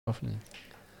Of niet?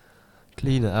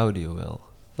 Clean audio wel.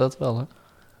 Dat wel, hè?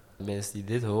 De mensen die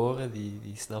dit horen, die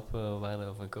snappen waar we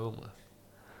van komen.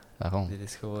 Waarom? Dit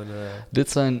is gewoon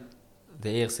Dit zijn de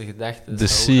eerste gedachten. de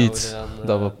seeds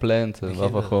dat we planten.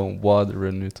 Dat we gewoon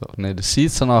wateren nu toch. Nee, de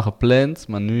seeds zijn al geplant,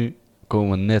 maar nu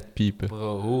komen we net piepen.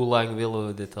 Bro, hoe lang willen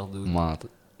we dit al doen? Maat,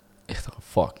 echt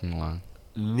fucking lang.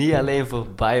 Niet alleen voor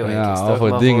BioHackers, Ja, toch? voor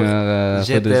Maar dingen.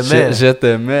 voor Voor de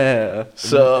ZMR.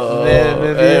 Zo. Nee,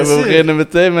 We beginnen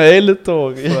meteen mijn hele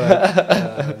talk.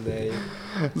 nee.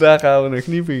 Daar gaan we nog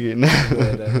niet beginnen.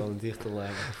 Nee, dat gewoon duurt te lang.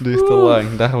 Duurt te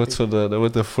lang. Daar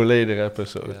wordt een volledige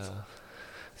episode.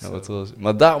 Ja. Dat wordt wel,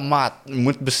 maar maat, je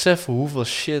moet beseffen hoeveel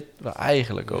shit we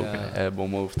eigenlijk ook hebben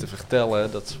om over te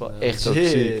vertellen. Dat is wel echt ook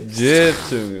ziek. Jit,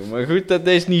 jongen. Maar goed dat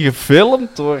deze niet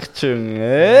gefilmd wordt, jongen.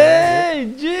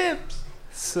 Hey, Jit.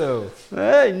 Zo.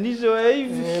 Hey, niet zo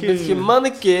even. Je bent je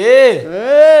manneke, hè?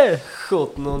 Hey.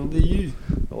 God, non de ju.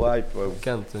 Wipe,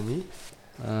 Kan toch niet?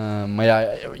 Maar ja,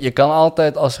 je kan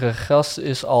altijd als er een gast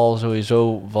is al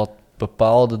sowieso wat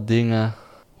bepaalde dingen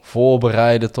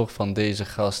voorbereiden toch van deze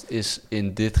gast is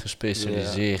in dit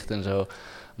gespecialiseerd en zo.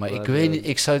 Maar ik weet niet,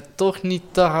 ik zou toch niet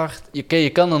te hard... Je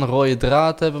kan een rode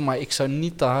draad hebben, maar ik zou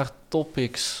niet te hard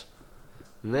topics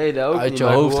Nee, dat ook uit niet, je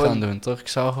maar hoofd gewoon gaan doen, toch? Ik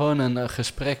zou gewoon een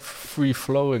gesprek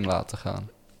free-flowing laten gaan.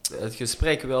 Het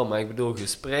gesprek wel, maar ik bedoel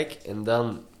gesprek en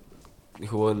dan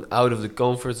gewoon out of the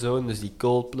comfort zone. Dus die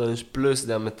cold plunge plus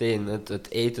dan meteen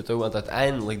het eten toch. Want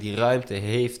uiteindelijk die ruimte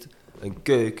heeft een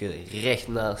keuken recht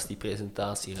naast die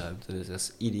presentatieruimte. Dus dat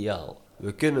is ideaal.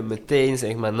 We kunnen meteen,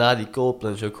 zeg maar, na die cold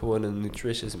plunge ook gewoon een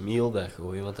nutritious meal daar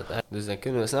gooien. Want dus dan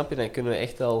kunnen we, snap je, dan kunnen we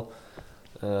echt al...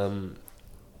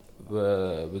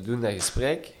 we doen dat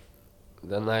gesprek.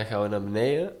 Daarna gaan we naar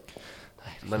beneden.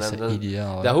 Maar Dat is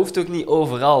ideaal. dat hoeft ook niet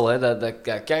overal, hè. Dat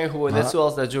kan gewoon, net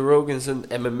zoals dat Joe Rogan zijn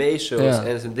MMA-shows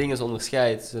en zijn dingen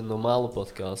onderscheidt, zijn normale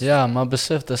podcast. Ja, maar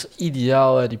besef, dat is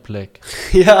ideaal, hè, die plek.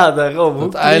 Ja, daarom.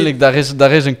 Uiteindelijk,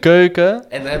 daar is een keuken.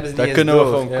 En daar hebben ze daar niet kunnen eens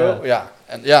we door. gewoon koken.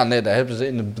 Ja, nee, daar hebben ze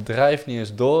in het bedrijf niet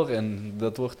eens door en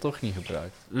dat wordt toch niet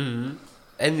gebruikt. Mm-hmm.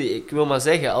 En ik wil maar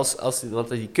zeggen, want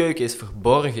die keuken is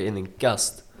verborgen in een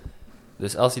kast.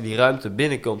 Dus als je die ruimte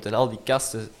binnenkomt en al die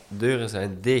kasten, deuren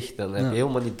zijn dicht, dan heb je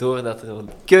helemaal niet door dat er een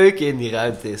keuken in die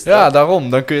ruimte is. Ja, toch? daarom.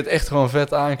 Dan kun je het echt gewoon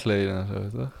vet aankleden en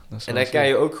zo, toch? En dan kan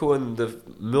je ook gewoon de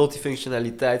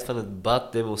multifunctionaliteit van het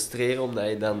bad demonstreren, omdat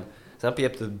je dan... Snap je, je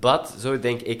hebt het bad, zo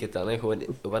denk ik het dan, hè? Gewoon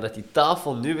waar dat die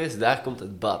tafel nu is, daar komt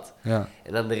het bad. Ja.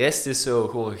 En dan de rest is zo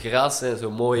gewoon gras en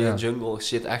zo mooie jungle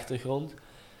shit achtergrond.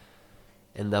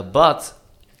 En dat bad,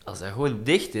 als dat gewoon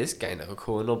dicht is, kan je daar ook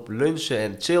gewoon op lunchen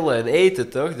en chillen en eten,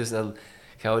 toch? Dus dan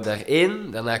gaan we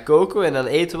daarin, daarna koken we en dan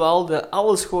eten we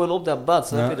alles gewoon op dat bad,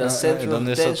 snap je? Dat central dan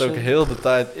is tension. dat ook heel de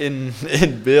tijd in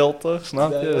beeld, toch?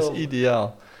 Snap je? Daarom. Dat is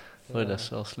ideaal. Ja. Oh, dat is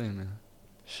wel slim, ja.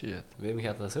 Shit. Wim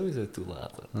gaat dat sowieso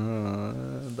toelaten.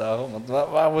 Daarom, want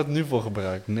waar wordt het nu voor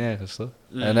gebruikt? Nergens, toch?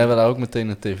 En dan hebben we daar ook meteen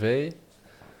een tv.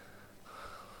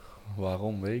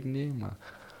 Waarom, weet ik niet, maar...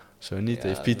 Zo niet,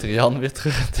 heeft Pieter Jan weer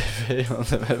terug een tv, want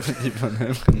we hebben die van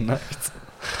hem genakt.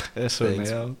 Is zo naar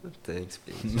jou. Thanks,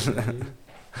 Pieter.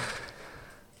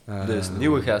 Dus,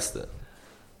 nieuwe gasten.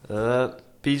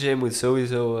 PJ moet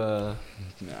sowieso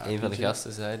een van de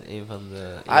gasten zijn, een van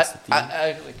de eerste 10.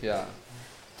 Eigenlijk, ja.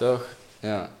 Toch?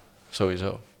 Ja,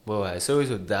 sowieso. Bro, hij is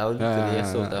sowieso down, ten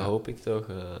eerste, ja. dat hoop ik toch.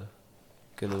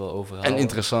 Kunnen we overal. En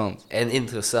interessant. En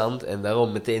interessant, en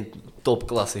daarom meteen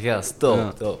topklasse gast. Top,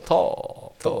 Ja.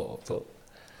 top.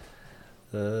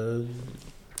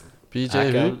 PJ,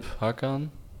 Hakan. Huub,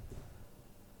 Hakan.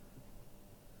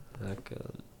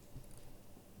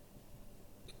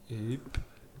 Huub.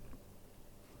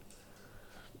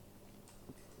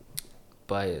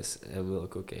 Bias, en wil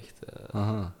ik ook echt...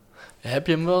 Aha. Heb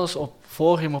je hem wel eens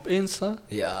volg je hem op Insta?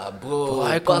 Ja, bro.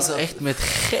 Hij komt echt met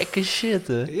gekke shit,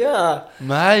 hè. Ja.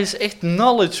 Maar hij is echt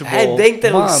knowledgeable. Hij denkt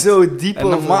er ook zo diep en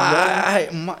over.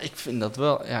 maar ik vind dat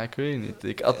wel... Ja, ik weet niet.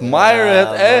 Ik admire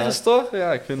het ergens, toch?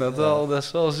 Ja, ik vind dat wel... Dat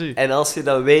is wel ziek. En als je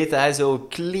dan weet dat hij zo'n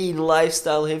clean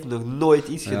lifestyle heeft, nog nooit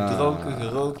iets gedronken,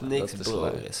 gerookt, niks, dat is bro.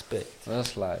 lijp. Respect. Dat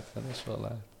is lijp. Dat is wel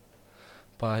lijp.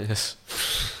 Bias.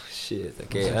 Shit, Dat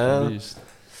oké. is echt een beest.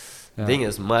 Ja. Ding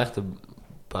is, Maarten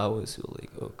Bouwens wil ik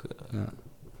ook... Ja.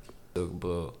 Ook,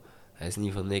 bro. Hij is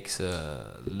niet van niks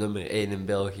nummer 1 in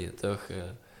België, toch?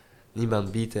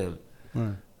 Niemand biedt hem.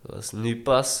 Nee. Dat was nu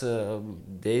pas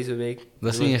deze week.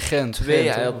 Dat is in Gent. 2,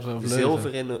 Gent, hij hè, had of zo,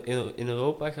 zilver Leuven. in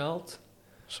Europa gehaald.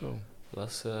 Zo. Dat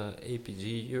was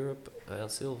APG Europe, hij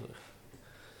had zilver.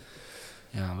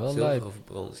 Ja, wel Zilver lijp. of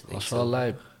brons. Was wel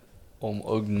lijp. om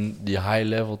ook die high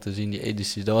level te zien, die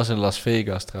editie. Dat was in Las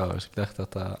Vegas trouwens. Ik dacht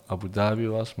dat dat Abu Dhabi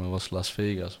was, maar het was Las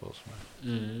Vegas volgens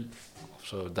mij. Of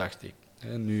zo dacht ik.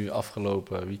 En nu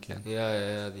afgelopen weekend. Ja.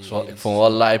 Dus ik vond het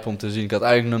wel lijp om te zien. Ik had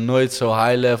eigenlijk nog nooit zo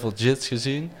high level jits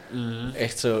gezien.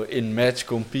 Echt zo in match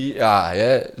compete.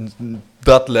 Ja,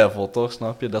 dat level toch,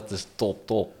 snap je? Dat is top,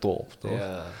 toch?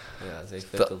 Ja, dat is echt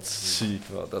vet. Dat zie ik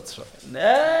wel, dat is wel...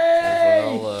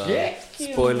 Nee! Vooral,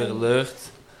 spoiler alert.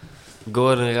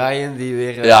 Gordon Ryan die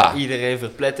weer iedereen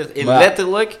verplettert. In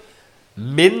letterlijk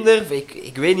minder...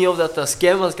 Ik weet niet of dat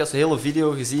scam was. Ik had zo'n hele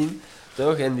video gezien.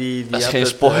 Toch? En die dat is geen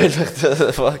spoiler.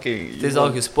 Het is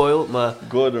al gespoild, maar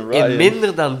Gordon Ryan. In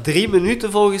minder dan 3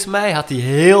 minuten volgens mij had hij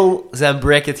heel zijn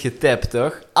bracket getapt,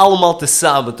 toch? Allemaal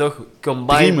tezamen, toch?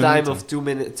 Combined time of 2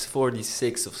 minutes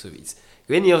 46 of zoiets. Ik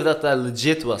weet niet of dat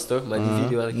legit was, toch? Maar die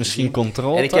video had ik misschien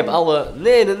controle. En ik heb alle...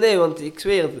 Nee, want ik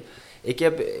zweer het.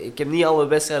 Ik heb niet alle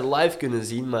wedstrijden live kunnen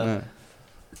zien, maar... Nee.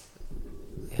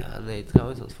 Ja, nee,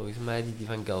 trouwens, want volgens mij die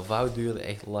van Galvao duurde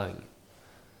echt lang.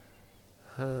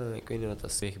 Ik weet niet wat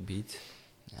dat zich biedt.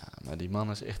 Ja, maar die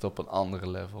man is echt op een andere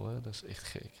level, hè. Dat is echt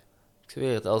gek. Ik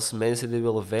zweer het, als mensen dit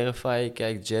willen verifyen,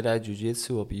 kijk Jedi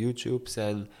Jiu-Jitsu op YouTube.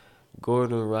 Zijn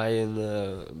Gordon Ryan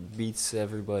beats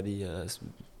everybody. Is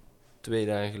 2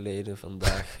 dagen geleden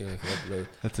vandaag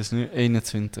geüpload. Het is nu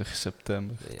 21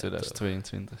 september Ja,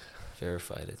 2022.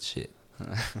 Verify that shit.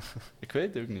 Ik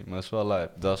weet het ook niet, maar het is wel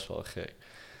lijp. Dat is wel gek.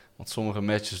 Want sommige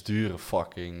matches duren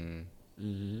fucking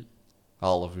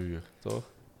half uur, toch?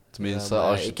 Tenminste,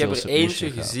 als je ik heb er submission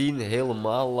eentje gaat. gezien,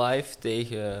 helemaal live,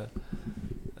 tegen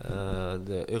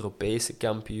de Europese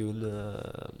kampioen.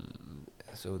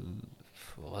 Zo'n,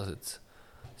 wat was het?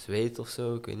 Zweed of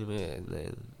zo, ik weet niet meer.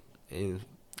 Nee,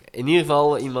 in ieder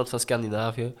geval iemand van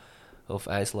Scandinavië. Of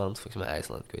IJsland, volgens mij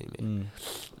IJsland, ik weet niet meer.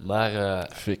 Maar,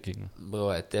 Viking. bro,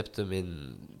 hij tapte hem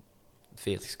in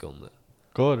 40 seconden.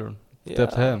 Gordon,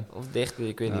 tapt hem. Of 30,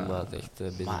 ik weet niet, maat. Echt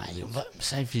binnen Maar een minuut.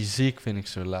 zijn fysiek vind ik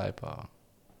zo lijp, ouwe.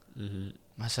 Mhm.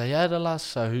 Maar zei jij de laatste,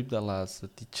 zei Huub de laatste,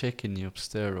 die checken niet op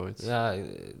steroids? Ja,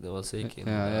 dat was zeker.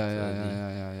 Ja,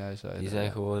 inderdaad. jij zei Die dat, zijn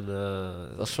ja. gewoon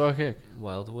Dat is wel gek.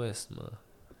 Wild West, maar...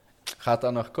 Gaat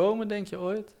dat nog komen, denk je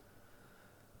ooit?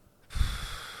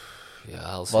 Ja,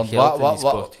 als er Want geld in die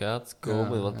sport gaat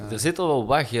komen... want er zit al wel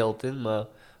wat geld in, maar...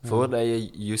 voordat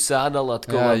je USADA laat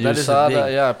komen, dat is het ding.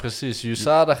 Ja, precies.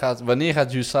 USADA wanneer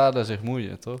gaat USADA zich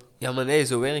moeien, toch? Ja, maar nee,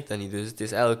 zo werkt dat niet. Dus het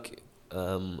is eigenlijk...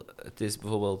 het is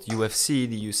bijvoorbeeld UFC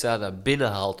die USADA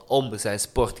binnenhaalt om zijn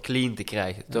sport clean te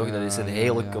krijgen, toch? Ja, dat is een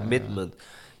hele commitment.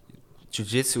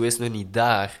 Jiu-Jitsu is nog niet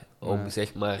daar om,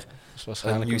 zeg maar...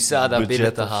 een USADA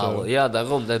binnen te halen. Ja,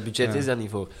 daarom. Dat budget is daar niet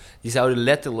voor. Die zouden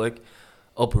letterlijk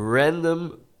op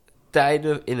random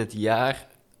tijden in het jaar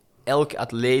elk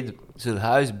atleet zijn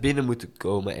huis binnen moeten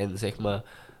komen en zeg maar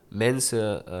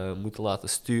mensen moeten laten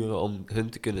sturen om hun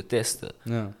te kunnen testen.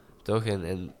 Ja. Toch?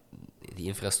 En die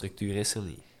infrastructuur is er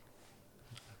niet.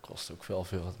 Kost ook wel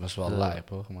veel, het is wel lijp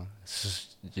hoor. Maar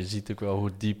je ziet ook wel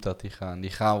hoe diep dat die gaan.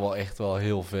 Die gaan wel echt wel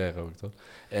heel ver ook, toch?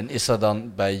 En is er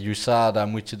dan bij USADA,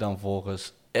 moet je dan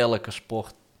volgens elke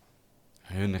sport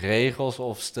hun regels,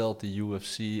 of stelt de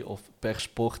UFC of per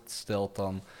sport stelt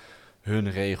dan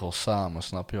hun regels samen,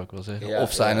 snap je wat ik wil zeggen? Ja,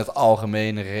 of zijn het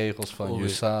algemene regels van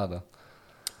USADA?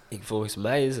 Volgens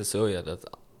mij is het zo, ja,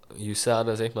 dat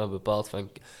USADA zeg maar bepaalt van...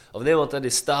 Of nee, want dat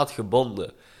is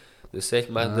staatgebonden. Dus zeg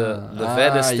maar de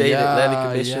Nevada State Athletic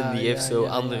Commission, die heeft zo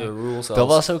andere rules als... Dat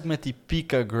was ook met die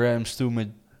picograms toen met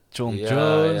John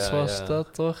Jones, was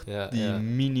dat toch? Ja, die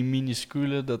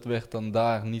mini-minuscule, dat werd dan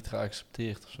daar niet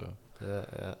geaccepteerd of zo.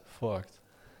 Ja. Fucked.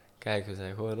 Kijk, we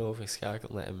zijn gewoon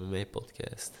overgeschakeld naar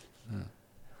MMA-podcast. Ja.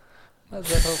 Maar het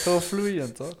is wel gewoon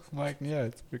vloeiend, toch? Maakt niet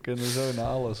uit. We kunnen zo naar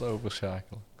alles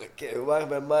overschakelen. Oké, we waren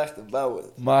bij Maarten Bouwen.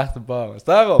 Maarten Bouwens.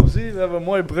 Daarom, zie je, we hebben een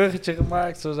mooi bruggetje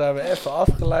gemaakt. Zo zijn we even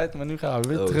afgeleid, maar nu gaan we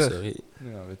weer terug. Sorry.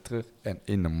 Nu gaan we weer terug. En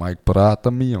in de mic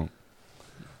praten, Mion.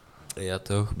 Ja,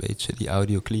 toch, een beetje die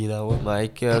audio clean houden. Maar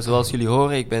zoals jullie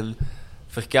horen, ik ben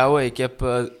verkouden. Ik heb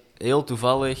heel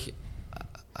toevallig...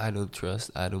 I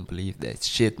don't believe that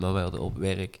shit, maar wel op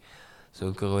werk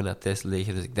zo'n coronatest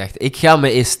liggen. Dus ik dacht, ik ga me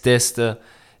eens testen.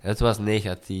 Het was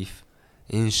negatief.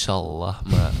 Inshallah,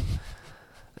 maar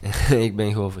ik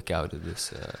ben gewoon verkouden,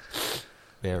 dus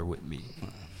bear with me.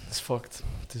 Het is fucked.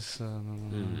 Het is,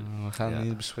 we gaan het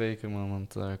niet bespreken, man,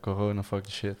 want corona fuck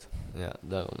the shit. Ja,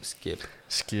 daarom skip.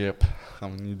 Skip,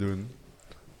 gaan we niet doen.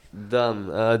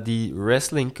 Dan die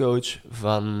wrestlingcoach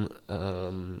van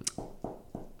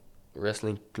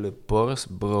Wrestling Club Boris,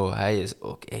 bro, hij is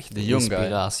ook echt de een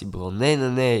inspiratiebron.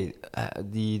 Nee.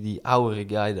 Die oudere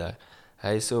guy daar.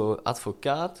 Hij is zo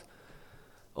advocaat.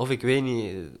 Of ik weet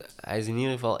niet, hij is in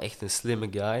ieder geval echt een slimme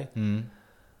guy.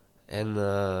 En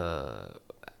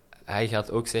hij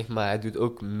gaat ook, zeg maar, hij doet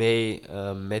ook mee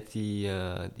met die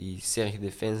Serge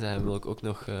Defensa. Hij wil ook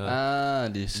nog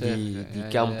Die Serge. die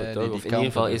kampen, toch? Die of in ieder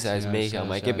geval is hij eens juist, meegaan.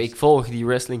 Maar juist. ik volg die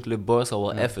Wrestling Club Boys al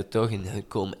wel even, toch? En hun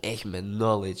komen echt met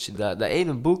knowledge. Dat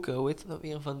ene boek, hoe heet het nou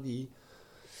weer, van die...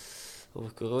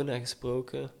 Over corona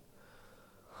gesproken...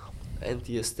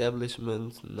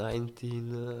 Anti-establishment,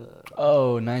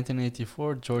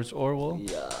 1984, George Orwell.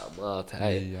 Ja, maat.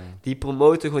 Nee, Die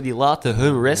promoten gewoon, die laten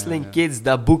hun wrestling kids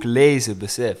dat boek lezen,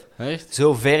 besef. Echt?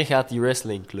 Zo ver gaat die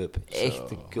wrestling club. Echt Zo.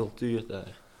 de cultuur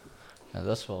daar. Ja,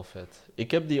 dat is wel vet.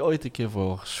 Ik heb die ooit een keer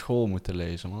voor school moeten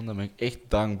lezen, man. Daar ben ik echt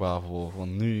dankbaar voor.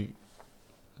 Want nu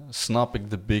snap ik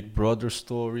de Big Brother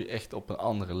story echt op een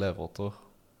andere level, toch?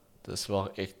 Dat is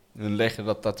wel echt... Hun leggen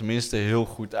dat tenminste heel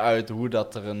goed uit, hoe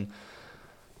dat er een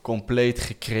compleet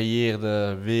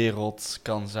gecreëerde wereld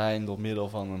kan zijn door middel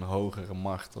van een hogere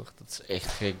macht, toch? Dat is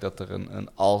echt gek dat er een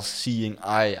all-seeing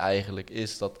eye eigenlijk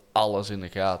is dat alles in de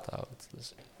gaten houdt. Dat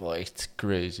is wel echt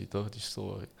crazy, toch, die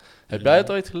story. Heb jij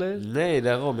het ooit gelezen? Nee,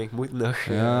 daarom. Ik moet nog...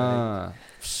 Ja. ik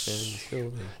ben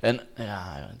schuldig. En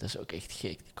ja, dat is ook echt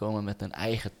gek. Die komen met een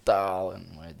eigen taal. En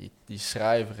maar die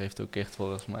schrijver heeft ook echt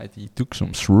volgens mij... Die took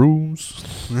some shrooms.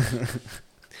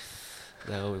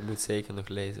 Daarom, ik moet zeker nog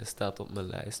lezen. Staat op mijn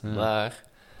lijst. Ja. Maar...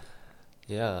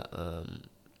 Ja,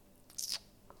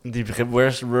 Die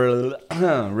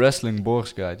wrestling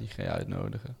boss guy, die ga je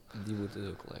uitnodigen. die moet dus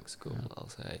ook langskomen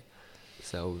als hij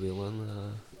zou willen.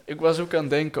 Ik was ook aan het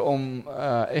denken om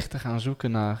echt te gaan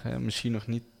zoeken naar... misschien nog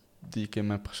niet die ik in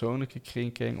mijn persoonlijke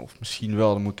kring ken. Of misschien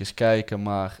wel, dan moet ik eens kijken.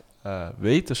 Maar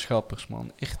wetenschappers,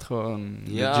 man. Echt gewoon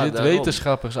Ja, legit daarom.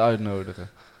 wetenschappers uitnodigen.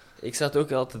 Ik zat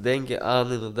ook al te denken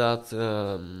aan inderdaad...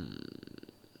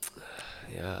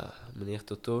 ja, meneer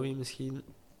Totori misschien.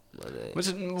 Maar nee.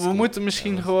 We moeten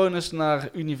misschien gewoon eens naar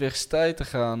universiteiten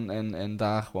gaan en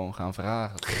daar gewoon gaan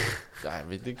vragen. Ja,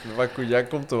 weet ik. Jij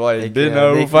komt er wel in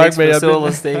binnen. Hoe vaak ben je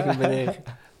binnen? tegen meneer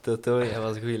Totori. Hij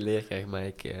was een goede leerkracht, maar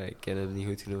ik ken hem niet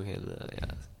goed genoeg. En ja,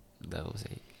 daarom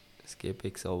zeg ik, skip,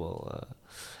 ik zal wel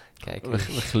kijken. We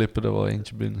glippen er wel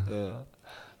eentje binnen. Ja,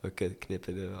 we kunnen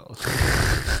knippen er wel.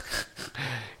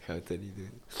 Gaan we het niet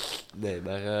doen. Nee,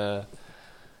 maar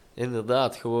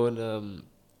inderdaad, gewoon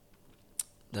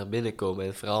naar binnen komen en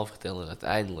het verhaal vertellen.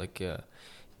 Uiteindelijk,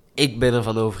 ik ben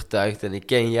ervan overtuigd en ik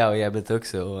ken jou, jij bent ook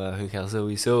zo. We gaan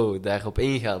sowieso daarop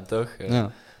ingaan, toch?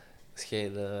 Ja. Het is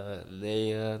geen,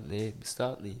 nee, het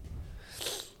bestaat niet.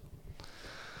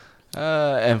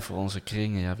 En voor onze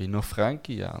kringen, ja, wie nog?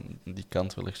 Frankie, ja, die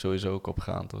kant wil ik sowieso ook op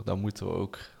gaan, toch? Daar moeten we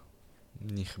ook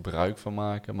niet gebruik van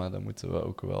maken, maar daar moeten we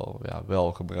ook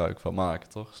wel gebruik van maken,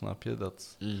 toch? Snap je?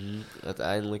 Dat...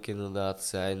 Uiteindelijk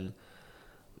inderdaad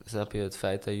snap je het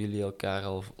feit dat jullie elkaar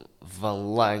al van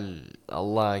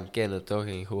lang kennen, toch?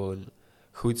 En gewoon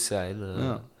goed zijn.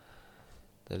 Ja.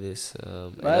 Dat is...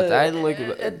 Maar en uiteindelijk...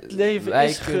 het leven wij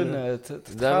is gunnen. Het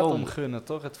daarom. gaat om gunnen,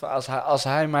 toch? Als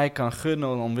hij mij kan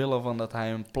gunnen omwille van dat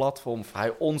hij een platform... Of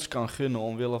hij ons kan gunnen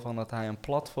omwille van dat hij een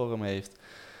platform heeft...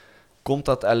 Komt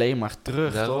dat alleen maar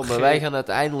terug, Daarom, toch? maar wij gaan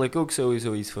uiteindelijk ook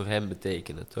sowieso iets voor hem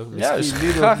betekenen, toch? Ja, Misschien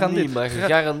dus nu nog niet, maar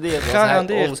gegarandeerd.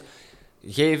 gegarandeerd. Als hij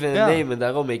ons geven en nemen,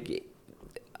 daarom...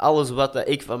 Alles wat dat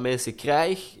ik van mensen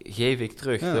krijg, geef ik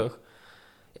terug, toch?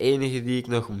 De enige die ik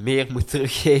nog meer moet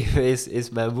teruggeven is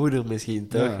mijn moeder misschien,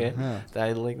 toch? Hè? Ja.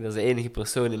 Uiteindelijk, dat is de enige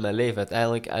persoon in mijn leven.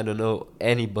 Uiteindelijk, I don't know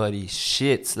anybody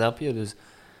shit, snap je? Dus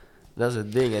dat is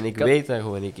het ding. En ik weet dat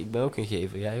gewoon. Ik ben ook een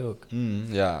gever, jij ook.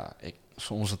 Ja,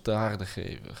 soms een te harde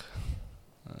gever.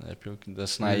 Dan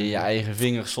snij je je eigen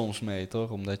vingers soms mee, toch?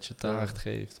 Omdat je te hard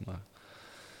geeft, maar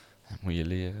dat moet je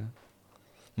leren.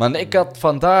 Maar ik had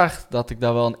vandaag dat ik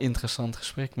daar wel een interessant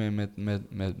gesprek mee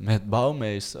met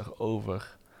bouwmeester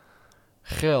over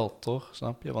geld, toch?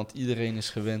 Snap je? Want iedereen is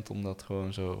gewend om dat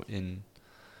gewoon zo in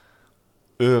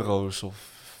euro's of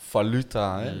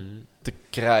valuta te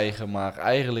krijgen, maar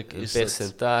eigenlijk is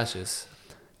percentages.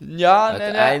 Ja,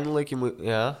 uiteindelijk, je moet...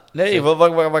 Ja. Nee,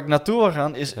 waar ik naartoe wil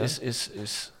gaan is...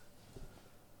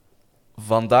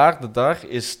 Vandaag de dag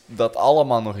is dat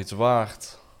allemaal nog iets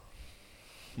waard.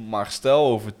 Maar stel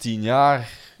over 10 jaar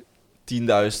 10.000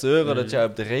 euro dat jij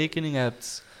op de rekening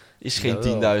hebt, is geen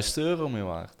 10.000 euro meer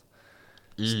waard.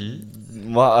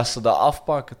 Maar als ze dat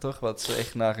afpakken, toch, wat ze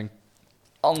echt naar een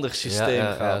ander systeem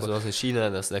gaan. Ja, zoals in China,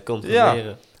 dat ze dat controleren.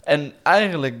 Ja. En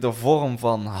eigenlijk de vorm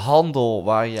van handel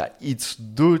waar je iets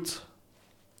doet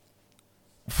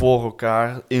voor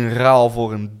elkaar in ruil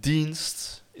voor een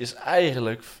dienst is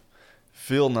eigenlijk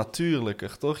veel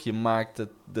natuurlijker, toch? Je maakt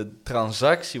de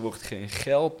transactie wordt geen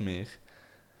geld meer,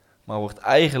 maar wordt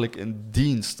eigenlijk een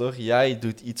dienst, toch? Jij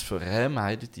doet iets voor hem,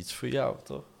 hij doet iets voor jou,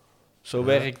 toch? Zo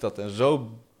werkt dat en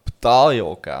zo betaal je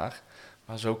elkaar.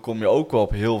 Maar zo kom je ook wel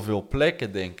op heel veel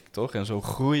plekken, denk ik, toch? En zo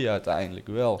groei je uiteindelijk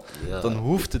wel. Ja. Dan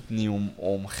hoeft het niet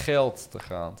om geld te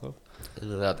gaan, toch?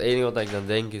 Inderdaad, het enige wat ik dan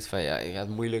denk is van, je gaat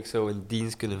moeilijk zo een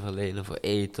dienst kunnen verlenen voor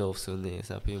eten of zo. Nee,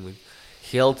 snap je?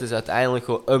 Geld is uiteindelijk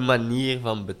gewoon een manier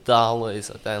van betalen,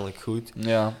 is uiteindelijk goed.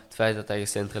 Ja. Het feit dat dat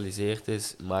gecentraliseerd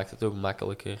is, maakt het ook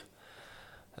makkelijker.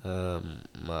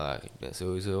 Maar ik ben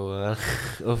sowieso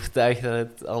overtuigd dat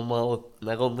het allemaal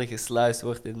naar onder gesluist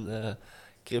wordt in de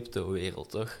crypto-wereld,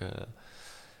 toch?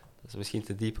 Dat is misschien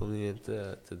te diep om nu in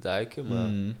te duiken,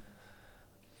 maar...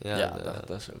 Ja,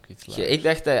 dat is ook iets leuks. Ik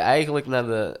dacht dat je eigenlijk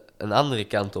naar een andere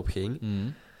kant op ging.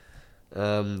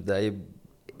 Dat je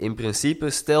in principe,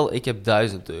 stel ik heb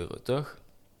 1000 euro, toch?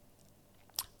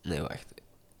 Nee, wacht.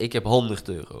 Ik heb 100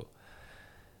 euro.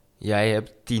 Jij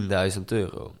hebt 10.000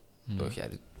 euro. Toch? Jij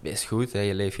doet best goed, hè?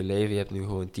 Je leeft je leven, je hebt nu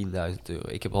gewoon 10.000 euro.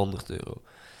 Ik heb 100 euro.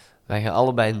 Wij gaan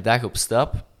allebei een dag op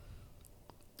stap.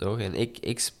 Toch? En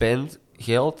ik spend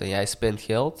geld en jij spendt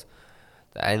geld.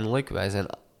 Uiteindelijk,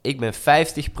 ik ben 50%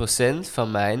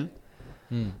 van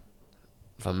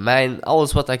mijn,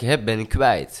 alles wat ik heb, ben ik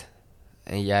kwijt.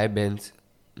 En jij bent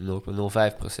 0,05%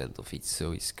 of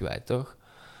zoiets kwijt, toch?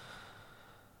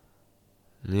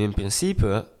 Nu in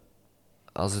principe,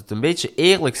 als het een beetje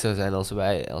eerlijk zou zijn,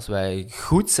 als wij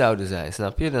goed zouden zijn,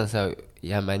 snap je? Dan zou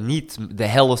jij mij niet de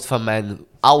helft van mijn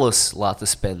alles laten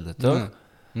spenden, toch?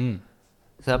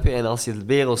 Snap je? En als je de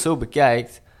wereld zo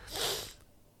bekijkt,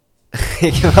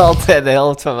 ik heb altijd de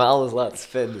helft van mijn alles laten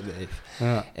spenden, Dave.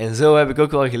 Ja. En zo heb ik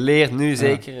ook wel geleerd, nu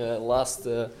zeker de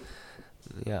laatste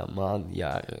maanden,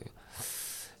 jaren.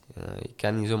 Je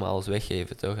kan niet zomaar alles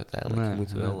weggeven, toch? Uiteindelijk, je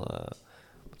moet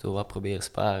wel wat proberen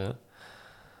sparen.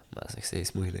 Maar dat is nog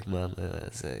steeds moeilijk, man.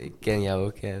 Ik ken jou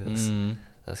ook, hè.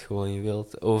 Dat is gewoon, je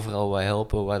wilt overal wat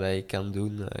helpen, wat je kan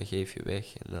doen, geef je weg.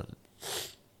 En dan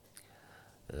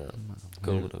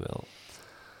komen we er wel.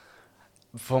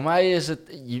 Voor mij is het...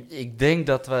 Ik denk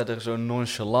dat wij er zo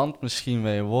nonchalant misschien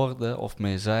mee worden of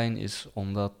mee zijn, is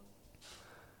omdat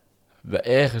we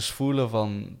ergens voelen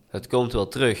van... Het komt wel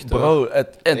terug, bro, toch?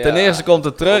 Ten eerste komt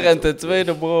het terug en ten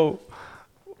tweede, bro...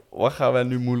 Wat gaan wij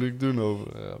nu moeilijk doen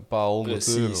over een paar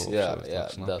honderd euro?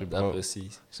 Snap je, bro?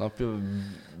 Precies. Snap je?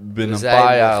 Binnen een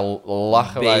paar jaar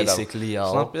lachen wij daar. Basically al.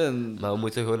 Snap je? Maar we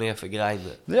moeten gewoon even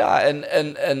grinden. Ja,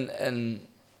 en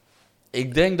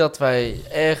ik denk dat wij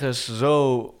ergens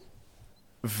zo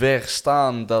ver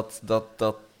staan dat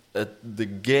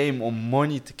de game om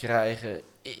money te krijgen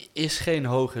is geen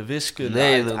hoge wiskunde.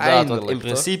 Nee, inderdaad, want in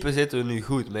principe zitten we nu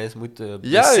goed. Mensen moeten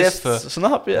beseffen. Juist,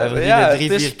 snap je? We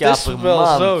verdienen 3-4k per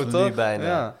maand zo, nu toch? bijna.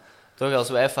 Ja. Toch, als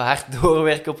we even hard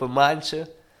doorwerken op een maandje,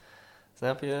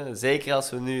 snap je? Zeker als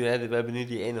we nu, we hebben nu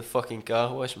die ene fucking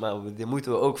car wash, maar die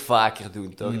moeten we ook vaker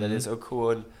doen, toch? Dat is ook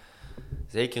gewoon,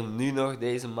 zeker nu nog,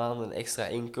 deze maand, een extra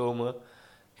inkomen.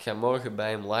 Ik ga morgen bij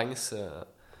hem langs,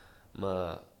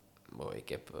 maar... Boy, ik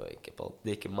heb al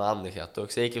dikke maanden gehad,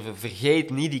 toch? Zeker, vergeet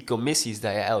niet die commissies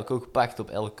dat je eigenlijk ook pakt op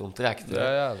elk contract.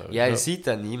 Ja, jij ziet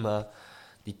dat niet, maar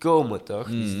die komen toch?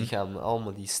 Dus die gaan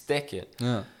allemaal die stekken.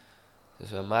 Ja. Dus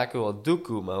we maken wel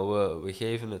doekoe, maar we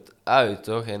geven het uit,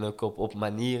 toch? En ook op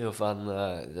manieren van...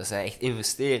 dat zijn echt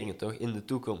investeringen, toch? In de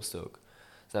toekomst ook.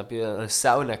 Snap je? Een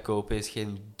sauna kopen is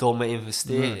geen domme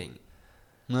investering.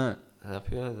 Nee. Snap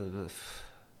je?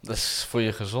 Dat is voor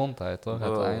je gezondheid, toch?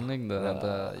 Uiteindelijk.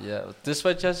 Het is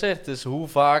wat jij zegt. Dus hoe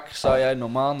vaak zou jij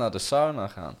normaal naar de sauna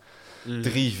gaan? 3-4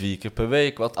 keer per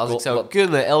week. Als ik zou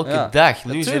kunnen, elke dag.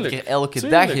 Nu zit ik er elke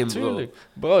dag in, bro. Tuurlijk.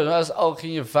 Bro, al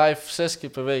ging je 5-6 keer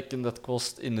per week en dat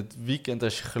kost in het weekend,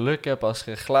 als je geluk hebt, als er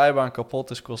een glijbaan kapot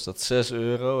is, kost dat 6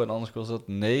 euro. En anders kost dat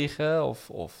 9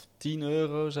 of 10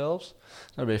 euro zelfs.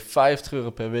 Dan ben je 50 euro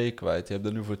per week kwijt. Je hebt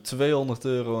er nu voor 200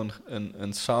 euro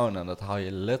een sauna. Dat haal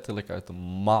je letterlijk uit de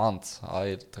maand. Haal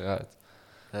je het eruit.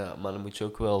 Ja, maar dan moet je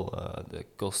ook wel de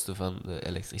kosten van de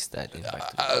elektriciteit in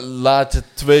laat je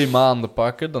 2 maanden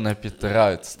pakken, dan heb je het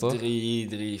eruit, toch?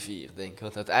 3, 4, denk ik.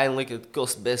 Want uiteindelijk, het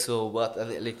kost best wel wat aan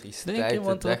elektriciteit. Denk je,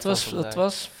 want het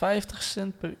was 50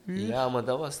 cent per uur. Ja, maar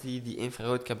dat was die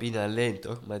infraroodcabine alleen,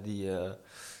 toch? Maar die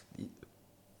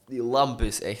lamp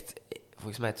is echt,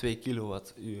 volgens mij 2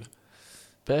 kilowattuur.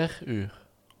 Per uur?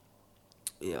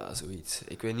 Ja, zoiets.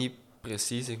 Ik weet niet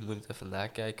precies, ik moet het even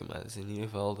nakijken, maar in ieder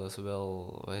geval, dat is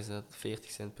wel, wat is dat,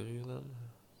 40 cent per uur dan?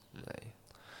 Nee.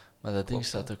 Maar dat ding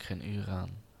staat ook geen uur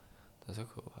aan. Dat is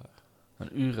ook wel waar.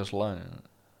 Een uur is lang.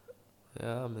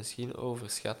 Ja, misschien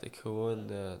overschat ik gewoon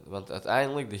want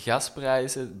uiteindelijk de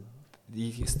gasprijzen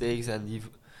die gestegen zijn, die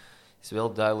is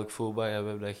wel duidelijk voelbaar. Ja, we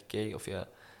hebben dat gekeken, of ja,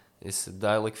 is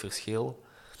duidelijk verschil.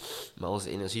 Maar onze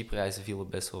energieprijzen vielen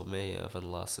best wel mee van de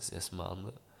laatste 6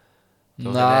 maanden.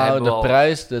 Toch? Nou, de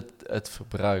prijs, het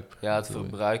verbruik. Ja, het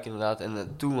verbruik inderdaad.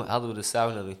 En toen hadden we de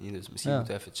sauna nog niet, dus misschien Ja.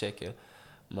 moeten we even checken.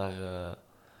 Maar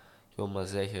ik wil maar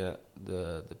zeggen,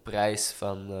 de prijs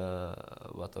van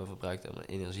wat we verbruikt hebben,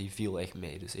 energie viel echt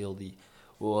mee. Dus heel die,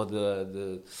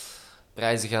 de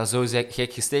prijzen gaan zo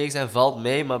gek gestegen zijn, valt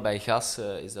mee, maar bij gas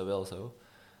is dat wel zo.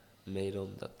 Mede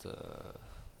omdat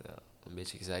een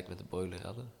beetje gezeik met de boiler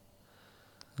hadden.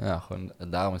 Ja, gewoon, en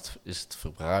daarom is het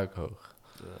verbruik hoog.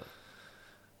 Ja.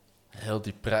 Heel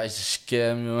die prijzen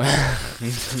scam, jongen.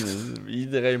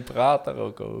 Iedereen praat daar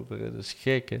ook over, hè. Dat is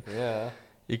gek, hè. Ja.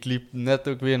 Ik liep net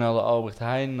ook weer naar de Albert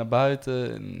Heijn, naar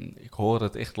buiten. En ik hoorde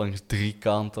het echt langs 3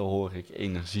 kanten, hoor ik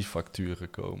energiefacturen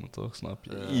komen, toch? Snap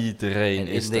je? Ja. Iedereen En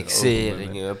is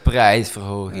indexeringen,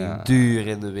 prijsverhoging, Ja. duur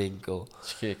in de winkel. Dat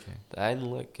is gek, hè.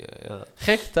 Uiteindelijk, ja.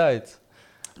 Gekke tijd.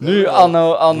 Ja, Nu, er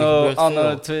anno gebeurt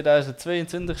veel.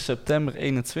 2022, september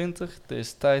 21.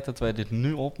 Deze tijd dat wij dit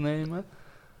nu opnemen.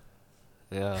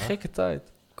 Ja. Gekke tijd.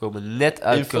 Komen net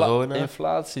uit corona.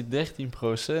 Inflatie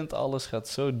 13%, alles gaat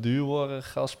zo duur worden.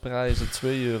 Gasprijzen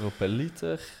 €2 per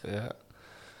liter. Ja.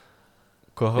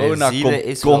 Corona Benzine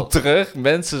is komt wel- terug.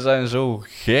 Mensen zijn zo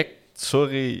gek.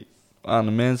 Sorry aan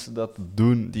de mensen dat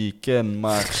doen die ik ken,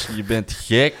 maar je bent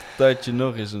gek dat je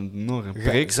nog een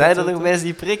prik Zijn er zet nog te- mensen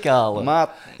die prik halen? Maar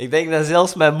Ik denk dat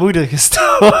zelfs mijn moeder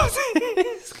gestopt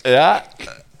is. ja,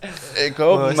 ik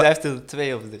hoop... Oh, zij heeft er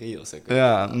 2 of 3 of zo.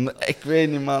 Ja, ik weet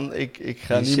niet, man. Ik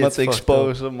ga Die niemand shit fucked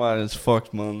exposen, maar het is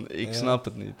fucked, man. Ik Ja. snap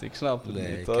het niet. Ik snap het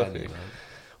Nee, niet, kan toch? niet, man.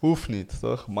 Hoeft niet,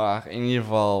 toch? Maar in ieder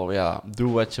geval, ja,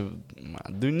 doe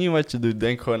niet wat je doet.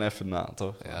 Denk gewoon even na,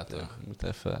 toch? Ja, toch. Je moet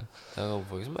even... Daarom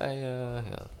volgens mij, ja.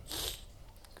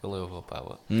 Ik wil erover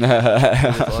ophouden.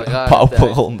 geval een rare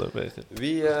Pauperronde weg.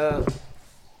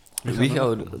 Wie gaan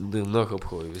we er nog op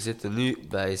gooien? We zitten nu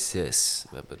bij 6.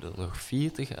 We hebben er nog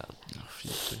 4 te gaan. Nog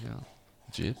 40, ja.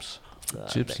 Chips. Nou,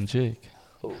 Chips ik en Jake.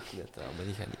 denk- net aan, maar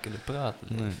die gaan niet kunnen praten.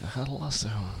 Nee, dat gaat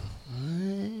lastig,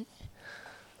 man.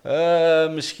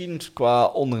 Misschien qua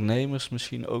ondernemers,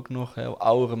 misschien ook nog hè,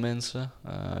 oudere mensen.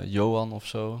 Johan of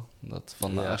zo. Dat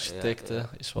van de Ja, architecten ja.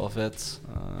 is wel vet.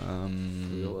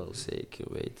 Johan, zeker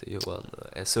weten. Johan,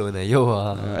 Esso en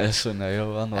Johan. Esso naar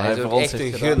Johan. Hij is voor ook ons echt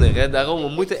heeft een gedaan. gunner, hè. Daarom, we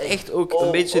moeten echt ook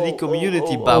een beetje die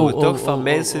community bouwen, toch? Van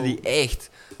mensen die echt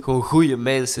gewoon goede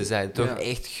mensen zijn, toch? Ja.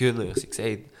 Echt gunners. Ik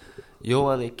zei,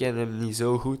 Johan, ik ken hem niet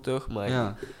zo goed, toch? Maar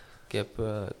Ja.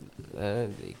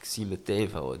 ik zie meteen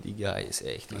van, oh, die guy is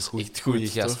echt een is goede echt goed,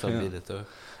 gast toch? van Ja. binnen, toch?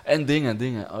 En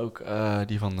dingen ook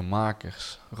die van de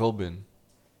makers. Robin.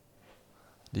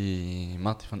 Die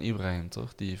Mattie van Ibrahim,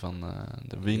 toch? Die van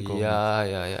de winkel. Ja,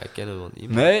 ik ken hem wel niet.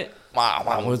 Nee,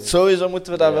 maar sowieso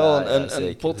moeten we daar Ja, wel ja, een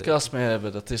zeker, podcast mee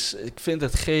hebben. Dat is, ik vind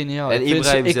het geniaal. En Ik vind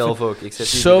Ibrahim ik zelf vind- ook. Ik zet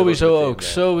die er Sowieso meteen ook, bij.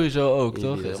 sowieso ook, Ibi,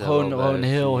 toch? dat zijn Gewoon, wel gewoon bij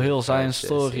heel 4, zijn 5, 6,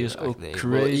 story 7, is 8, ook 9.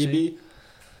 crazy. Ibi,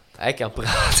 hij kan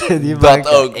praten. Die Dat maakt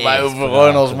ook, echt wij hoeven praten,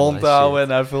 gewoon ons mond te man, houden shit.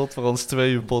 en hij vult voor ons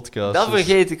 2 uur podcast. Dat dus-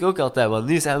 vergeet ik ook altijd, want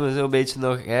nu zijn we zo'n beetje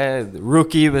nog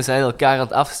rookie, we zijn elkaar aan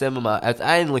het afstemmen, maar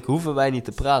uiteindelijk hoeven wij niet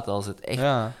te praten. Als het echt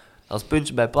Ja, als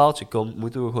puntje bij paaltje komt,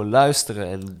 moeten we gewoon luisteren.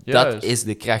 En Juist. dat is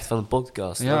de kracht van de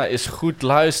podcast. ja, toch? is goed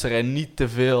luisteren en niet te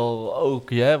veel ook,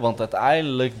 hè? Want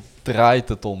uiteindelijk draait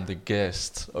het om de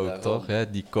guest ook, Daarom. toch? Hè?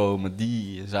 Die komen,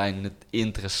 die zijn het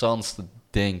interessantste,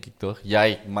 denk ik, toch?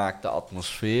 Jij maakt de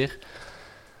atmosfeer,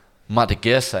 maar de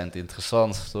guests zijn het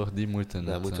interessantste, toch? Die moeten,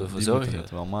 Daar het, moeten we voor die zorgen. moeten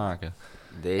het wel maken.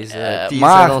 Deze 10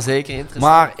 maar- zijn al zeker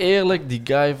interessant. Maar eerlijk, die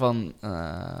guy van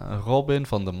Robin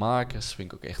van de makers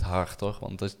vind ik ook echt hard, toch?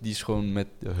 Want die is gewoon met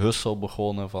de hustle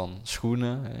begonnen van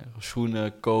schoenen. Hè?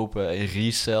 Schoenen kopen en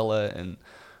resellen. En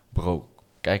bro,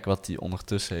 kijk wat hij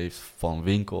ondertussen heeft van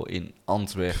winkel in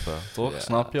Antwerpen, toch? Ja,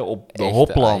 Snap je? Op de echte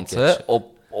Hopland, hè? eye-catcher. Op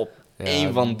Ja,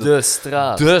 een van de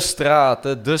straat. de straat,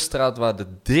 hè? De straat waar de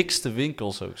dikste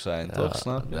winkels ook zijn, Ja, toch?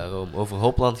 Snap je? Daarom, over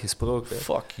Hopland gesproken.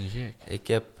 Fucking gek. Ik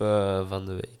heb van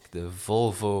de week de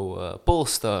Volvo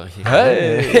Polestar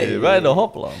Hey, bij de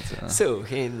Hopland. Ja. Zo,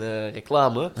 geen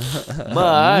reclame.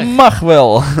 Maar Mag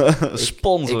wel.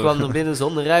 Sponsor. ik kwam er binnen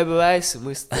zonder rijbewijs.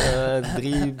 Moest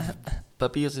 3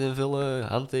 papiertjes invullen,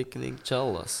 handtekening,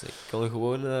 tjallas. Ik kon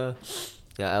gewoon...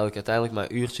 eigenlijk uiteindelijk maar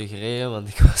een uurtje gereden, want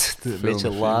ik was een beetje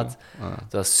laat.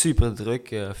 Het was super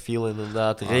druk, viel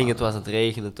inderdaad, het was aan het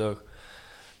regenen toch.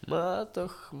 Maar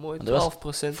toch mooi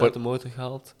 12% uit de motor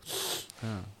gehaald. Ja.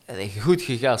 En echt goed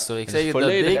gegast hoor. Ik Het zeg is het,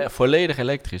 dat ding... volledig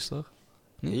elektrisch, toch?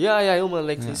 Ja, helemaal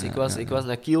elektrisch. Ja, Ik was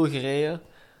naar Kiel gereden.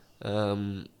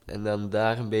 En dan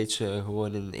daar een beetje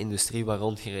gewoon in de industrie waar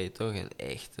rondgereden toch. En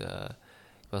echt,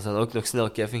 ik was dan ook nog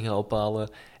snel Kevin gaan ophalen.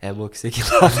 Hem ook een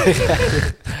stukje laten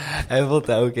rijden. Hij vond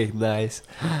dat ook echt nice.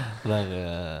 Maar,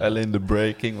 Alleen de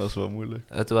braking was wel moeilijk.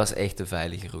 het was echt een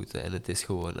veilige route. En het is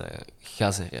gewoon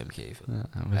gas en rem geven. Ja,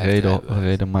 Hij we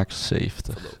reden max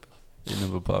 70 Voorlopig. in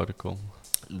een bebouwde kom.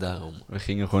 Daarom. We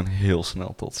gingen gewoon heel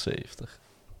snel tot 70.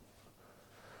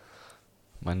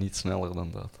 Maar niet sneller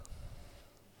dan dat.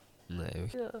 Nee.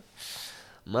 Ja.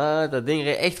 Maar dat ding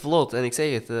reed echt vlot. En ik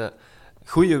zeg het,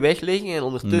 goede wegligging. En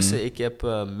ondertussen, ik heb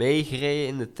meegereden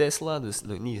in de Tesla. Dus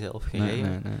nog niet zelf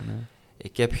gereden. Nee.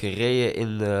 Ik heb gereden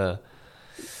in de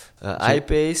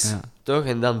iPace, ja. toch?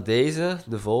 En dan deze,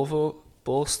 de Volvo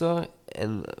Polestar.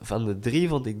 En van de 3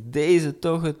 vond ik deze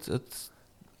toch het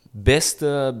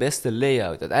beste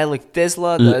layout. Uiteindelijk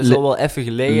Tesla, dat is al wel even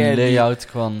geleden. En Layout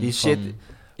van die shit...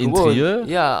 interieur? Gewoon,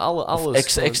 ja,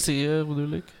 alles. Exterieur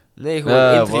bedoel ik? Nee,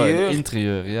 gewoon interieur.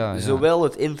 Interieur, ja. Zowel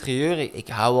het interieur, ik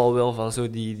hou al wel van zo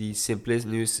die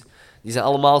simplistic. Die zijn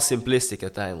allemaal simplistic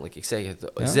uiteindelijk. Ik zeg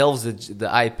het, Ja? zelfs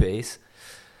de iPace,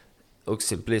 ook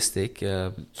simplistic.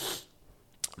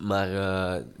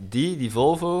 Maar die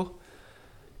Volvo,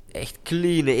 echt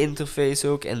clean interface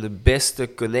ook. En de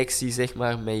beste connectie, zeg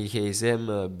maar, met je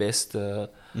gsm. Beste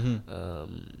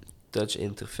touch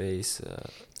interface.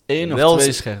 1 of wel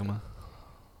 2 schermen?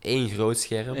 1 groot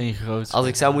scherm. 1 groot Als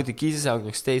ik zou moeten kiezen, zou ik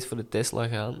nog steeds voor de Tesla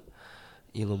gaan.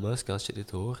 Elon Musk, als je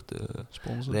dit hoort.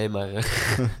 Sponsor? Nee, maar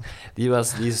die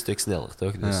is een stuk sneller,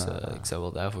 toch? Dus Ja. ik zou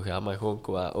wel daarvoor gaan. Maar gewoon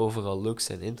qua overal looks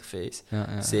en interface.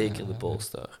 Ja, Zeker de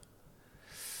Polestar.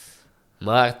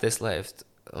 Maar Tesla heeft...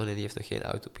 Oh nee, die heeft nog geen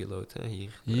autopiloot, hè?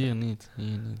 Hier niet.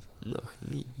 Nog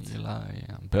niet. Helaas,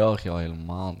 ja. België al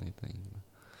helemaal niet, denk ik.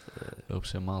 Loopt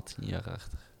ze helemaal 10 jaar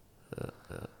achter.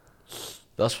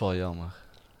 Dat is wel jammer.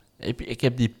 Ik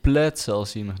heb die Plaid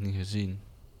zelfs hier nog niet gezien.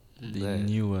 Die Nee.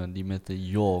 nieuwe, die met de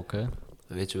York, hè?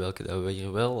 Weet je welke dat we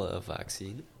hier wel vaak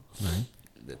zien? Nee.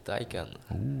 De Taycan.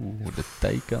 Oeh, de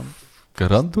Taycan.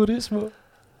 Gran Turismo.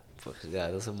 Ja,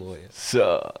 dat is een mooie.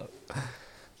 Zo.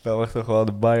 Dan wacht toch wel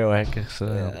de BioHackers.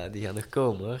 Ja, die gaan nog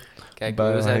komen, hoor. Kijk, we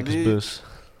zijn BioHackers nu bus.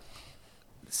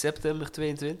 september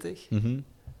 22. Mhm.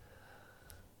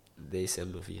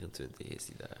 December 24 is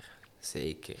die daar.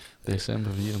 Zeker.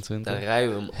 December 24. Dan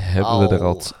rijden we hem Hebben we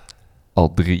er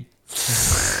al 3.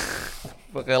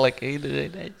 Voor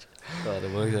iedereen eentje. Nou,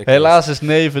 dan mag dat Helaas is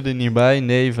Neven er niet bij.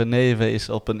 Neven is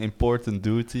op een important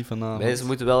duty vanavond. Mensen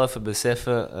moeten wel even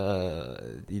beseffen,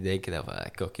 die denken nou van,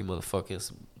 cocky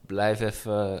motherfuckers, blijf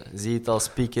even, zie het als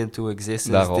speak into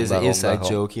existence. Het is een inside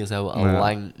joke, hier zijn we al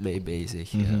lang mee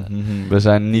bezig. We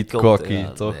zijn niet komt cocky,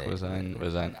 eraan, toch? nee. We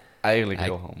zijn eigenlijk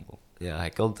heel humble. Ja,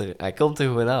 hij komt er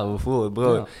gewoon aan, we voelen het,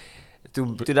 bro. Ja.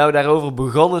 Toen we daarover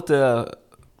begonnen te...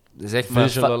 Zeg maar,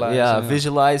 Visualizen,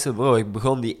 visualizen, bro. Ik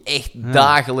begon die echt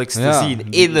dagelijks te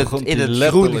zien. In het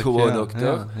groen gewoon ook,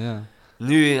 toch? Ja.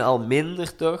 Nu al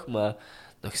minder, toch? Maar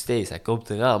nog steeds, hij komt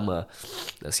eraan. Maar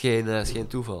dat is geen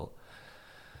toeval.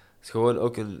 Het is gewoon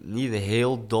ook niet een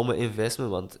heel domme investment.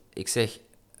 Want ik zeg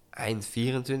eind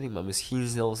 24, maar misschien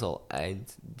zelfs al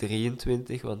eind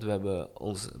 23. Want we hebben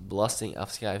onze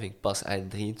belastingafschrijving pas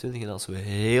eind 23. En als we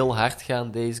heel hard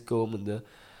gaan deze komende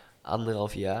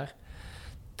 1,5 jaar...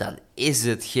 dan is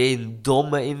het geen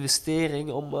domme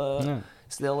investering om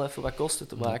snel even wat kosten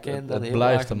te maken. En dan het heel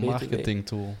blijft laag een marketing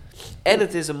tool. En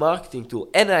het is een marketing tool.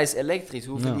 En hij is elektrisch.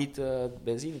 We hoeven niet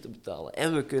benzine te betalen.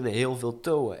 En we kunnen heel veel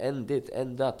towen. En dit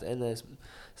en dat. En hij is,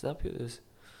 snap je? Dus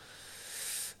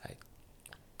hij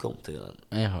komt eraan.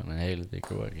 En gewoon een hele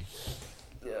dikke waggie.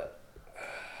 Ja.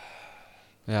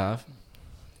 Ja.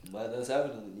 Maar dan zijn we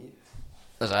er nog niet.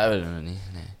 Dat zijn we er nog niet,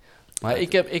 nee. Maar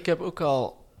ik heb ook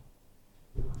al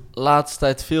laatste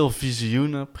tijd veel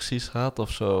visioenen precies gehad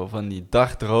of zo. Van die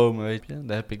dagdromen, weet je.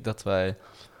 Daar heb ik dat wij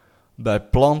bij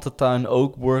Plantentuin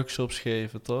ook workshops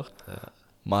geven, toch? Ja.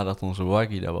 Maar dat onze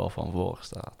waggie daar wel van voor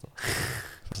staat, toch?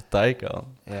 Dat is een Taycan.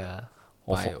 Ja.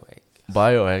 Of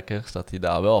BioHackers, dat hij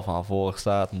daar wel van voor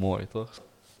staat. Mooi, toch?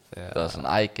 Ja. Dat is een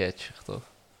eye-catcher, toch?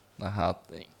 Dan gaat...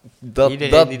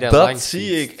 Iedereen die daar dat langs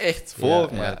zie fietst. ik echt voor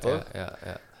mij, toch? Ja.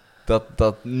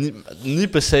 Dat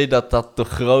niet per se dat de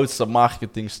grootste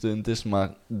marketingstunt is,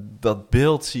 maar dat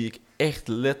beeld zie ik echt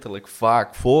letterlijk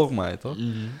vaak voor mij, toch?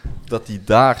 Dat hij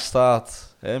daar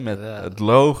staat, hè, met het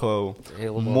logo,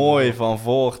 Helemaal mooi van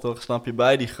voor, toch? Snap je,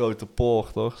 bij die grote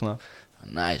poort, toch? Snap?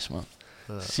 Nice, man.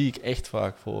 Dat zie ik echt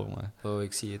vaak voor mij. Oh,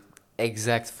 ik zie het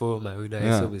exact voor me, hoe dat je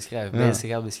Ja. zo beschrijft. Ja. Mensen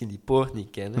gaan misschien die poort niet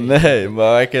kennen. Nee,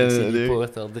 maar wij Ik zie kennen die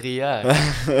poort al 3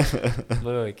 jaar.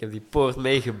 Bro, ik heb die poort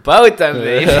meegebouwd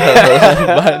daarmee.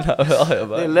 Bijna wel, ja.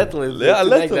 Nee, letterlijk. Ja, Toen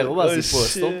letterlijk. ik daar was, die Oh, poort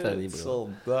shit, stond daar niet, bro.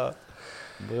 soldaat.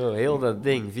 Bro, heel dat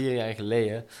ding, 4 jaar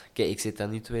geleden. Kijk, ik zit daar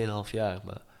nu 2,5 jaar,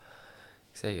 maar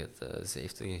Ik zeg het, ze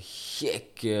heeft een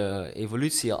gekke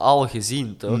evolutie al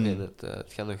gezien, toch? En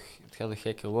het gaat nog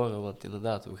gekker worden, want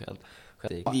inderdaad, we gaan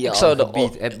Ik zou de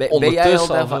ben jij al ondertussen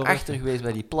daar van al achter geweest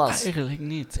bij die plas? Eigenlijk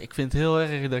niet. Ik vind het heel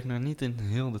erg dat ik nog niet in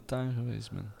heel de tuin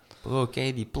geweest ben. Bro, ken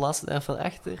je die plas daar van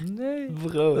achter? Nee.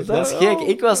 Bro, dat is gek.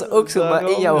 Ik was ook zo,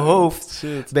 maar in jouw hoofd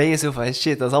ben je zo van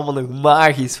shit, dat is allemaal nog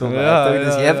magisch voor mij, toch?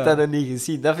 Dus je hebt dat nog niet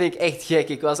gezien. Dat vind ik echt gek.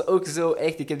 Ik was ook zo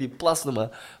echt, ik heb die plas nog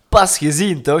maar pas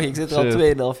gezien, toch? Ik zit er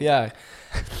al 2,5 jaar.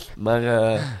 Maar,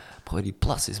 bro, die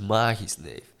plas is magisch,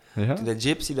 neef. Ja? Toen de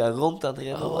gypsy daar rond aan het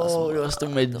rennen was. Oh, dat was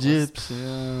toen met dat gyps.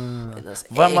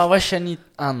 Maar was je niet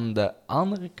aan de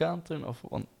andere kant toen? Of,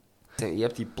 je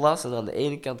hebt die plas en aan de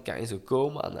ene kant kan je zo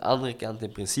komen, aan de andere kant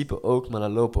in principe ook, maar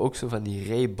dan lopen ook zo van die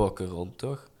reebokken rond,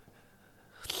 toch?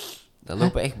 Dan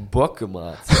lopen echt bokken,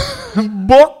 maat.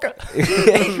 Bokken!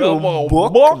 Echt gewoon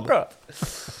bokken!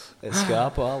 En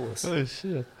schapen, alles. Oh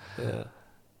shit. Ja.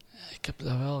 Ik heb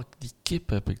daar wel, die kip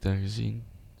heb ik daar gezien.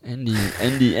 En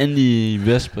die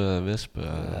wespen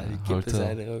Ja, die kippen hotel.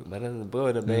 zijn er ook. Maar dan,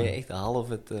 bro, dan ben je echt half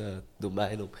het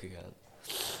domein opgegaan.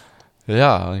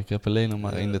 Ja, ik heb alleen nog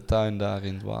maar in de tuin daar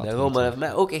in het water. Daarom, maar dat heeft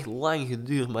mij ook echt lang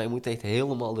geduurd. Maar je moet echt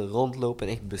helemaal er rondlopen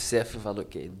en echt beseffen van...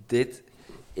 Oké, dit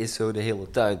is zo de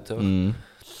hele tuin, toch?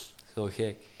 Zo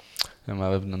gek. Ja, maar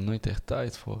we hebben er nooit echt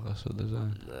tijd voor als we er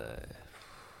zijn. Nee.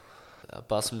 Ja,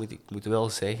 pas moet ik moet wel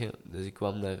zeggen... Dus ik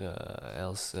kwam daar,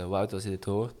 als Wout, als je dit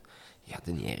hoort... Je gaat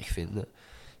het niet erg vinden.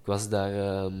 Ik was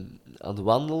daar aan het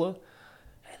wandelen.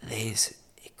 En ineens,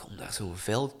 ik kom daar zo'n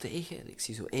veld tegen. En ik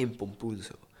zie zo 1 pompoen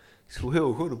zo. Ik zeg,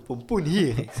 yo, gewoon een pompoen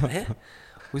hier. Ik zeg, hè?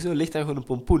 Hoezo ligt daar gewoon een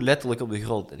pompoen letterlijk op de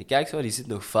grond? En ik kijk zo, die zit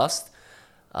nog vast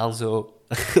aan zo...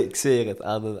 ik zweer het,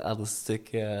 aan een stuk...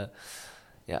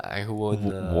 aan gewoon...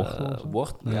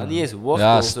 wortel? Ja, niet eens wortel.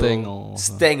 Ja, stengel.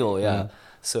 Stengel, ja.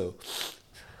 Zo.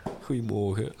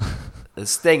 Goedemorgen. Een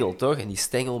stengel, toch? En die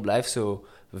stengel blijft zo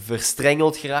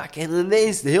verstrengeld geraken. En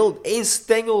ineens, één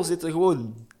stengel zit er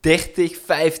gewoon 30,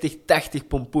 50, 80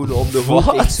 pompoenen om de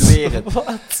hoek. Ik zweer het.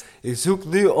 Wat? Ik zoek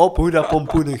nu op hoe dat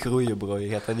pompoenen groeien, bro. Je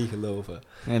gaat dat niet geloven.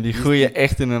 Ja, die groeien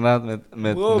echt inderdaad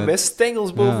met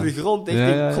stengels boven de grond.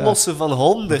 Echt in klossen van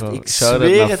 100. Bro, ik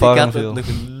zweer het, ik had het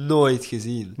nog nooit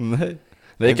gezien.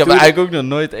 Nee, ik heb eigenlijk ook nog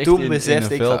nooit echt toen in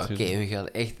besefte een ik veld van, gezien. oké, we gaan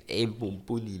echt 1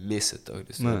 pompoen niet missen, toch?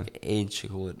 Dus toen heb ik eentje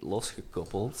gewoon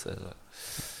losgekoppeld. En,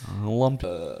 Een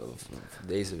lampje.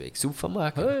 deze week soep van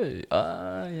maken. Hey,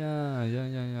 ja.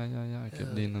 Ik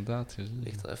heb die inderdaad gezien.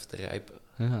 Ligt er even te rijpen.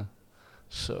 Ja.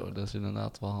 Zo, dat is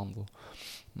inderdaad wel handel.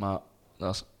 Maar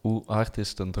hoe hard is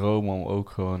het een droom om ook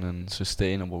gewoon een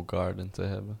sustainable garden te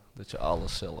hebben? Dat je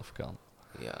alles zelf kan.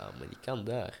 Ja, maar die kan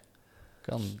daar.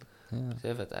 Kan, ja.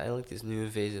 Zeg, uiteindelijk, het is nu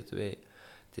een VZW.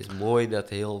 Het is mooi dat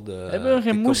heel de... Hebben we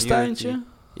geen moestuintje?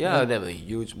 Ja, we hebben een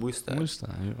huge moestuin.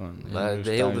 Maar de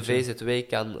hele VZW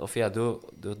kan, of ja,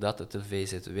 doordat het een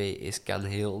VZW is, kan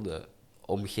heel de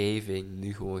omgeving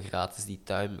nu gewoon gratis die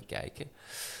tuin bekijken.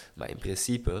 Maar in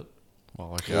principe...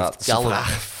 gratis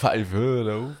vraag,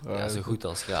 €5. Ja, zo goed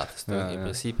als gratis, toch? Ja, in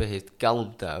principe heeft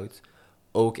Kalmthout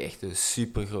ook echt een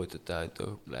super grote tuin,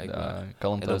 toch? Blijkbaar. Ja,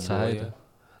 Kalmthout Heide.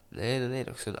 Nee,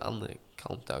 nog zo'n andere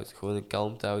Kalmthout. Gewoon een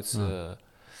Kalmthouts...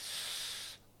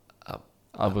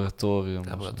 Laboratorium.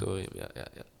 Laboratorium, ja.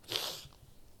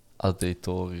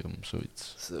 Auditorium,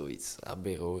 zoiets.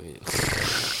 Aberorium.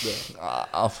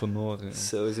 Afonorium.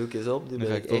 Zo, zoek eens op.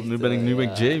 Nu ben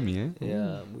ik Jamie, hè?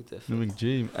 Ja, moet even. Nu ben ik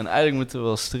Jamie. En eigenlijk moeten we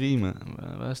wel streamen.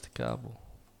 Waar is de kabel?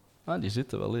 Die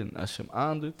zit er wel in. Als je hem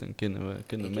aandoet, dan kunnen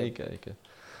we meekijken. Ik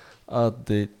ga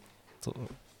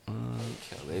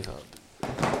hem even aan.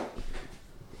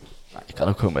 Je kan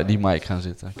ook gewoon bij die mic gaan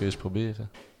zitten. Kun je eens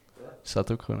proberen.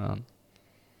 Staat ook gewoon aan.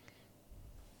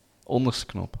 Onderste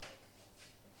knop.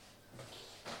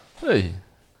 Hey.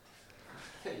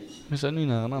 We zijn nu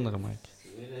naar een andere mic.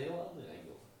 Weer een heel andere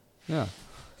engel. Ja.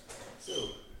 Zo.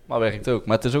 Maar werkt ook.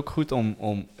 Maar het is ook goed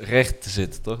om recht te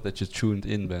zitten, toch? Dat je tuned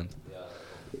in bent. Ja.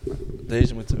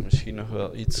 Deze moeten we misschien nog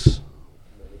wel iets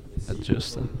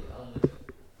adjusten.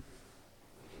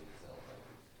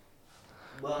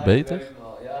 Beter?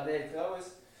 Ja, nee, trouwens,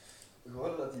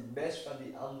 gewoon dat die mesh van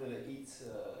die andere iets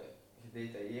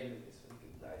gedetailleerder is, vind ik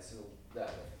het nice om daar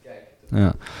even kijken.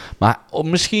 Ja. Maar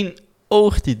misschien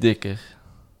oogt die dikker.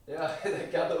 Ja, dat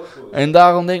kan ook goed. En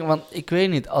daarom denk ik, want ik weet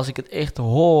niet, als ik het echt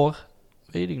hoor,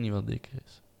 weet ik niet wat dikker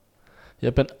is. Je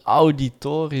hebt een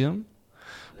auditorium.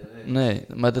 Nee,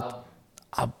 maar dat...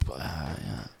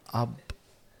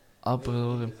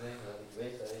 Auditorium.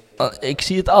 Ik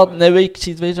zie het altijd... Nee, ik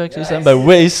zie het, weet je wat ik zie staan? Bij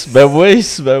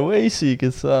Waze zie ik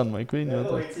het staan, maar ik weet niet wat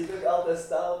dat is. Ik zie het ook altijd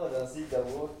staan, maar dan zie ik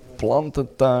dat woord.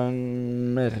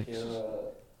 Plantentuin, merk.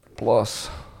 Plas.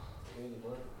 Ik weet niet,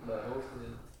 man. Mijn hoofd is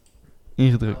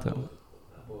ingedrukt hebben.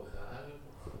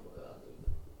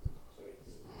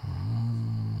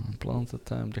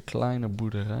 Plantentuin, de kleine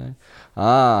boerderij.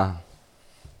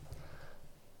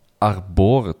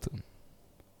 Arboretum.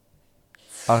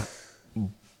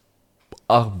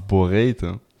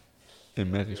 Arboretum. In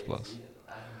Merksplas.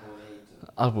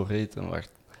 Arboretum, wacht.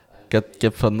 Ik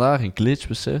heb vandaag een glitch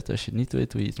beseft. Als je niet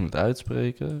weet hoe je iets moet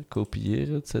uitspreken,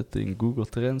 kopieer het, zet het in Google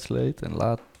Translate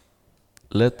en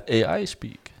let AI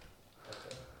speak.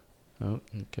 Oh,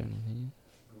 dan kan ik niet.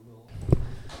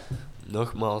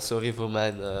 Nogmaals, sorry voor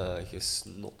mijn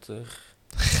gesnotter.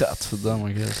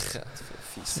 Gadverdamme, gast.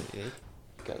 Gadverviezerik.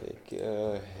 Kan ik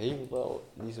helemaal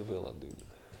niet zoveel aan doen.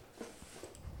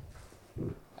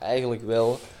 Eigenlijk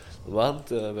wel, want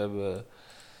we hebben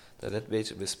dat net een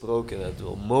beetje besproken dat het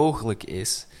wel mogelijk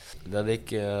is dat ik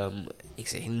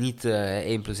zeg niet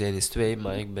 1 plus 1 is 2,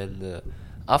 maar ik ben de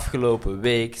afgelopen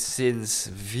week sinds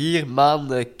 4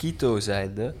 maanden keto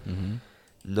zijnde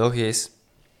nog eens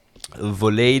een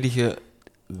volledige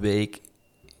week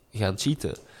gaan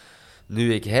cheaten.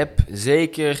 Nu, ik heb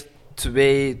zeker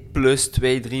 2 plus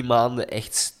 2, 3 maanden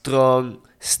echt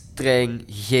streng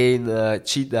geen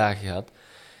cheatdagen gehad.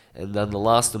 En dan de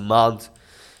laatste maand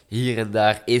hier en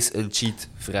daar is een cheat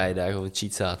vrijdag of een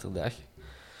cheat zaterdag.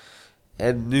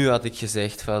 En nu had ik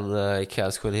gezegd van ik ga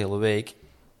het gewoon de hele week.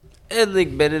 En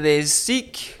ik ben ineens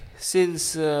ziek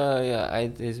sinds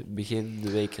begin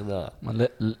de week erna. Maar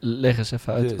leg eens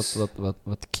even uit Dus.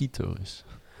 wat keto is.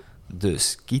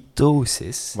 Dus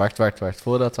ketosis. Wacht.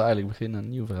 Voordat we eigenlijk beginnen een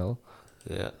nieuw verhaal.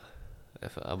 Ja,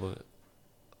 even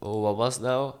wat was het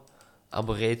nou?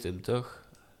 Arboretum, toch?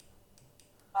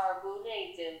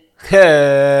 Arboretum.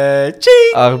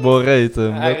 Ching!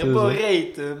 Arboretum.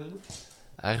 Arboretum.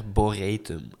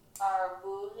 Arboretum.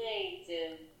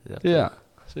 Arboretum. Ja,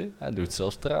 zie? Hij doet het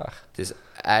zelfs traag. Het is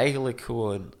eigenlijk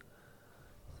gewoon...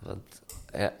 Want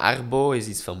arbo is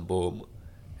iets van boom.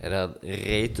 En dan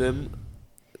retum...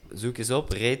 Zoek eens op,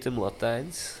 retum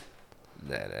Latijns.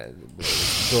 Nee, dat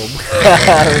is dom.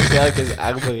 Waarschijnlijk is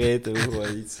arboretum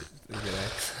gewoon iets.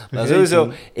 Maar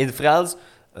sowieso, in het Frans,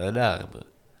 een arbre.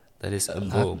 Dat is een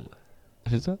boom.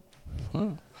 Is dat? Ah.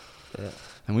 Ja.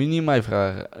 Dan moet je niet mij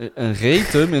vragen. Een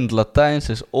retum in het Latijns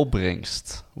is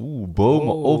opbrengst.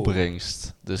 Bomen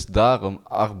opbrengst. Dus daarom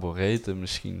arboretum,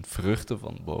 misschien vruchten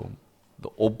van boom.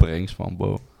 De opbrengst van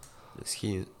boom.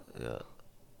 Misschien, ja.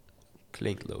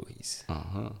 Klinkt logisch.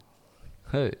 Aha.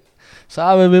 Hey.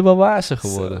 Samen weer wel waarser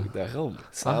geworden. Zo, daarom.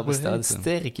 Samen Arboretum. staan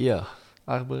sterk, ja.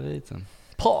 Arboretum.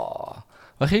 Pah.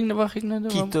 Waar ging de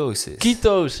Ketosis.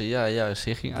 Ketose, ja, juist.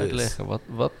 Je ging Dus. uitleggen.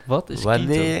 Wat is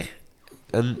Wanneer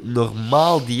een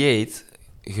normaal dieet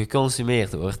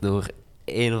geconsumeerd wordt door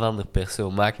een of andere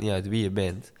persoon, maakt niet uit wie je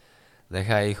bent, dan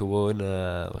ga je gewoon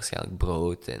waarschijnlijk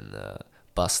brood en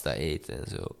pasta eten en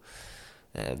zo.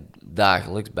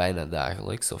 Dagelijks, bijna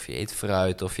dagelijks. Of je eet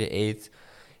fruit, of je eet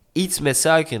iets met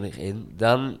suiker erin,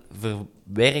 dan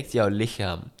verwerkt jouw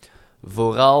lichaam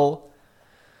vooral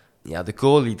de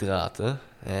koolhydraten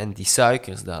en die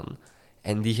suikers dan.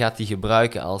 En die gaat hij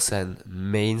gebruiken als zijn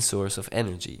main source of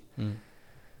energy.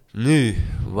 Nu,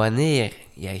 wanneer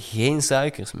jij geen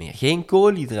suikers meer, geen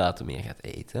koolhydraten meer gaat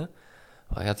eten,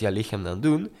 wat gaat jouw lichaam dan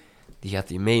doen? Die gaat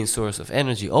die main source of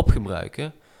energy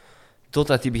opgebruiken,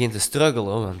 totdat hij begint te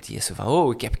struggelen, want die is zo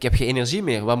van, ik heb geen energie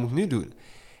meer, wat moet ik nu doen?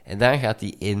 En dan gaat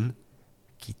hij in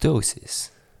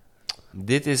ketosis.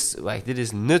 Dit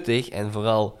is nuttig en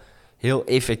vooral heel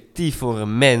effectief voor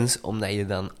een mens, omdat je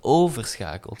dan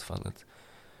overschakelt van het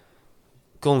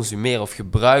consumeren of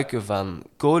gebruiken van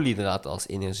koolhydraten als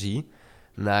energie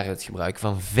naar het gebruiken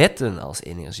van vetten als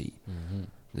energie.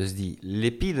 Dus die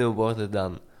lipiden worden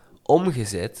dan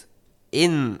omgezet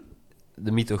in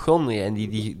de mitochondriën en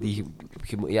die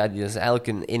is eigenlijk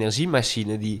een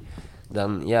energiemachine die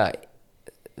dan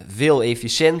veel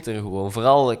efficiënter gewoon,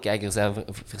 vooral, kijk, er zijn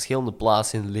verschillende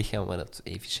plaatsen in het lichaam waar dat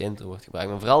efficiënter wordt gebruikt,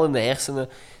 maar vooral in de hersenen,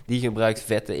 die gebruikt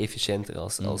vetten efficiënter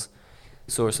als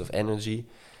source of energy.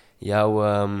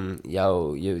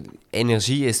 Je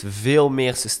energie is veel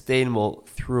meer sustainable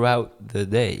throughout the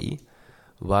day.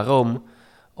 Waarom?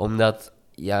 Omdat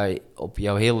jij op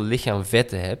jouw hele lichaam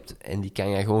vetten hebt en die kan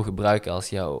jij gewoon gebruiken als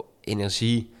jouw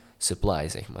energie-supply,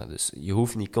 zeg maar. Dus je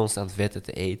hoeft niet constant vetten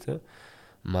te eten,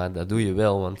 maar dat doe je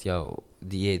wel, want jouw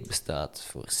dieet bestaat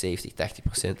voor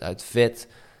 70-80% uit vet.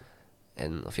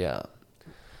 En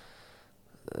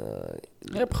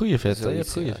Je hebt goede vetten,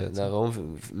 zoiets, ja.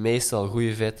 Daarom meestal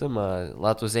goede vetten, maar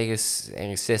laten we zeggen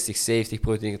ergens 60, 70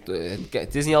 proteïne.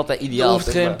 Het is niet altijd ideaal. Je hoeft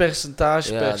toch, geen maar-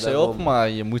 percentage Ja, per se daarom. op, maar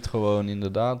je moet gewoon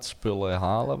inderdaad spullen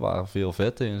halen waar veel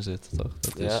vetten in zitten, toch?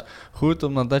 Dat is Ja. goed,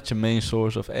 omdat dat je main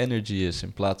source of energy is,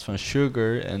 in plaats van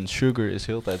sugar. En sugar is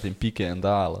heel de tijd in pieken en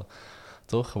dalen,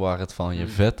 toch? Waar het van je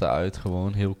vetten uit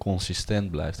gewoon heel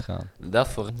consistent blijft gaan. Dat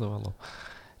voor... Komt er wel op.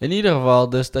 In ieder geval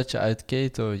dus dat je uit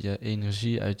keto je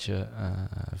energie uit je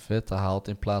vetten haalt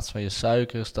in plaats van je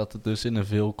suikers. Dat het dus in een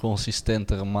veel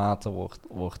consistentere mate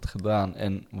wordt gedaan.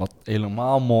 En wat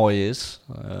helemaal mooi is,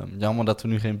 jammer dat we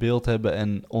nu geen beeld hebben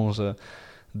en onze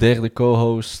derde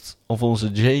co-host of onze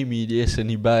Jamie, die is er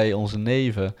niet bij, onze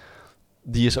neven.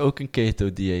 Die is ook een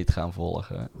keto-dieet gaan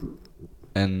volgen.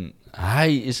 En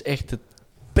hij is echt het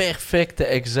perfecte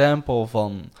example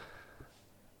van...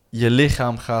 Je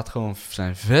lichaam gaat gewoon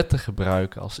zijn vetten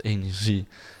gebruiken als energie.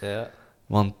 Ja.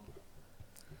 Want,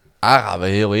 gaan we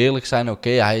heel eerlijk zijn, oké,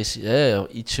 hij is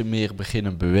ietsje meer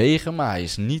beginnen bewegen, maar hij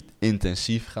is niet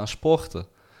intensief gaan sporten.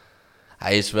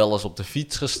 Hij is wel eens op de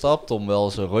fiets gestapt om wel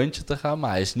eens een rondje te gaan, maar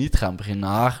hij is niet gaan beginnen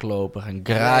hardlopen, gaan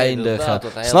grinden.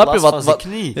 Snap je wat?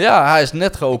 Knie. Ja, hij is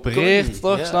net geopereerd, niet,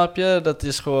 toch? ja. Snap je? Dat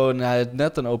is gewoon, hij heeft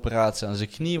net een operatie aan zijn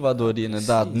knie, waardoor hij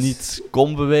inderdaad precies. niet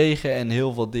kon bewegen en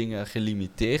heel veel dingen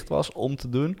gelimiteerd was om te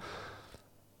doen.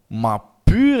 Maar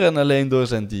puur en alleen door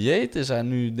zijn dieet is hij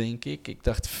nu, denk ik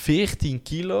dacht 14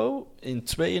 kilo in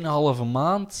 2,5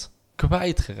 maand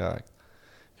kwijtgeraakt.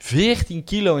 14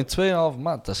 kilo in 2,5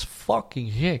 maand, dat is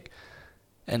fucking gek.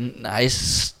 En hij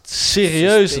is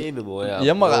serieus... Sustainable, ja.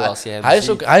 Ja, maar Bro, als je hem hij is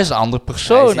ziet. ook hij is een andere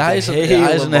persoon. Hij Hij ziet is er een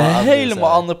helemaal anders helemaal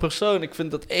uit. andere persoon. Ik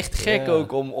vind dat echt gek Ja.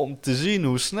 ook om te zien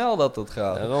hoe snel dat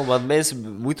gaat. Daarom, want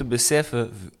mensen moeten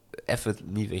beseffen, even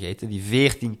niet vergeten, die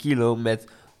 14 kilo met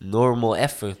normal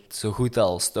effort, zo goed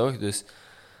als, toch? Dus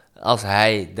als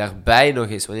hij daarbij nog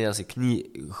is, wanneer zijn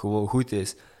knie gewoon goed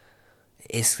is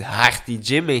hard die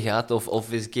gym in gaat,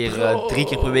 of eens een keer 3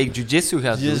 keer per week jiu-jitsu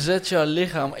gaat Je doen. zet jouw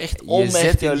lichaam echt Je om. zet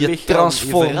Echt, jouw je lichaam, je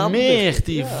transformeert verandert.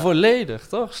 die Ja. volledig,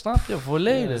 toch? Snap je? Ja,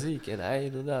 Volledig. zie ik. En hij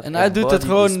inderdaad. En hij doet het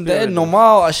embody the gewoon spirit.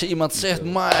 normaal. Als je iemand zegt,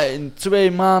 maar in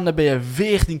 2 maanden ben je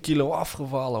 14 kilo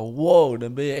afgevallen. Wow,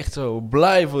 dan ben je echt zo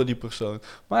blij voor die persoon.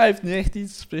 Maar hij heeft niet echt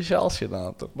iets speciaals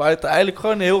gedaan, toch? Maar hij heeft eigenlijk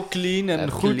gewoon heel clean en Hij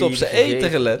heeft goed clean op zijn gegeten, eten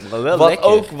gelet. maar wel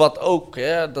lekker. Wat ook,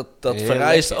 hè, dat Heel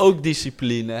vereist lekker. ook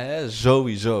discipline, hè?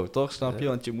 Sowieso, toch? Snap je?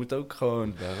 Want je moet ook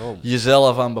gewoon Daarom.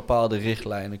 jezelf aan bepaalde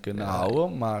richtlijnen kunnen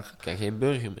houden. Maar Ik kan geen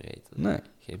burger meer eten. nee,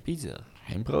 Geen pizza.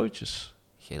 geen broodjes.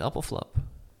 Geen appelflap.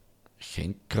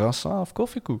 Geen croissant of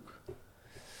koffiekoek.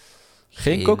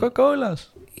 Geen Geen-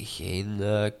 Coca-Cola's. Geen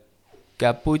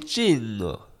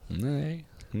cappuccino. Nee,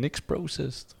 niks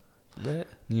processed. Nee.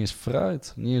 Niet eens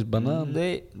fruit, niet eens banaan.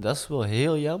 Nee, dat is wel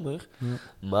heel jammer.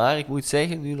 Ja. Maar ik moet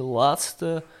zeggen, nu de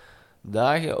laatste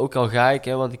dagen, ook al ga ik,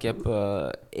 hè, want ik heb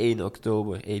 1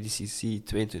 oktober, ADCC,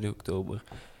 22 oktober,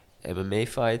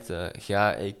 MMA-fight,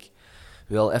 ga ik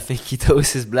wel even in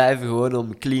ketosis blijven, gewoon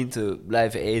om clean te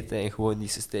blijven eten en gewoon die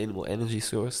sustainable energy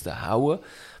source te houden.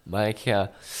 Maar ik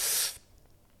ga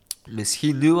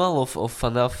misschien nu al, of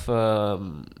vanaf...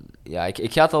 ja,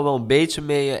 ik ga het al wel een beetje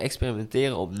mee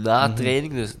experimenteren op na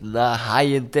training, dus na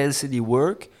high intensity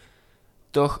work,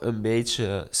 toch een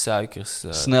beetje suikers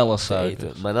Snelle te suikers.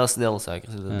 eten. Maar dan snelle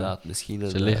suikers, inderdaad. Misschien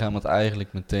Zijn een, lichaam het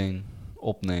eigenlijk meteen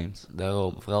opneemt.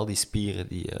 daarom, vooral die spieren,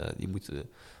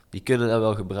 die kunnen dat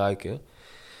wel gebruiken.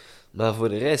 Maar voor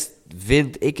de rest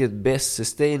vind ik het best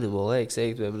sustainable. Hè. Ik zeg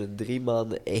het, we hebben het 3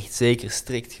 maanden echt zeker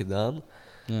strikt gedaan.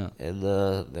 Ja. En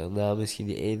daarna misschien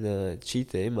die ene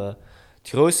cheat day, maar het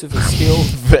grootste verschil...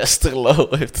 Westerlo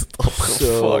heeft het opgefokt,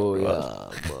 Zo, man. ja,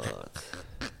 man.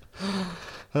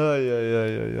 Ai, ai,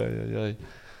 ai, ai, ai, ai.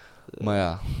 Maar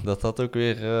ja, dat had ook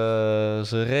weer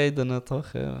zijn redenen, toch?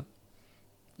 Ja.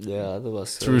 Ja, dat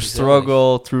was...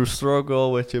 True struggle,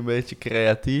 word je een beetje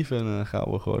creatief en dan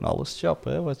gaan we gewoon alles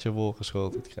chappen, hè, wat je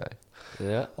voorgeschoteld krijgt.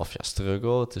 Ja, Of ja,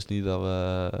 struggle, het is niet dat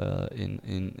we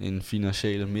in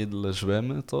financiële middelen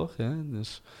zwemmen, toch? Hè?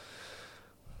 Dus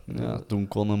ja, toen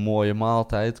kon een mooie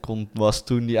maaltijd, was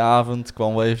toen die avond,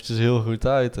 kwam wel eventjes heel goed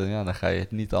uit. En ja, dan ga je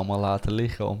het niet allemaal laten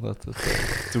liggen, omdat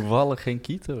het toevallig geen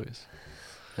keto is.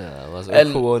 ja, dat was ook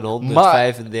En- gewoon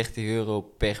 135 euro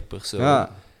per persoon. Ja,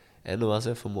 En dat was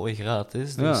even mooi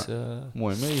gratis, Ja. dus...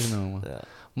 mooi meegenomen. ja,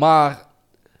 Maar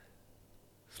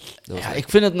dat was ja, echt- ik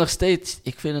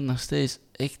vind het nog steeds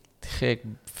echt gek.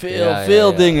 Ja,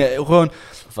 Veel ja. dingen. Gewoon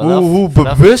vanaf- hoe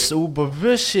vanaf-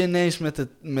 bewust je ineens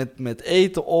met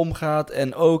eten omgaat.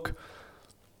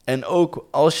 En ook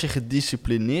als je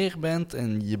gedisciplineerd bent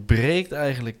en je breekt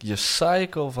eigenlijk je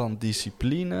cycle van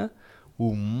discipline,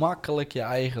 hoe makkelijk je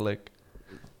eigenlijk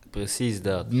Precies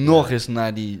dat. nog eens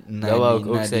naar die Dat wou ik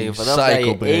ook naar die zeggen. Vanaf dat je cycle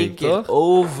één brengt, keer toch?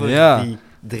 over die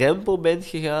drempel bent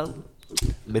gegaan,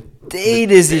 meteen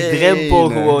is die drempel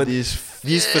gewoon... Die is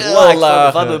Die is veel verlaagd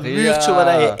lager, van een muurtje ja.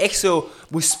 waar je echt zo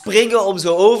moest springen om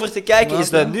zo over te kijken. Snap Is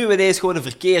dat je? nu ineens gewoon een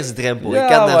verkeersdrempel. Ja, je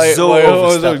kan daar maar zo maar je gewoon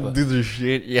overstappen. zo doe de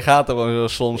shit. Je gaat er gewoon zo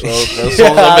soms ook. Soms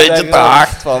Ja, een beetje te daarom. hard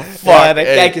van fuck. Ja, dan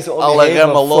hey, kijk je zo om je alle heen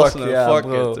remmen van, los fuck, en ja, fuck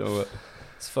bro. it, jongen. Het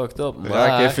is fucked up, Raak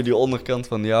maar... even die onderkant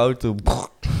van die auto.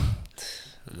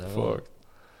 Fuck.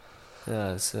 Ja,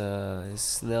 het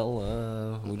is snel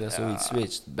hoe dat zoiets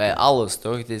switcht. Bij alles,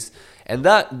 toch? Het is, en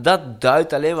dat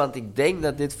duidt alleen, want ik denk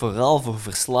dat dit vooral voor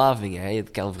verslavingen... Hè.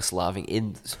 Het kan verslaving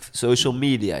in social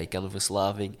media, je kan een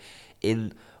verslaving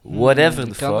in whatever the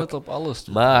Je kan fuck. het op alles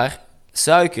doen. Maar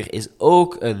suiker is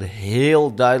ook een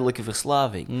heel duidelijke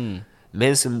verslaving. Mm.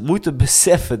 Mensen moeten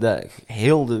beseffen dat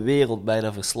heel de wereld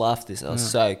bijna verslaafd is aan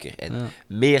suiker. En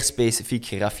meer specifiek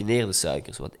geraffineerde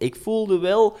suikers. Want ik voelde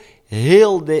wel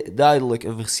heel duidelijk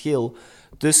een verschil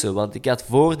tussen. Want ik had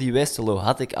voor die Westerlo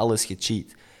had ik alles gecheat.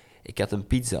 Ik had een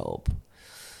pizza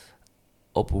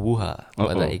op Wuha,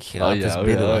 waar dat ik gratis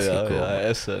binnen was gekomen.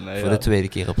 Essen, Voor de tweede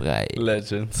keer op rij.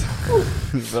 Legend.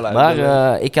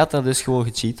 Maar ik had dan dus gewoon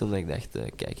gecheat, omdat ik dacht,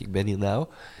 kijk, ik ben hier nou.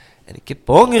 En ik heb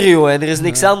honger, joh, en er is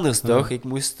niks anders, toch? Ik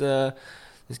moest...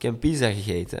 dus ik heb pizza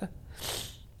gegeten.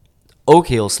 Ook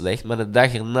heel slecht, maar de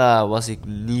dag erna was ik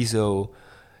niet zo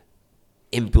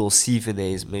impulsief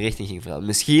ineens mijn richting ging veranderen.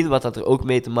 Misschien wat dat er ook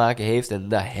mee te maken heeft, en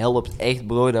dat helpt echt,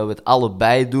 bro, dat we het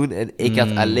allebei doen. En ik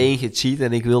had alleen gecheat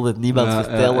en ik wilde het niemand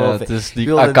vertellen. Of het is ik die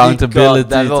wilde accountability,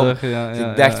 daarom. toch? Dus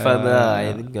ik dacht van,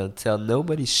 I'm gonna tell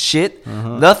nobody shit.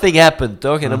 Uh-huh. Nothing happened,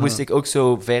 toch? En dan moest ik ook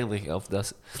zo verder, of dat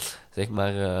is, zeg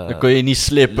maar... Dan kon je niet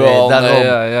slippen. nee, al. daarom.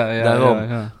 Daarom.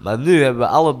 Daarom. Maar nu hebben we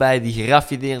allebei die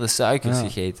geraffineerde suikers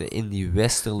gegeten in die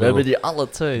Westerlo. We hebben die alle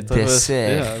twee. toch?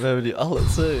 Dessert. Ja, we hebben die alle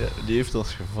twee. Ja. Die heeft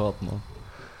ons gevat, man.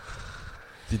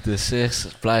 Die desserts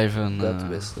blijven... Dat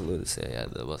Westerlo dessert, ja,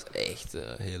 dat was echt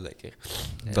heel lekker.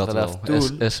 En dat vanaf wel.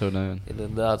 toen, Essoneun.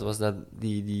 inderdaad, was dat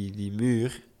die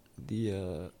muur, die...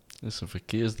 Dat is een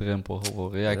verkeersdrempel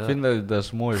geworden. Ja, ik Ja. vind dat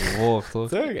is mooi verwoord, toch?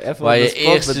 Toch? Even Waar op de je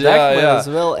spot eerst, bedacht, maar ja, dat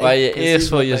is wel echt waar je precies eerst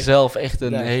voor wat ik jezelf echt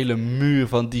een dacht. hele muur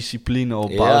van discipline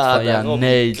opbouwt. Ja, van ja, daarom.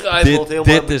 nee, Die kruimelt helemaal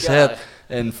dit aan is elkaar. het.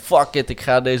 En fuck it, ik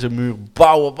ga deze muur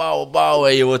bouwen.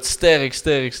 En je wordt sterk,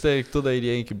 totdat je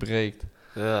die één keer breekt.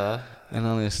 Ja. En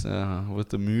dan is het,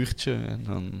 wordt een muurtje en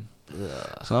dan...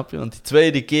 Ja. Snap je? Want die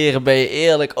tweede keren ben je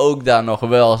eerlijk ook daar nog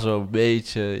wel zo'n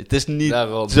beetje... Het is niet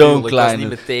Daarom, zo'n tuurlijk, dat is kleine... niet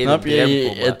meteen Snap een je?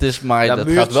 drempel, maar- Het is maar... Dat Dat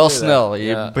muurtje, gaat wel ja. snel. Je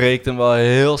Ja. breekt hem wel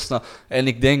heel snel. En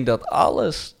ik denk dat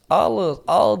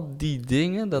al die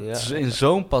dingen... dat Ja. in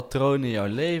zo'n patroon in jouw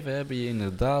leven hebben... je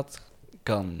inderdaad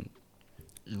kan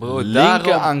Bro, linken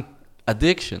daarom... aan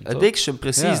addiction. toch? Addiction,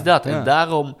 precies Ja, dat. ja. En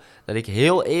daarom dat ik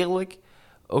heel eerlijk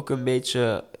ook een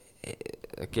beetje...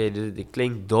 Oké, dit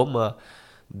klinkt dom, maar...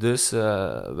 Dus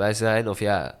wij zijn, of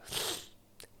ja...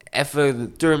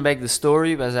 Even turn back the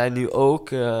story. Wij zijn nu ook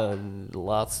de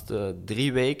laatste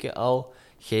 3 weken al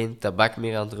geen tabak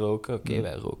meer aan het roken. Oké,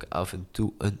 wij roken af en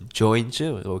toe een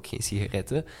jointje. We roken geen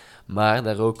sigaretten. Maar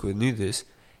daar roken we nu dus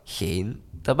geen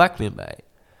tabak meer bij.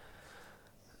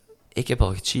 Ik heb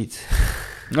al gecheat.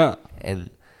 Ja. En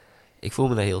ik voel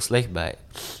me daar heel slecht bij.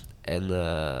 En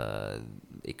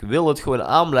ik wil het gewoon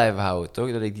aan blijven houden,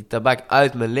 toch? Dat ik die tabak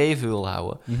uit mijn leven wil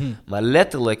houden. Maar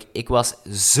letterlijk, ik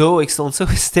stond zo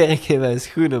sterk in mijn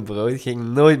schoenen, bro. Het ging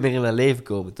nooit meer in mijn leven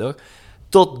komen, toch?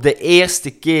 Tot de eerste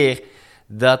keer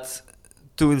dat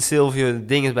toen Silvio de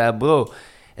ding is bij haar bro.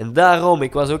 En daarom,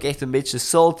 ik was ook echt een beetje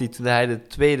salty toen hij de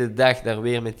tweede dag daar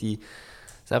weer met die...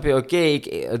 Snap je? Oké,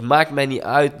 het maakt mij niet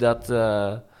uit dat...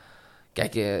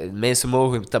 Kijk, mensen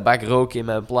mogen tabak roken in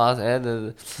mijn plaats, hè.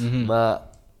 Maar...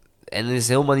 En het is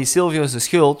helemaal niet Silvio's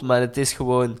schuld, maar het is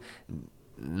gewoon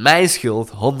mijn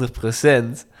schuld, 100%.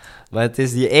 Maar het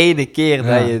is die ene keer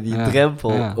dat je die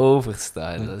drempel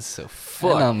overstaat. Dat is zo fuck.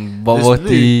 En dan Dus wordt,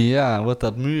 nu- wordt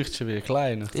dat muurtje weer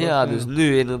kleiner. toch? Ja, dus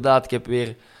nu inderdaad, ik heb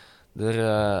weer...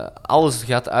 alles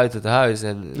gaat uit het huis.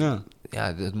 En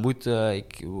ja, het moet...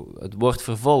 het wordt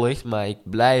vervolgd, maar ik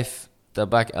blijf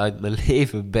tabak uit mijn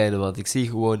leven bannen. Want ik zie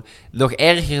gewoon nog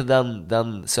erger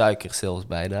dan suiker zelfs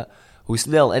bijna. Hoe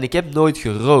snel. En ik heb nooit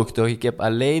gerookt, toch? Ik heb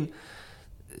alleen,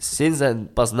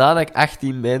 pas nadat ik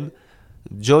 18 ben,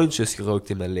 jointjes gerookt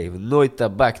in mijn leven. Nooit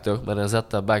tabak, toch? Maar er zat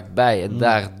tabak bij. En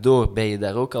daardoor ben je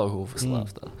daar ook al gewoon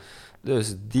verslaafd aan.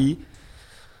 Dus die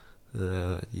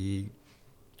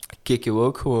kicken we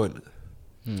ook gewoon.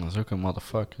 Dat is ook een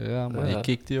motherfucker. Ja, maar Ja. je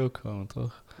kikt die ook gewoon,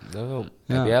 toch? Daarom.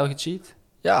 Ja. Heb jij al gecheat?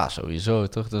 Ja, sowieso,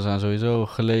 toch? Er zijn sowieso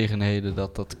gelegenheden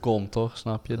dat dat komt, toch?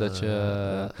 Snap je? Dat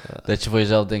je voor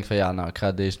jezelf denkt van, ja, nou, ik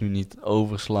ga deze nu niet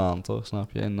overslaan, toch? Snap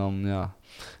je? En dan, ja...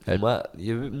 Maar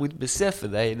je moet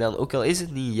beseffen dat je dan, ook al is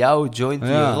het niet jouw joint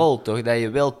die Ja. je rolt, toch? Dat je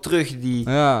wel terug die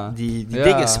Ja.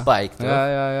 dingen spiked, toch?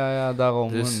 Ja,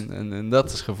 daarom. Dus- En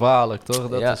dat is gevaarlijk, toch?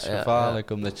 Dat Ja, is ja,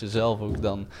 gevaarlijk, omdat je zelf ook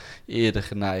dan eerder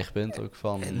geneigd bent ook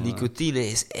van... En nicotine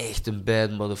is echt een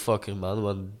bad motherfucker, man.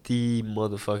 Want die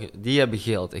motherfucker, die hebben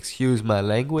geld. Excuse my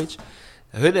language.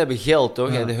 Hun hebben geld,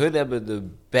 toch? Ja. En hun hebben de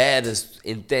baddest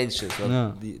intentions. Want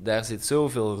Ja. daar zit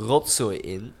zoveel rotzooi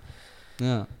in.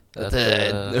 Ja. Dat,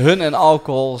 Hun en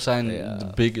alcohol zijn ja. de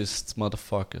biggest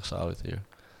motherfuckers out here.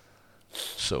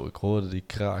 Zo, ik hoorde die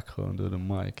kraak gewoon door de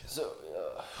mic. Zo,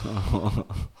 ja.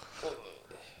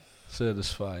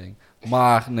 Satisfying.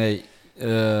 Maar nee,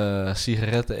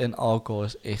 sigaretten en alcohol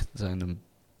zijn de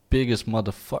biggest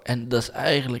motherfucker. En dat is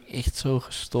eigenlijk echt zo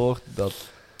gestoord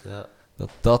Ja.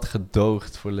 dat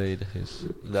gedoogd volledig is.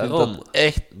 Ik vind Daarom. dat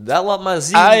echt... Dat laat maar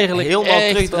zien. Eigenlijk helemaal echt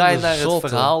terugdraaien van de naar het zotte.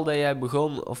 verhaal dat jij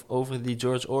begon over die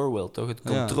George Orwell, toch? Het Ja,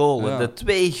 controle. ja. De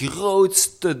 2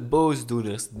 grootste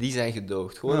boosdoeners, die zijn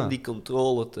gedoogd. Gewoon Ja. om die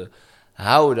controle te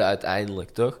houden uiteindelijk,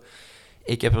 toch?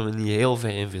 Ik heb er me niet heel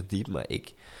ver in verdiept, maar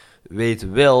ik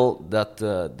weet wel dat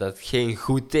dat geen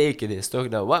goed teken is, toch?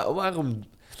 Nou, waarom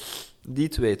die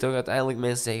 2, toch? Uiteindelijk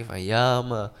mensen zeggen van, ja,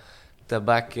 maar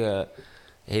tabak...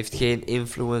 heeft geen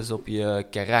influence op je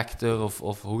karakter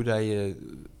of hoe dat je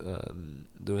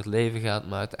door het leven gaat.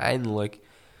 Maar uiteindelijk,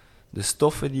 de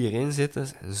stoffen die erin zitten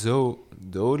zijn zo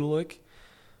dodelijk.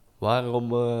 Waarom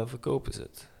verkopen ze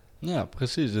het? Ja,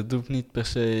 precies. Het hoeft niet per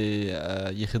se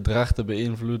je gedrag te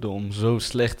beïnvloeden om zo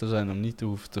slecht te zijn om niet te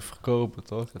hoeven te verkopen,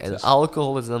 toch? Het En is-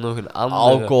 alcohol is dan nog een andere...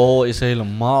 alcohol is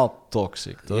helemaal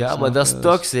toxic, toch? Ja, Snap maar dat je? is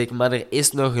toxic, maar er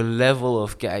is nog een level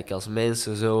of... Kijk, als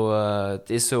mensen zo... het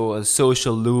is zo een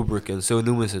social lubricant, zo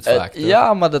noemen ze het vaak, toch?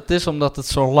 Ja, maar dat is omdat het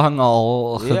zo lang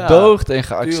al Ja, gedoogd en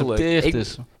geaccepteerd tuurlijk.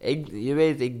 is. Je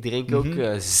weet, ik drink ook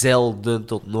Mhm. zelden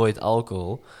tot nooit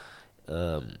alcohol.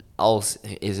 Als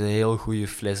er is een heel goede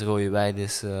fles rode wijn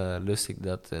is, lust ik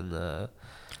dat. En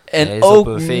En hij is op ook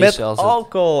een feestje met als het-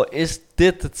 alcohol is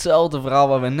dit hetzelfde verhaal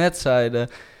wat we net zeiden.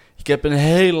 Ik heb een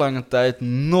heel lange tijd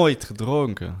nooit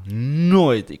gedronken.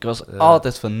 Nooit. Ik was Ja.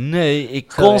 altijd van nee,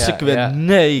 ik Ja, consequent ja.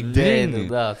 nee, ik nee, drink niet.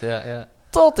 inderdaad, ja.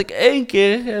 Tot ik 1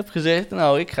 keer heb gezegd,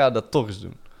 nou, ik ga dat toch eens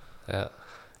doen. Ja.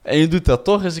 En je doet dat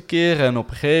toch eens een keer en op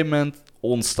een gegeven moment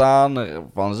ontstaan er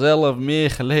vanzelf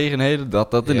meer gelegenheden dat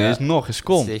Ja. ineens nog eens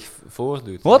komt. Zich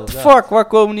voordoet. What the inderdaad. fuck, waar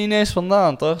komen die ineens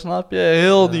vandaan, toch? Snap je?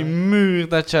 Heel Ja. die muur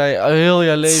dat jij heel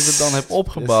je leven dan hebt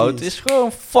opgebouwd, Precies. is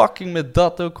gewoon fucking met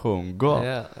dat ook gewoon gone.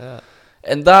 Ja.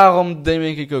 En daarom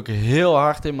denk ik ook heel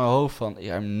hard in mijn hoofd van,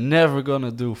 I'm never gonna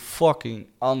do fucking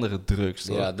andere drugs,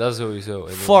 toch? Ja, dat sowieso.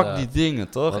 Fuck inderdaad. die dingen,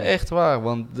 toch? Want- Echt waar,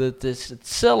 want het is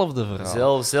hetzelfde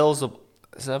verhaal. Zelfs op...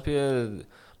 Snap je?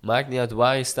 Maakt niet uit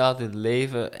waar je staat in het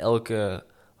leven. Elke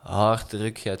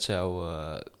harddruk gaat jou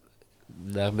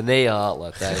naar beneden halen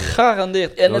uiteindelijk.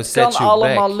 Gegarandeerd. En Don't het kan set you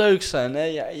allemaal back. leuk zijn. Hè?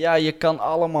 Ja, je kan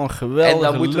allemaal een En geweldige,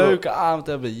 dan moeten we- leuke avond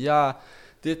hebben. Ja,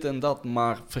 dit en dat.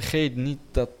 Maar vergeet niet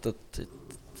dat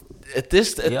het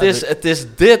is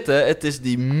dit, hè. Het is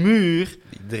die muur.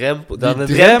 Die drempel, Die dat een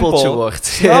drempel, drempeltje wordt.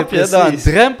 Snap je? Ja, Dat een precies.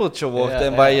 drempeltje wordt. Ja,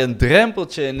 en waar ja. je een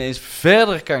drempeltje ineens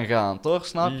verder kan gaan, toch?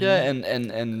 Snap je? Mhm.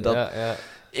 En dat Ja.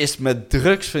 is met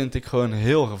drugs, vind ik, gewoon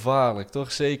heel gevaarlijk,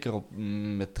 toch? Zeker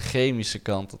met de chemische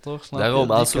kanten, toch? Snap je? Daarom,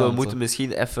 Die als we kanten. moeten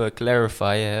misschien even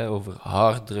clarifyen, hè, over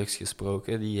harddrugs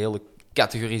gesproken. Die hele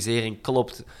categorisering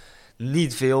klopt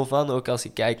niet veel van. Ook als je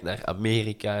kijkt naar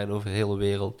Amerika en over de hele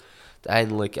wereld.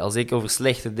 Uiteindelijk, als ik over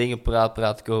slechte dingen praat,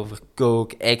 praat ik over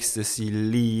coke, ecstasy,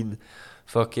 lean,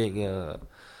 fucking...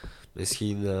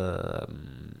 misschien,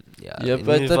 ja, Je hebt- in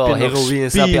wat ieder heb geval je nog? heroïne,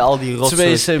 Speed, snap je, al die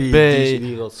rotzooi, 2CB.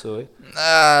 die rotzooi.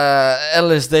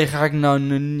 LSD ga ik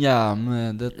nou... Ja,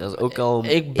 man, dat Dat is ook al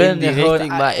ik ben in die er gewoon...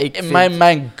 richting, maar ik vind...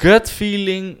 Mijn gut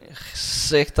feeling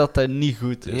zegt dat dat niet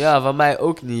goed is. Ja, van mij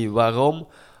ook niet. Waarom?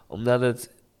 Omdat het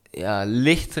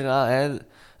ligt eraan. Hè.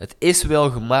 Het is wel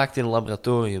gemaakt in een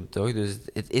laboratorium, toch? Dus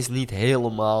het is niet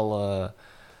helemaal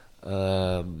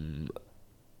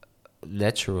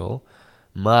natural.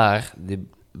 Maar dit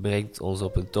brengt ons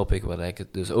op een topic waar ik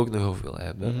het dus ook nog over wil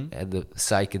hebben. Mhm. En de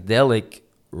psychedelic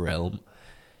realm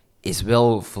is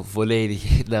wel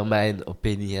volledig, naar mijn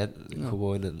opinie, hè,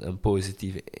 gewoon een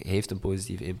positieve, heeft een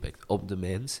positieve impact op de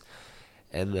mens.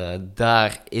 En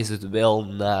daar is het wel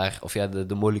naar, of ja,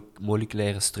 de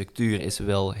moleculaire structuur is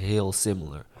wel heel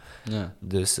similar. Ja.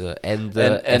 Dus, en de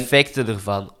En- effecten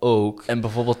ervan ook. En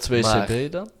bijvoorbeeld 2CB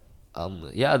dan?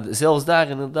 Ja, zelfs daar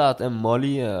inderdaad. En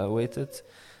Molly, hoe heet het?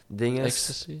 dingen.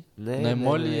 Ecstasy? Nee,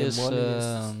 Molly is... Molly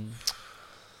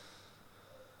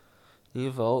in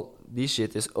ieder geval, die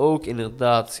shit is ook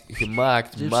inderdaad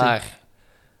gemaakt, Gypsy. maar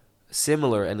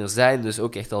similar. En er zijn dus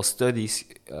ook echt al studies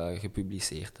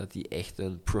gepubliceerd dat die echt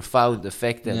een profound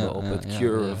effect hebben op het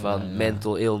curen van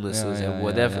mental illnesses en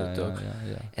whatever, toch?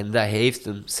 Ja. En daar heeft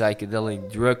een psychedelic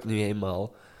drug nu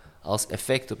eenmaal als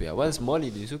effect op jou. Wat is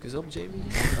Molly nu? Zoek eens op, Jamie.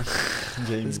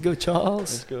 Let's go,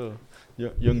 Charles. Let's go.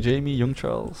 Young Jamie, Young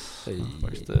Charles. Hey.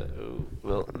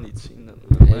 Wel niet zien.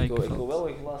 Hey, ik wil wel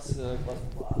een glas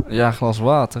water. Ja, glas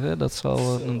water, hè. Dat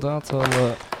zal inderdaad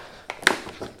wel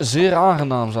zeer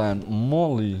aangenaam zijn.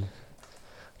 Molly.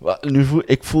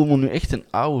 Ik voel me nu echt een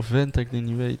oude vent dat ik dit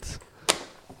niet weet.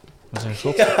 We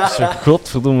zijn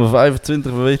godverdomme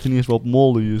 25, we weten niet eens wat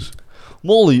Molly is.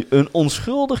 Molly, een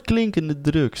onschuldig klinkende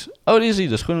drugs. Oh, die zie je,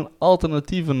 dat is gewoon een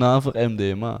alternatieve naam voor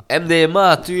MDMA.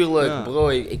 MDMA, tuurlijk. Ja. Bro,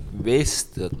 ik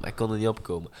wist het, maar ik kon er niet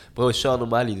opkomen. Bro, Sean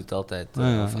O'Malley doet altijd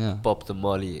pop the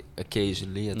Molly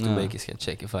occasionally. En toen ben ik eens gaan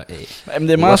checken van, hey, Maar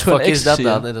MDMA is gewoon fuck is ecstasy.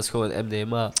 dat dan? En dat is gewoon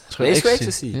MDMA. Het is gewoon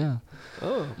ecstasy. Ja. Oh,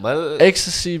 maar...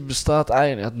 Ecstasy bestaat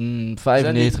eigenlijk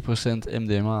uit 95%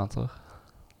 MDMA, toch?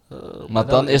 Maar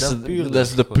dan is het dat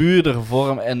is de puurdere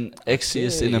vorm en ecstasy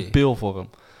is in een pilvorm.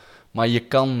 Maar je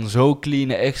kan zo clean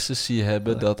ecstasy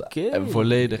hebben dat het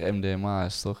volledig MDMA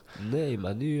is, toch? Nee,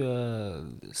 maar nu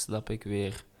snap ik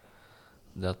weer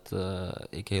dat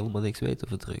ik helemaal niks weet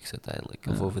over drugs uiteindelijk.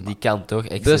 Of over die kant toch,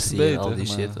 ecstasy en al die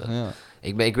shit. Ja.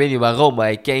 Ik weet niet waarom,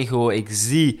 maar ik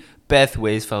zie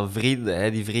pathways van vrienden.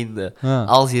 Hè, die vrienden,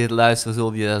 als je het luistert,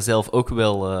 zul je daar zelf ook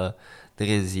wel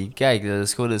erin zien. Kijk, dat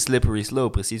is gewoon een slippery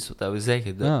slope, precies wat we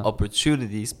zeggen. De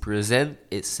opportunities present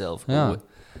itself.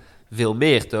 Veel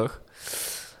meer, toch?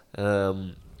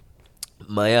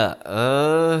 Maar ja,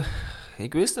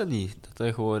 ik wist dat niet. Dat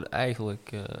er gewoon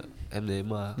eigenlijk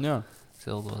MDMA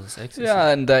hetzelfde was als ecstasy.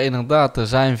 Ja, en daar inderdaad, er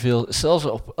zijn veel... Zelfs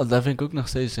daar vind ik ook nog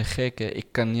steeds een gekke... Ik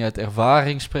kan niet uit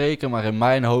ervaring spreken, maar in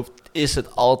mijn hoofd is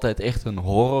het altijd echt een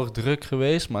horrordrug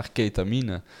geweest, maar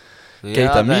ketamine. Ja,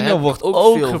 Ketamine wordt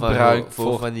ook veel gebruikt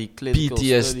voor van die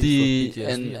PTSD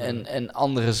en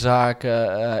andere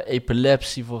zaken,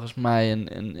 epilepsie volgens mij.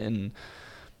 En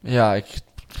ja, ik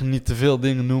ga niet te veel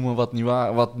dingen noemen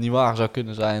wat niet waar zou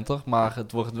kunnen zijn, toch? Maar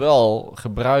het wordt wel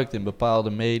gebruikt in bepaalde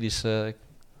medische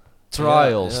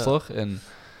trials, toch? En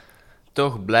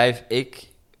toch blijf ik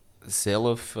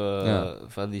zelf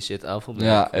van die shit af.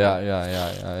 Ja.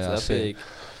 Snap ik?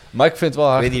 Maar ik vind het wel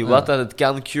hard. Ik weet niet wat dat het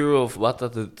kan curen of wat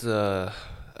dat het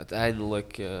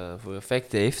uiteindelijk voor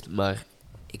effect heeft, maar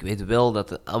ik weet wel dat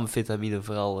de amfetamine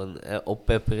vooral een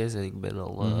oppepper is en ik ben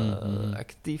al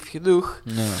actief genoeg.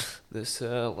 Ja. Dus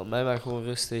laat mij maar gewoon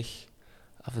rustig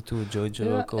af en toe een jointje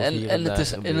ook hier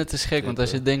en het is gek, want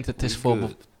als je denkt het is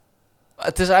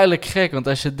het is eigenlijk gek, want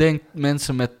als je denkt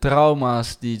mensen met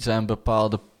trauma's, die zijn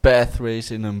bepaalde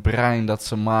pathways in hun brein dat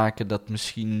ze maken dat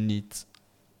misschien niet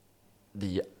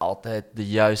die altijd de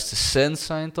juiste sense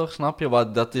zijn, toch? Snap je?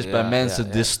 Dat is bij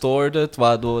mensen distorted,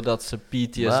 waardoor dat ze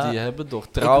PTSD hebben door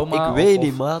trauma. Ik weet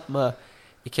niet, maat, maar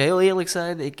ik ga heel eerlijk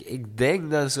zijn. Ik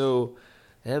denk dat zo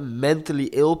mentally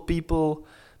ill people,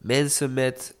 mensen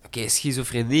met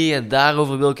schizofrenie, en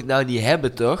daarover wil ik het nou niet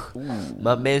hebben, toch?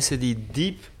 Maar mensen die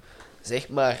diep, zeg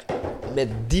maar, met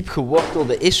diep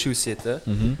gewortelde issues zitten,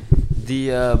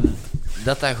 die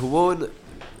dat gewoon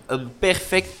een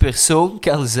perfect persoon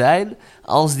kan zijn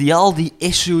als die al die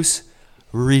issues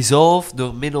resolve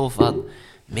door middel van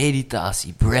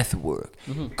meditatie, breathwork,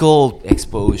 cold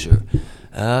exposure,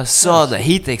 sauna,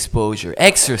 heat exposure,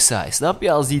 exercise. Snap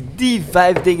je? Als die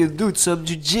 5 dingen doet, some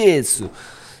jiu-jitsu,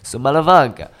 some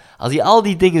malavanka. Als hij al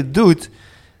die dingen doet,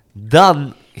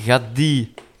 dan gaat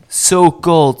die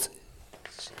so-called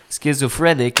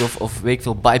schizophrenic of weet ik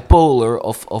veel, bipolar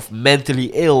of mentally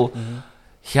ill,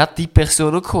 gaat die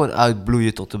persoon ook gewoon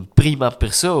uitbloeien tot een prima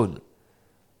persoon.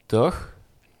 Toch?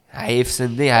 Hij heeft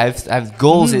zijn ding, hij heeft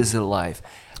goals in zijn life.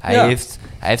 Hij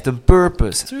heeft een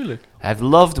purpose. Tuurlijk. Hij heeft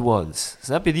loved ones.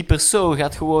 Snap je? Die persoon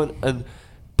gaat gewoon een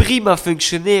prima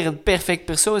functionerend, perfect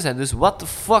persoon zijn. Dus what the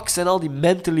fuck zijn al die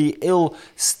mentally ill,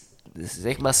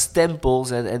 zeg maar,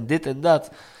 stempels en dit en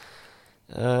dat.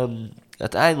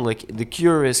 Uiteindelijk, de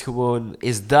cure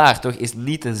is daar, toch? Is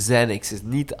niet een Xanax, is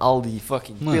niet al die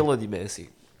fucking pillen die mensen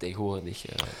tegenwoordig...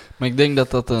 maar ik denk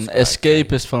dat een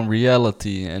escape is van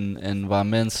reality. En waar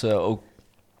mensen ook...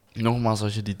 Nogmaals,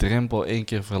 als je die drempel 1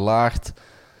 keer verlaagt,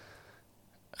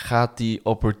 gaat die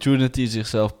opportunity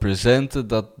zichzelf presenten.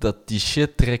 Dat die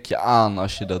shit trek je aan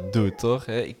als je dat doet, toch?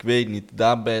 Ik weet niet,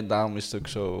 daarom is het ook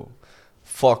zo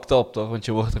fucked up, toch? Want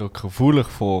je wordt er ook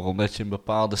gevoelig voor, omdat je in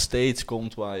bepaalde states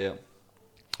komt waar je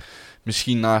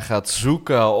misschien naar gaat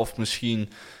zoeken, of misschien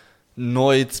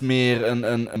nooit meer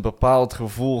een bepaald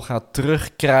gevoel gaat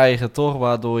terugkrijgen, toch?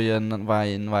 Waardoor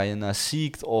waar je naar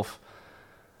ziekt. Of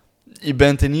je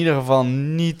bent in ieder geval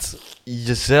niet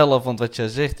jezelf. Want wat jij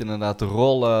zegt inderdaad,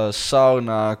 rollen,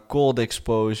 sauna, cold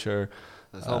exposure.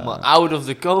 Dat is allemaal out of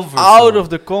the comfort zone. Out of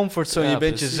the comfort zone. Ja, je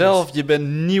bent precies. jezelf, je bent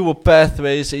nieuwe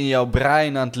pathways in jouw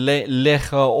brein aan het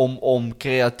leggen om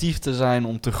creatief te zijn,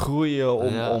 om te groeien,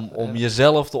 om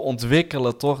jezelf te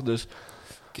ontwikkelen, toch? Dus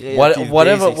Creatief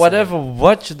whatever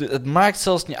wat je doet, het maakt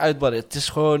zelfs niet uit wat het is.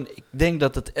 Gewoon, ik denk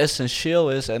dat het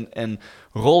essentieel is en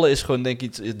rollen is gewoon, denk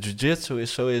ik, jiu-jitsu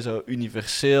is sowieso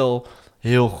universeel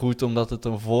heel goed, omdat het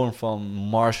een vorm van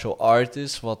martial art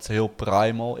is, wat heel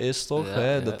primal is, toch? Ja,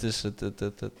 hè? ja. Dat is het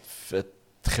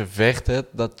gevecht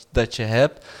dat je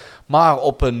hebt, maar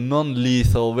op een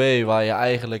non-lethal way, waar je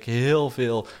eigenlijk heel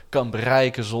veel kan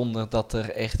bereiken zonder dat er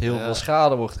echt heel veel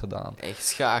schade wordt gedaan. Echt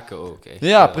schaken ook. Echt,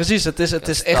 Ja, precies. Het is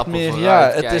echt stappen meer,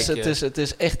 vooruit het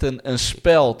is echt een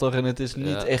spel, toch? En het is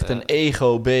niet echt een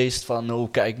ego-based van,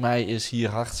 oh, kijk, mij is hier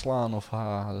hard slaan of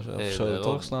zo, daarom,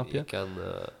 toch? Snap je? Je kan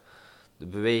de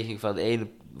beweging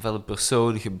van een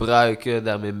persoon gebruiken,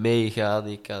 daarmee meegaan.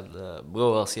 Je kan,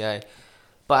 bro, als jij een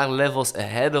paar levels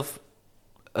ahead of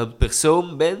een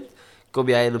persoon bent, kom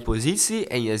jij in een positie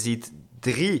en je ziet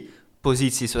 3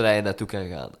 posities waar je naartoe kan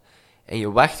gaan. En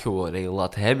je wacht gewoon en je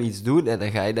laat hem iets doen en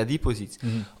dan ga je naar die positie.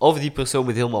 Mm-hmm. Of die persoon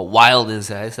moet helemaal wild in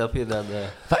zijn, snap je? Dan,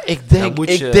 Maar ik dan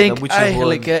moet je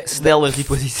eigenlijk gewoon sneller die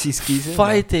posities kiezen.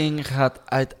 Fighting gaat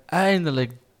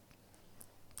uiteindelijk...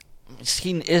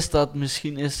 Misschien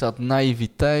is dat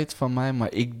naïviteit van mij,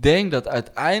 maar ik denk dat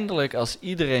uiteindelijk als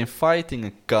iedereen fighting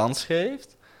een kans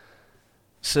geeft,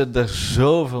 ze er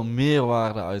zoveel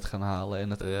meerwaarde uit gaan halen en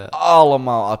het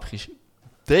allemaal appreciëren.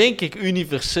 Denk ik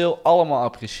universeel allemaal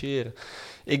appreciëren.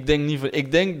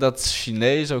 Ik denk dat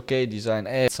Chinezen, oké, die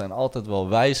zijn altijd wel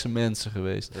wijze mensen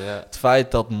geweest. Ja. Het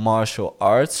feit dat martial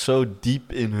arts zo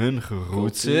diep in hun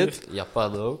geroet zit,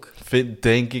 Japan ook.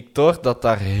 denk ik toch dat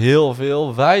daar heel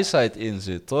veel wijsheid in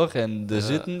zit, toch? En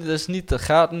er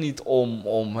gaat niet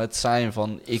om het zijn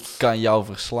van ik kan jou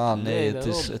verslaan. Nee,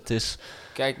 het is...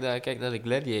 Kijk naar de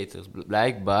gladiators.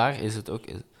 Blijkbaar is het ook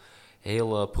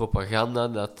heel propaganda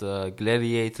dat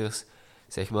gladiators,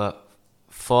 zeg maar,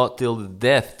 fought till the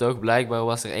death, toch? Blijkbaar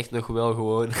was er echt nog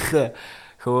wel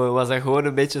was er gewoon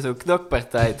een beetje zo'n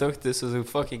knokpartij, toch? Tussen zo'n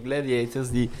fucking gladiators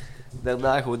die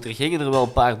daarna gewoon... Er gingen er wel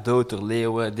een paar dood door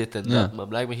leeuwen, dit en dat, maar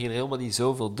blijkbaar ging er helemaal niet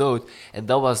zoveel dood. En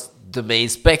dat was de main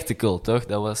spectacle, toch?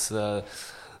 Dat was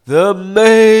de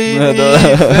main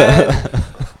event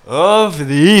of the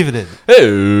evening.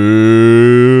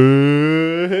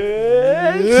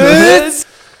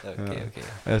 Oké.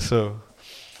 Ja, zo.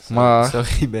 Maar...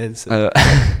 Sorry, mensen.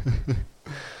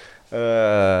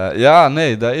 Ja,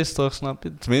 nee, dat is toch, snap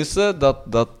je? Tenminste,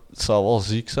 dat zal wel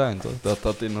ziek zijn, toch?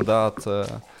 Dat inderdaad een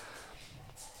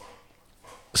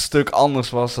stuk anders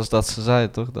was dan dat ze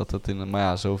zei, toch? Dat het maar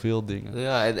ja, zoveel dingen.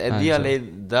 Ja, en niet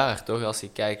alleen daar, toch? Als je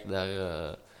kijkt naar...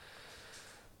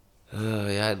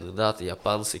 inderdaad, de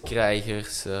Japanse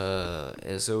krijgers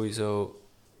en sowieso...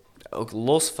 Ook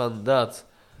los van dat...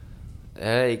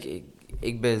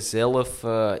 Ik ben zelf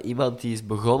iemand die is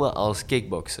begonnen als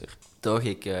kickboxer. Toch,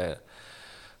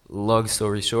 long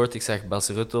story short, ik zag Bas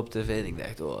Rutte op tv en ik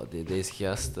dacht, oh, deze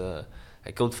gast,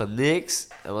 hij komt van niks.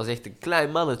 Hij was echt een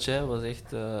klein mannetje, hij was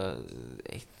echt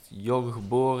jong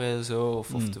geboren en zo, of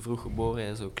te vroeg geboren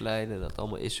en zo klein en had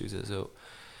allemaal issues en zo.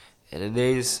 En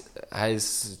ineens, hij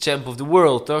is champ of the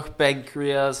world, toch?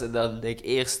 Pancreas, en dan denk ik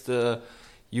eerst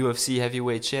UFC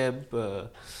heavyweight champ.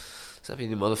 Snap je,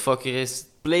 die motherfucker is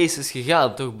places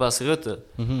gegaan, toch? Bas Rutte.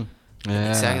 Mm-hmm. En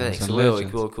ik zeg dat,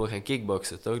 ik wil gaan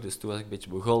kickboksen, toch? Dus toen was ik een beetje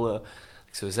begonnen.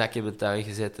 Ik zo zak in mijn tuin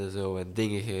gezet en zo. En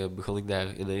dingen begon ik daar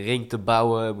in een ring te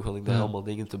bouwen. Begon ik daar allemaal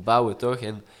dingen te bouwen, toch?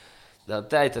 En na een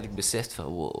tijd had ik beseft van,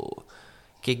 wow,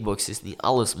 kickboksen is niet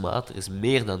alles, maat. Er is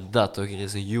meer dan dat, toch? Er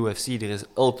is een UFC, er is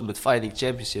Ultimate Fighting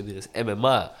Championship, er is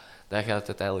MMA. Daar gaat het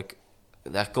uiteindelijk...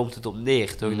 Daar komt het op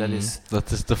neer, toch?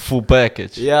 Dat is de full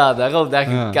package. Ja, daarom.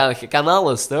 Kan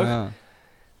alles, toch? Ja.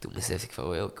 Toen besef ik van,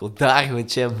 well, ik wil daar gewoon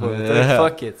champ worden.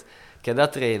 Fuck it. Ik ga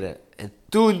dat trainen. En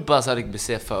toen pas had ik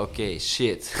besef van, oké,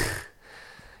 shit.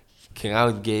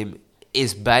 Ground game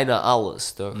is bijna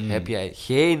alles, toch? Heb jij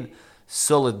geen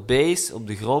solid base op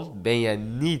de grond, ben jij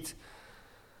niet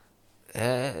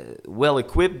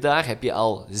well-equipped daar, heb je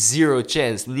al zero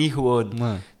chance.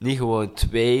 Niet gewoon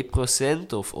 2%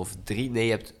 of 3%. Nee,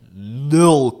 je hebt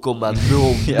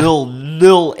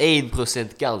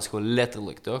 0,0001% kans. Gewoon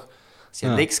letterlijk, toch? Als je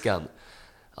niks kan.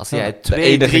 Als jij 2-3 jaar de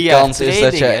enige kans is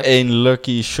dat je hebt, 1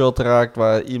 lucky shot raakt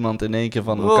waar iemand in één keer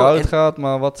van elkaar gaat,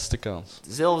 maar wat is de kans?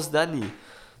 zelfs dat niet.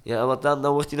 Ja, want dan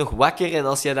wordt hij nog wakker en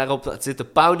als jij daarop zit te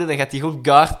pounden, dan gaat hij gewoon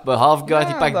guard, half guard,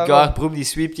 die pakt daarom. guard, broem, die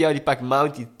sweept jou, die pakt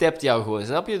mount, die tapt jou gewoon,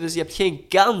 snap je? Dus je hebt geen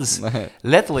kans. Nee.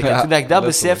 Letterlijk. En Ja, toen ik dat letterlijk.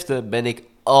 besefte, ben ik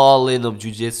all in op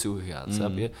jiu-jitsu gegaan,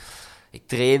 snap je? Ik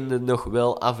trainde nog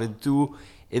wel af en toe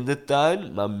in de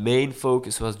tuin, maar main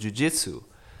focus was jiu-jitsu.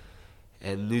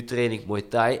 En nu train ik Muay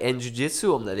Thai en jiu-jitsu,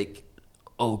 omdat ik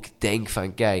ook denk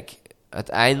van, kijk,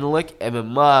 uiteindelijk,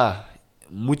 MMA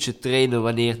moet je trainen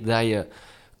wanneer dat je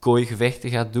kooigevechten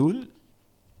gaat doen.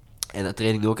 En dat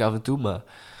train ik nu ook af en toe, maar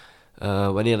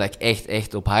wanneer dat ik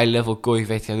echt op high level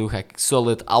kooigevecht ga doen, ga ik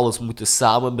solid alles moeten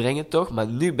samenbrengen, toch? Maar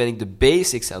nu ben ik de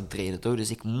basics aan het trainen, toch?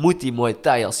 Dus ik moet die Muay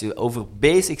Thai, als je over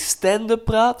basic stand-up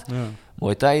praat, Ja.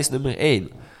 Muay Thai is nummer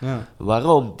 1. Ja.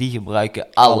 Waarom? Die gebruiken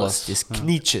alles. Alles, Het is ja.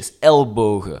 knietjes,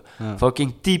 ellebogen, Ja.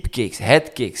 fucking teep kicks,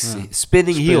 head kicks, Ja.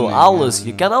 spinning heel, Spinning, alles. ja, Je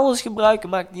ja. kan alles gebruiken,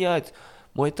 maakt niet uit.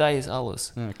 Muay Thai is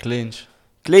alles. Ja, clinch.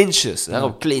 Clinches, daarom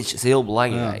Ja. clinches, heel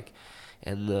belangrijk.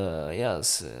 En ja,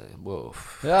 dus, wow.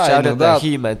 Ja, Shout-out naar inderdaad.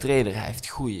 Guy, mijn trainer. Hij heeft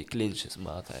goede clinches,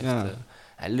 maat.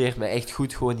 Hij leert me echt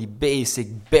goed gewoon die basic,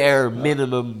 bare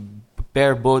minimum,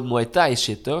 bare bone Muay Thai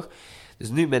shit, toch? Dus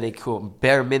nu ben ik gewoon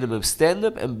bare minimum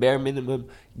stand-up en bare minimum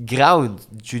ground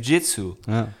jiu-jitsu.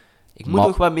 Ja. Ik moet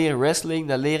nog wat meer wrestling,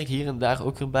 dat leer ik hier en daar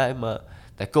ook erbij, maar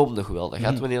dat komt nog wel. Dat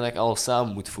gaat wanneer ik alles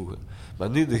samen moet voegen. Maar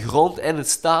nu de grond en het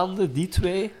staande, die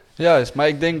twee... Juist, maar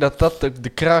ik denk dat dat ook de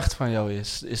kracht van jou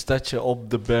is. Is dat je op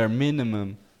de bare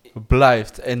minimum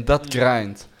blijft en dat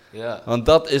grindt. Ja, Want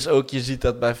dat is ook, je ziet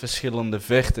dat bij verschillende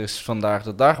vechters vandaag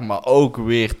de dag, maar ook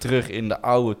weer terug in de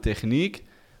oude techniek.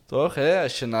 Toch? Hè?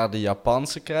 Als je naar de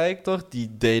Japanse kijkt, toch? Die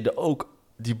deden ook,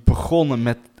 die begonnen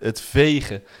met het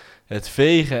vegen. Het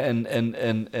vegen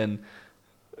en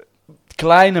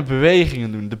kleine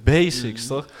bewegingen doen, de basics,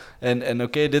 toch? En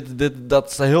oké,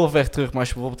 dat is heel ver terug, maar als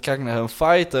je bijvoorbeeld kijkt naar een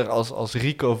fighter als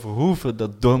Rico Verhoeven,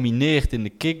 dat domineert in de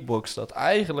kickbox, dat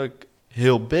eigenlijk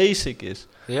heel basic is.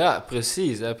 ja,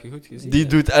 precies, dat heb je goed gezien. Die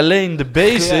doet alleen de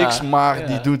basics, Ja, maar ja.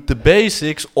 die doet de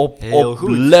basics Heel op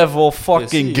goed. level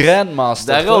fucking Precies.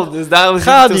 grandmaster. Daarom, toch? dus daarom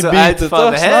Ga zie ik die er zo uit bieten, van,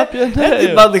 toch? hè? Snap je? Nee, Die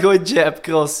joh. man gewoon jab,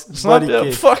 cross, Snap body je?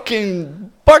 kick. Fucking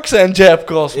pak zijn jab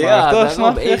cross Ja, maar, toch? daarom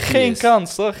Snap je? atheïst. Geen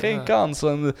kans, toch? Geen Ja. kans.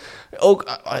 En,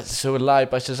 ook, het is zo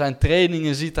lijp, als je zijn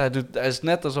trainingen ziet, hij is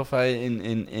net alsof hij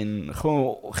in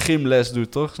gewoon gymles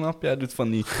doet, toch? Snap je? Hij doet van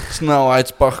die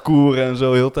snelheidsparcours en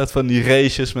zo, heel de tijd van die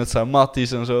races met zijn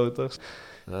matties en zo, toch?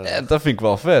 En dat vind ik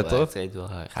wel vet, Maar hij toch? traint wel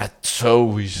hard. Hij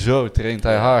sowieso traint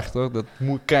hij Ja. hard, toch? Dat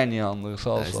kan niet anders.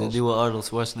 Hij is de nieuwe Arnold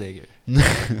Schwarzenegger.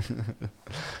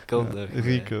 Komt nog.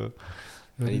 Rico.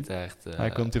 Niet hard. Hij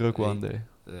komt hier ook nee. one day.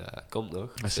 Ja, komt nog.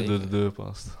 Als hij zeker. door de deur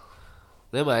past.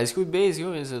 Nee, maar hij is goed bezig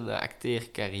hoor, in zijn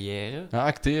acteercarrière. Ja,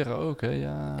 acteren ook, hè?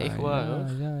 Ja, Echt waar, ja, hoor.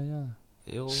 Ja.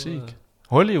 Heel, Ziek.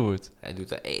 Hollywood. hij doet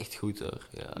dat echt goed hoor.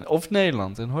 Ja. Of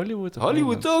Nederland. In Hollywood. of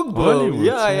Hollywood Nederland? ook, bro. Hollywood,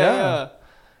 Ja.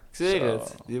 Ik zeg Zo.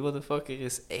 het. Die motherfucker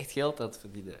is echt geld aan het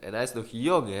verdienen. En hij is nog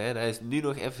jong, hè. En hij is nu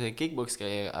nog even zijn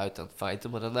kickbox-carrière uit aan het fighten.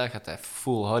 Maar daarna gaat hij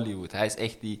full Hollywood. Hij is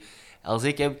echt die... Als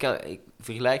ik hem kan... Ik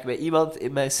vergelijk met iemand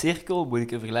in mijn cirkel, moet ik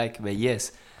hem vergelijken met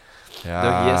Yes. Ja,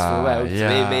 Nog Yes voor mij. Ook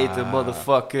ja. 2 meter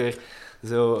motherfucker.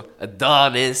 Zo,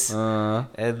 Adonis. Uh,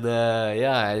 En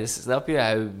ja, hij is, snap je?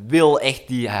 Hij wil echt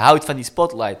die... Hij houdt van die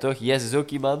spotlight, toch? Yes is ook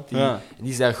iemand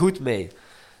die is daar goed mee.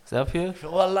 Snap je? ik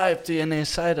vind wel lijp die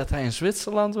ineens zei dat hij in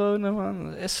Zwitserland woonde,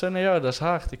 man. Is zo naar jou, dat is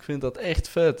hard. Ik vind dat echt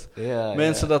vet. Ja,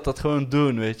 Mensen dat gewoon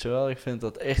doen, weet je wel. Ik vind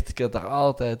dat echt... Ik heb daar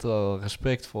altijd wel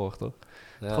respect voor, toch?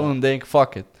 ja. Gewoon denk,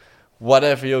 fuck it.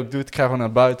 Whatever je ook doet, ik ga gewoon naar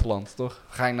het buitenland, toch?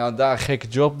 Ga ik nou daar een gekke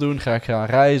job doen? Ga ik gaan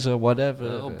reizen?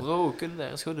 Whatever. Oh, bro, we kunnen daar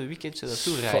eens gewoon een weekendje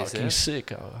naartoe reizen. Hè? Fucking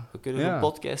sick, ouwe. We kunnen Ja. gewoon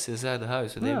podcasten in zijn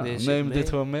huis. We nemen deze shit neem mee. dit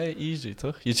gewoon mee, easy,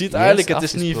 toch? Je ziet Yes, eigenlijk, het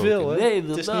is niet afgesproken. veel, hè? Nee, het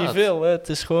is inderdaad. niet veel, hè? Het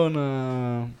is gewoon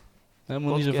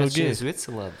helemaal niet zoveel Podcastje in gear.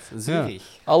 Zwitserland, Zurich.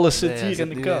 Alles zit Nee, hij hier zit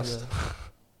in de nu kast.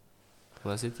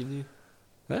 waar zit hij nu?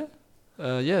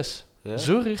 Yes. Ja?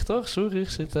 Zurich, toch?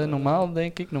 Zurich zit normaal,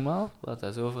 denk ik, normaal. Wat, hij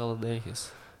is overal en nergens.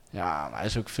 Ja, maar hij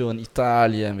is ook veel in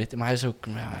Italië en weet je, maar hij is ook,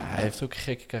 hij heeft ook een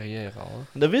gekke carrière al.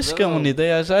 Hè? Dat wist ik Nou. helemaal niet. Hè?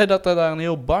 Hij zei dat hij daar een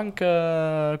heel bank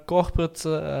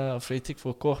corporate, of weet ik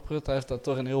voor corporate, hij heeft daar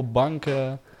toch een heel bank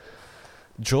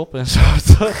job en zo,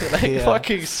 toch? Like, Ja.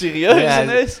 fucking serieus Ja,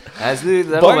 ineens. Hij is nu,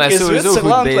 daarom, Bank hij in is sowieso goed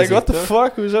Zwitserland, bezig, like, what the toch?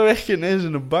 fuck? Hoezo werk je ineens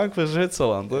in de bank van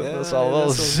Zwitserland? Hoor? Ja, dat is al wel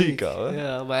dat ziek, al, hè?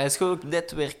 Ja, maar hij is gewoon ook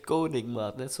netwerkkoning,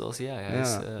 maat. Net zoals jij. Hij, Ja,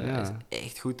 is, ja. hij is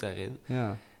echt goed daarin.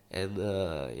 Ja. En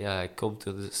ja, hij komt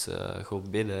er dus gewoon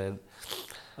binnen. En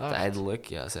uiteindelijk,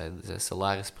 ja, zijn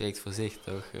salaris spreekt voor zich,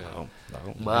 toch?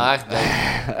 Daarom. Maar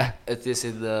het is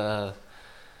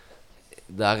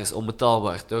daar is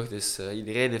onbetaalbaar, toch? Dus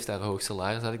iedereen heeft daar een hoog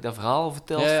salaris. Had ik dat verhaal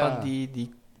verteld Ja, ja. van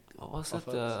die Wat was Of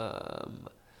het?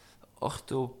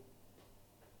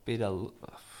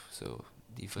 Zo.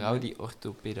 Die vrouw die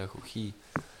orthopedagogie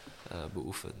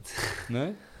beoefent.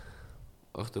 Nee?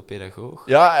 Orthopedagoog.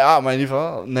 Ja, maar in ieder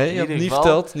geval... Nee, In je hebt ieder niet geval,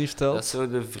 verteld, niet verteld. Dat is zo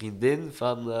de vriendin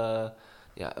van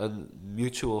een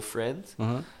mutual friend.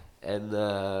 Uh-huh. En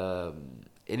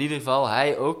in ieder geval,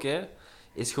 hij ook, hè,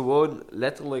 is gewoon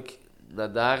letterlijk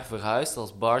naar daar verhuisd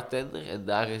als bartender. En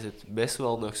daar is het best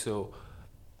wel nog zo,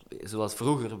 zoals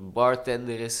vroeger, een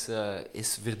bartender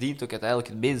is verdient ook uiteindelijk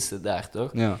het minste daar, toch?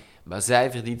 Ja. Maar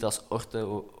zij verdient als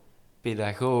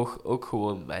orthopedagoog ook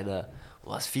gewoon bijna,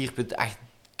 was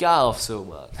 4,8k of zo,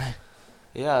 man.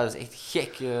 Ja, dat is echt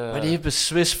gek. Maar die hebben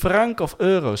Swiss frank of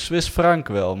euro? Swiss frank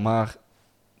wel, maar...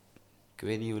 Ik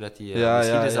weet niet hoe dat die... Ja,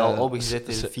 misschien is het al ja.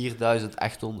 omgezet in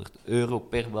 €4.800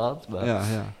 per maand. Maar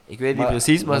Ja. ik weet niet Maar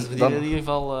precies, maar ze dan- verdienen in ieder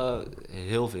geval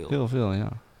heel veel. Heel veel, ja.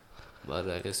 Maar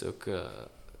daar is ook...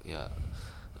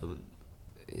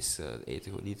 is eten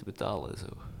gewoon niet te betalen en zo.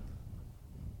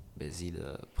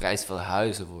 Benzine, prijs van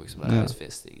huizen volgens mij, Ja.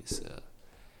 huisvesting is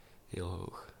heel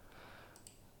hoog.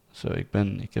 Zo, ik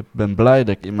ben blij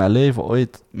dat ik in mijn leven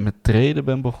ooit met traden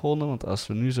ben begonnen. Want als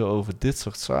we nu zo over dit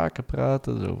soort zaken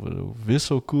praten, zo over de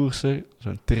wisselkoersen,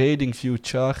 zo'n TradingView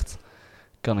chart,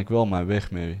 kan ik wel mijn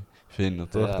weg mee vinden,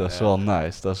 toch? Ja, Dat is ja. wel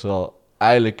nice. Dat is wel,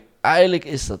 eigenlijk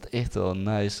is dat echt wel een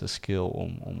nice skill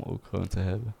om ook gewoon te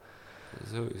hebben.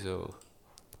 Sowieso.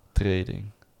 Trading.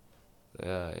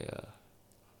 Ja.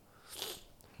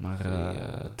 Maar Ja.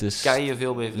 het is... Kan je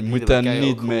veel mee Je verdienen, moet daar maar kan je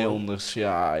niet ook mee gewoon- onder...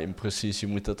 Ja, precies. Je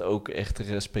moet dat ook echt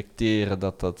respecteren.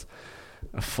 Dat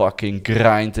een fucking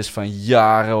grind is van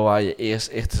jaren... waar je eerst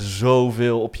echt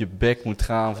zoveel op je bek moet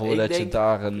gaan... voordat je denk-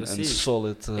 daar een precies.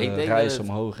 solid Ik denk reis dat het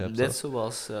omhoog hebt. Net toch?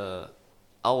 zoals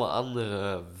alle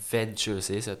andere ventures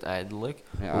is uiteindelijk.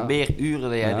 Ja. Hoe meer uren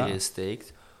dat jij Ja. erin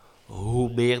steekt...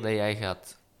 hoe meer dat jij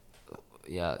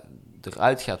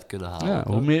eruit gaat kunnen halen. Ja,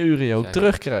 toch? hoe meer uren je ook Ja.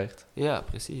 terugkrijgt. Ja,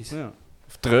 precies. Ja.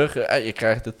 Of terug, je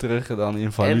krijgt het terug dan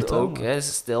in valuta. En ook, maar- hè,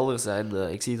 stel er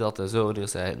zijn... ik zie het altijd zo, er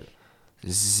zijn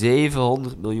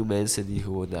 700 miljoen mensen die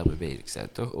gewoon daarmee bezig zijn,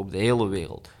 toch? Op de hele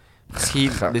wereld.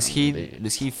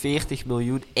 Misschien 40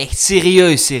 miljoen. Echt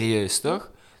serieus,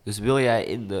 toch? Dus wil jij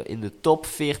in de top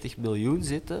 40 miljoen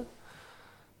zitten,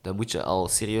 dan moet je al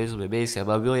serieus mee bezig zijn.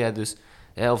 Maar wil jij dus,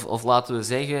 hè, of laten we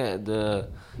zeggen,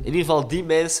 in ieder geval die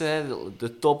mensen, hè,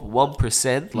 de top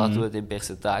 1%, laten we het in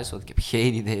percentage, want ik heb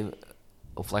geen idee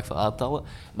op vlak van aantallen,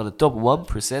 maar de top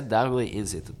 1%, daar wil je in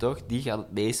zitten, toch? Die gaan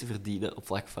het meeste verdienen op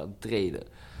vlak van traden.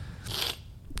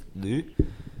 Nu,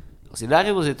 als je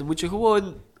daarin wil zitten, moet je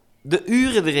gewoon de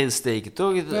uren erin steken,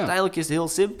 toch? Uiteindelijk is het heel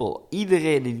simpel.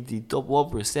 Iedereen in die top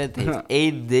 1% heeft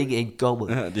één ding in common.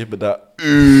 Ja, die hebben daar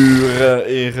uren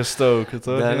in gestoken,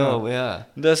 toch? Daarom, ja.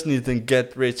 Dat is niet een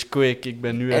get rich quick. Ik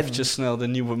ben nu En- eventjes snel de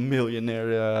nieuwe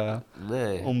miljonair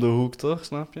Nee, om de hoek, toch?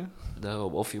 Snap je?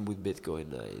 daarom. Of je moet bitcoin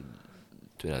in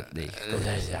 2009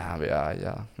 kopen.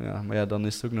 Ja. Maar ja, dan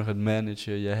is het ook nog het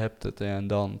managen. Je hebt het en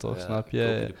dan, toch? Ja, Snap koop je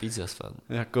je? de pizza's van.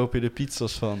 Ja, koop je de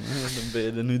pizza's van. Dan ben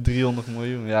je er nu 300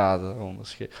 miljoen. Ja, daarom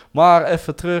is gek. Maar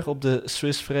even terug op de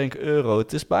Swiss franc euro.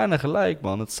 Het is bijna gelijk,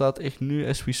 man. Het staat echt nu,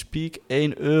 as we speak,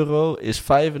 1 euro is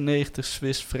 95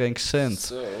 Swiss franc cent.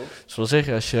 Zo. Dus wil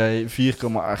zeggen, als jij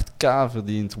 4,8k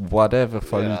verdient, whatever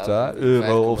valuta, dan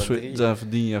euro of zo, 5,3. dan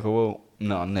verdien je gewoon...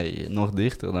 Nou nee, nog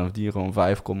dichter. Dan verdien je gewoon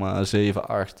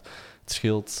 5,78. Het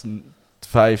scheelt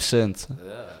 5 cent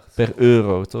Ja. per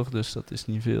euro, toch? Dus dat is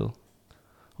niet veel.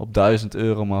 Op 1000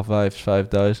 euro maar 5 is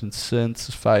 5000 cent,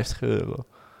 is 50 euro.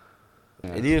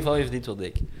 In ieder geval, je verdient wel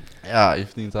dik. Ja, je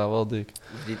verdient daar wel dik.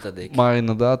 Je verdient dat dik. Maar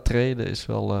inderdaad, traden is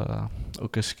wel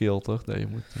ook een skill, toch? Dat je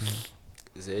moet...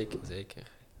 Zeker.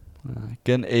 ik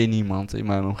ken één iemand in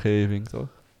mijn omgeving, toch?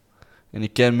 En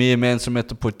ik ken meer mensen met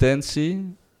de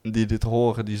potentie. Die dit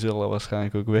horen, die zullen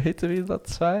waarschijnlijk ook weten wie dat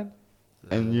zijn.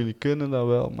 En jullie kunnen dat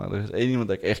wel, maar er is één iemand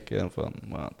dat ik echt ken van...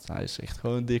 Man, hij is echt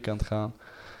gewoon dik aan het gaan.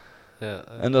 Ja,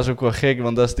 En dat is ook wel gek,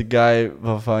 want dat is de guy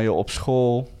waarvan je op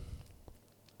school...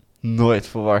 nooit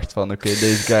verwacht van... Oké,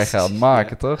 deze guy gaat het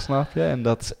maken, toch? Snap je? En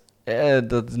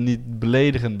dat is niet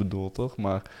beledigend bedoeld, toch?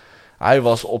 Maar... Hij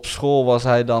was op school, was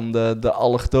hij dan de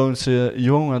allochtoonse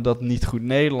jongen dat niet goed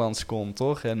Nederlands kon,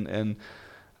 toch? En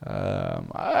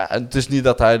het is niet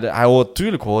dat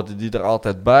tuurlijk hoorde die er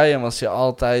altijd bij en was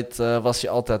hij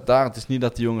altijd daar. Het is niet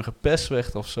dat die jongen gepest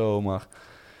werd of zo, maar...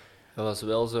 dat was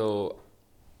wel zo...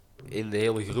 In de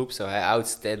hele groep zou hij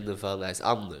outstanden van hij is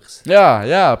anders.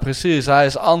 Ja, precies. Hij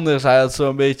is anders. Hij had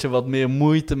zo'n beetje wat meer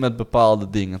moeite met bepaalde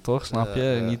dingen, toch? Snap je?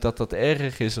 Ja. Niet dat dat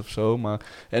erg is of zo, maar...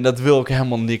 En dat wil ook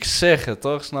helemaal niks zeggen,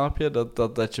 toch? Snap je?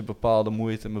 Dat je bepaalde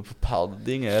moeite met bepaalde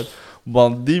dingen hebt.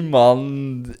 Want die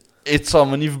man Het zal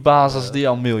me niet verbazen als die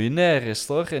al miljonair is,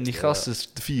 toch? En die gast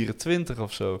is 24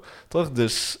 of zo, toch?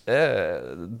 Dus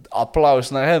applaus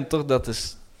naar hem, toch? Dat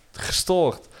is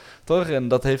gestoord, toch? En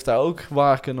dat heeft hij ook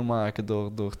waar kunnen maken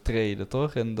door treden,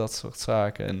 toch? En dat soort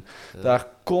zaken. En daar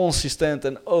consistent.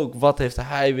 En ook, wat heeft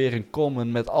hij weer in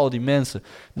common met al die mensen?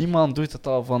 Die man doet het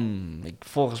al van,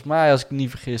 volgens mij, als ik niet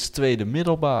vergis, tweede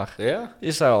middelbaar. Ja?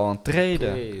 Is hij al aan het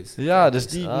treden. Jezus, Ja, dus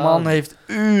die man heeft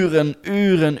uren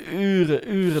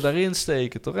daarin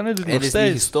steken, toch? En hij doet nog is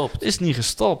steeds. niet gestopt. Is niet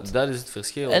gestopt. Dat is het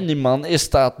verschil. En die man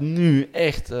staat nu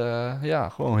echt,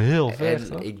 gewoon heel ver. En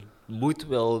toch? ik moet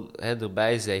wel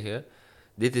erbij zeggen,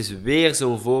 dit is weer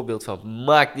zo'n voorbeeld van,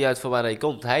 maakt niet uit van waar hij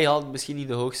komt. Hij had misschien niet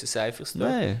de hoogste cijfers, toch?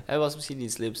 Nee. Hij was misschien niet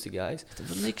de slimste guys. Dat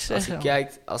wil niks Als zeggen.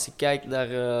 je kijkt naar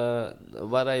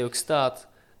waar hij ook staat,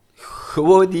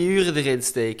 gewoon die uren erin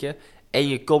steken en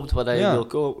je komt waar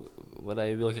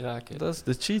je wil geraken. Dat is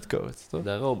de cheatcode, toch?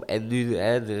 Daarom. En nu,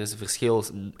 er is een verschil.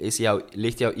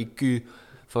 Ligt jouw IQ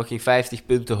fucking 50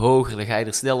 punten hoger, dan ga je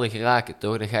er sneller geraken,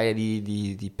 toch? Dan ga je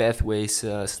die pathways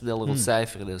sneller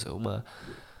ontcijferen en zo. Maar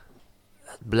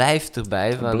het blijft erbij.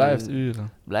 Het blijft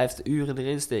uren. Blijft uren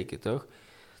erin steken, toch?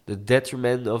 De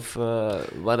detriment of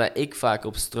waar ik vaak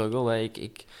op struggle.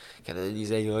 Ik ga niet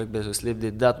zeggen, ik ben zo slim,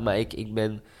 dit, dat. Maar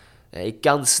ik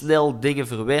kan snel dingen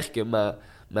verwerken, maar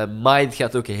mijn mind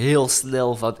gaat ook heel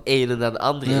snel van het ene naar het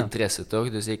andere interesse, toch?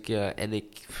 Dus ik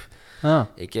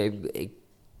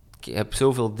heb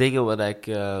zoveel dingen waar ik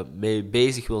mee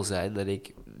bezig wil zijn, dat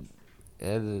ik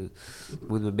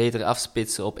moet me beter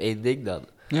afspitsen op één ding dan.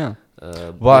 Ja.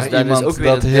 Waar dus iemand ook weer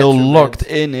dat een heel detriment. locked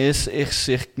in is,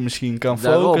 zich misschien kan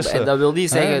focussen. En dat wil niet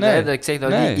zeggen nee. dat ik zeg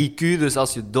niet IQ, dus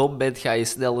als je dom bent, ga je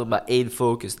sneller maar één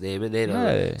focus nemen. Nee,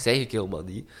 dat zeg ik helemaal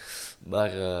niet.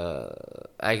 Maar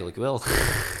eigenlijk wel.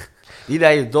 Niet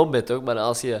dat je dom bent, toch? Maar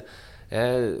als je,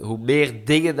 hoe meer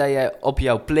dingen dat jij op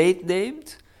jouw plate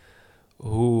neemt,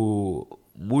 hoe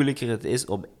moeilijker het is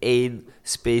om één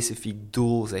specifiek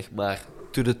doel, zeg maar,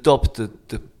 to the top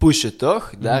te pushen,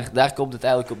 toch? Daar komt het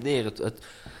eigenlijk op neer.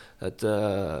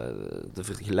 De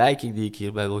vergelijking die ik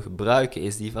hierbij wil gebruiken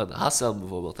is die van Hassan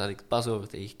bijvoorbeeld. Daar had ik het pas over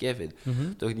tegen Kevin.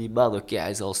 Toch, die man, oké, hij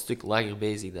is al een stuk langer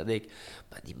bezig dan ik.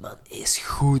 Maar die man is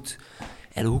goed.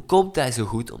 En hoe komt hij zo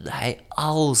goed? Omdat hij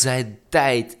al zijn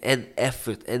tijd en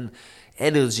effort en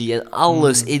energy en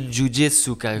alles in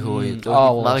jiu-jitsu kan gooien.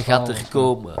 Toch? Die man gaat er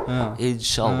komen. Ja.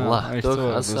 Inshallah. Ja, toch?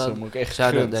 hoor, Hassan, dus dat moet ik echt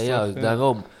shout-out naar jou.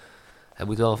 Daarom. Hij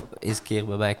moet wel eens een keer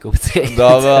bij mij komen trainen.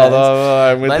 Dat wel.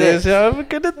 Hij moet eens, we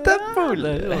kunnen tempo.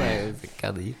 Dat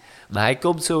kan niet. Maar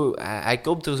hij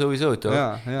komt er sowieso, toch?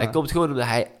 Ja. Hij komt gewoon omdat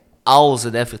hij al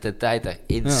zijn effort en tijd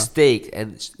daarin steekt.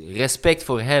 En respect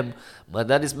voor hem. Maar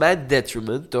dat is mijn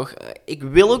detriment, toch? Ik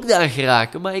wil ook daar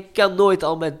geraken, maar ik kan nooit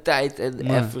al mijn tijd en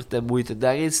effort en moeite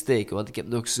daarin steken. Want ik heb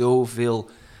nog zoveel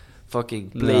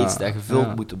fucking plates daar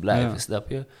gevuld moeten blijven, snap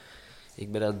je?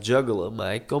 Ik ben aan het juggelen,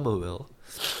 maar ik kom er wel.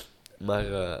 Maar,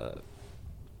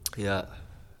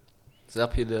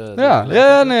 snap je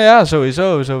de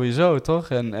sowieso, toch?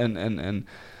 En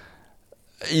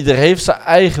ieder heeft zijn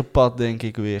eigen pad, denk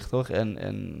ik weer, toch?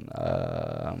 En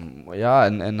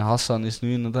Hassan is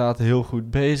nu inderdaad heel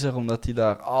goed bezig, omdat hij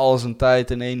daar al zijn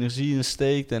tijd en energie in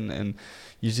steekt. En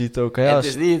je ziet ook... het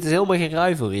is helemaal geen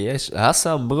rivalry, hè.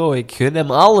 Hassan, bro, ik gun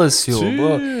hem alles, joh.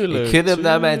 Tuurlijk, ik gun hem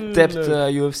naar mijn tapped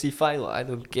UFC final, I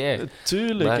don't care.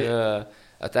 Tuurlijk. Maar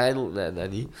uiteindelijk, nee,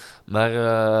 dat niet. Maar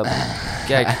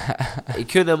kijk,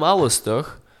 ik gun hem alles,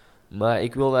 toch? Maar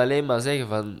ik wil alleen maar zeggen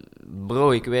van...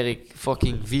 Bro, ik werk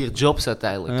fucking 4 jobs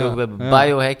uiteindelijk, toch? We hebben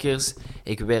BioHackers.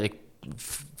 Ik werk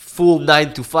full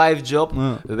 9-to-5 job.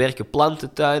 We werken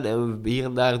plantentuin. En hier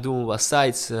en daar doen we wat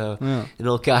sites in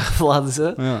elkaar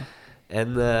flansen.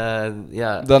 En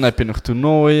dan heb je nog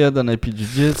toernooien, dan heb je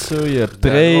jiu-jitsu, je hebt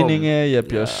trainingen, je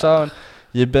hebt jouw sound.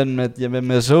 Je bent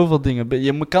met zoveel dingen...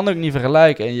 Je kan ook niet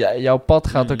vergelijken. En jouw pad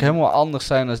gaat ook helemaal anders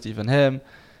zijn dan die van hem.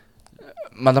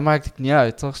 Maar dat maakt het niet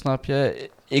uit, toch? Snap je?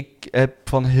 Ik heb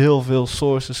van heel veel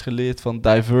sources geleerd van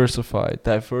diversify.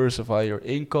 Diversify your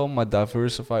income, maar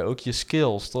diversify ook je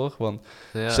skills, toch? Want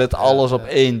zet alles op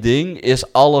één ding,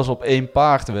 is alles op één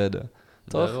paard wedden.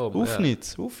 Toch? Daarom,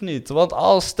 hoeft niet.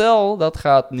 Want stel dat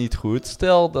gaat niet goed,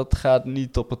 stel dat gaat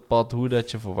niet op het pad hoe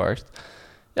dat je verwacht...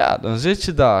 Ja, dan zit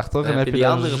je daar, toch? En heb je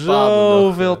daar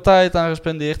zoveel tijd aan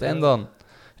gespendeerd.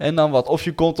 En dan wat? Of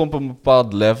je komt op een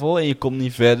bepaald level en je komt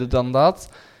niet verder dan dat.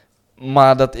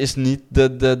 Maar dat is niet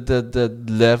de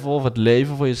level of het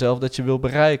leven voor jezelf dat je wil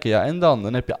bereiken. Ja, en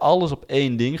dan heb je alles op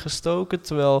één ding gestoken.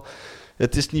 Terwijl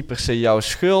het is niet per se jouw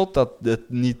schuld dat het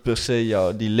niet per se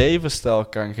jou die levensstijl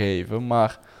kan geven.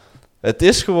 Maar het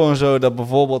is gewoon zo dat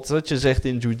bijvoorbeeld, wat je zegt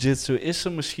in jiu-jitsu, is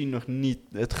er misschien nog niet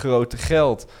het grote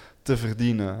geld. te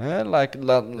verdienen. Hè?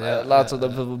 Laten we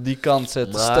dat op die kant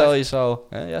zetten. Maar- Stel je zou...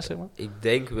 Hè? Ja, zeg maar. Ik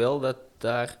denk wel dat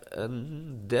daar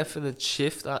een definite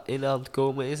shift in aan het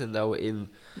komen is. En dat we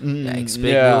ik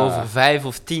spreek nu over 5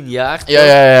 of 10 jaar.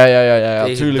 Ja.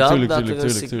 Tegen Tuurlijk, dan tuurlijk, dat tuurlijk,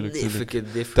 er een tuurlijk. significant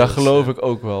difference. Dat geloof ik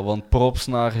ook wel. Want props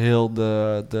naar heel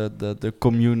de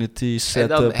community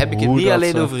setup. En dan heb ik het hoe niet dat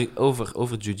alleen zo-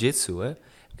 over jiu-jitsu, hè.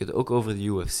 Ik heb het ook over de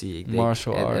UFC. Ik denk,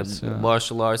 Martial arts, ja.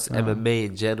 martial arts, Ja. MMA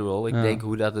in general. Ik Ja. denk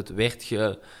hoe dat het werd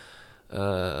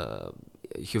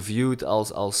geviewd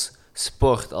als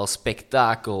sport, als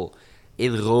spektakel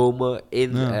in Rome,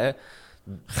 Ja.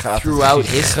 Gaat throughout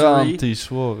het history. gigantisch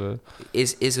worden.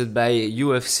 Is het bij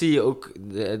UFC ook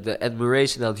de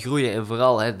admiration aan het groeien. En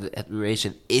vooral, de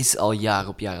admiration is al jaar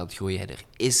op jaar aan het groeien. En er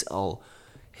is al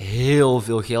heel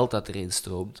veel geld dat erin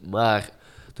stroomt. Maar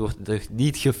het wordt er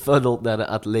niet gefunneld naar de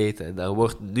atleten. En daar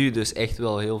wordt nu dus echt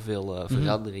wel heel veel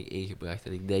verandering in gebracht.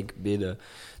 En ik denk binnen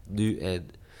nu en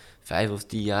 5 of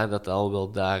 10 jaar dat het al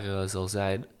wel daar zal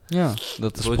zijn. Ja,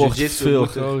 dat de Voor sport jiu-jitsu veel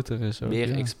moet er groter is. Ook, meer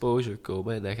ja. exposure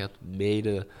komen. En dat gaat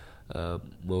mede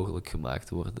mogelijk gemaakt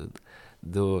worden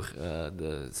door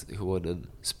gewoon een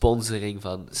sponsoring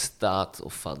van staat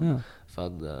of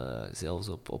van zelfs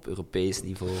op Europees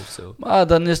niveau of zo. Maar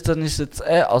dan is het,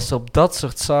 als er op dat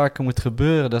soort zaken moet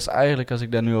gebeuren, dat is eigenlijk, als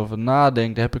ik daar nu over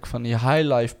nadenk, dan heb ik van die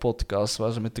highlife podcasts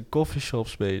waar ze met de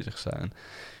coffeeshops bezig zijn.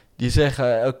 Die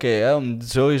zeggen, oké, om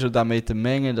sowieso daarmee te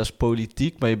mengen, dat is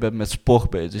politiek, maar je bent met sport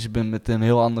bezig. Dus je bent met een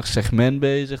heel ander segment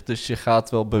bezig, dus je gaat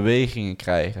wel bewegingen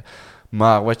krijgen.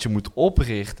 Maar wat je moet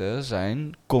oprichten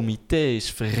zijn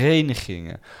comité's,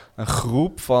 verenigingen. Een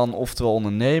groep van, oftewel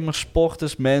ondernemers,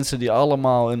 sporters, mensen die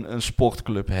allemaal een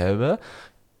sportclub hebben.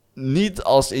 Niet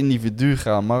als individu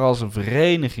gaan, maar als een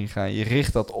vereniging gaan. Je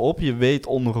richt dat op, je weet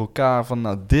onder elkaar van,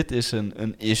 nou, dit is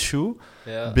een issue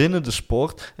binnen de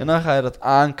sport. En dan ga je dat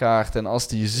aankaarten. En als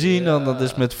die zien, dan dat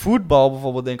is met voetbal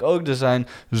bijvoorbeeld, denk ik ook, er zijn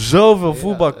zoveel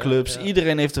voetbalclubs.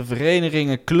 Iedereen heeft een vereniging,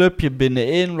 een clubje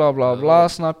binnenin, bla bla bla,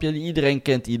 snap je? Iedereen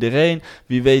kent iedereen.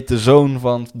 Wie weet, de zoon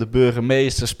van de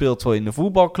burgemeester speelt wel in de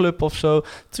voetbalclub of zo.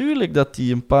 Tuurlijk dat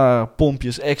die een paar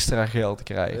pompjes extra geld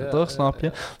krijgen, toch? Snap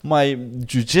je? Maar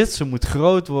jiu-jitsu moet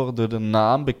groot worden door de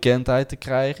naam, bekendheid te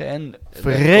krijgen en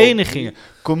verenigingen,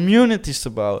 communities te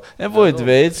bouwen. En voor je het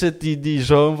weet zit die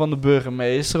zoon van de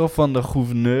burgemeester of van de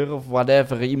gouverneur of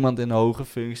whatever, iemand in een hoge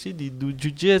functie, die doet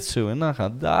jiu-jitsu. En dan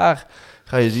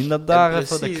ga je zien dat daar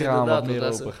even de kraan wat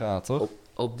meer open gaat, toch?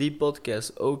 Op die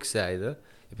podcast ook zeiden,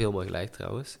 je hebt helemaal gelijk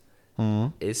trouwens,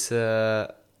 is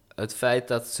het feit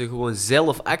dat ze gewoon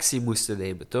zelf actie moesten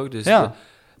nemen, toch? Dus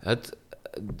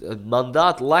het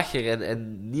mandaat lag er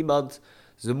en niemand...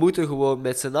 Ze moeten gewoon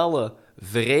met z'n allen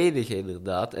verenigen,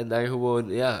 inderdaad. En dan gewoon,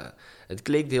 het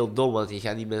klinkt heel dom, want je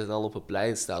gaat niet met z'n allen op een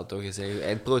plein staan, toch?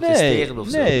 En protesteren of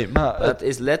zo. Nee, maar het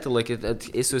is letterlijk, het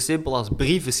is zo simpel als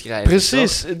brieven schrijven.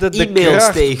 Precies,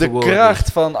 de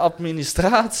kracht van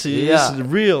administratie is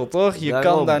real, toch? Je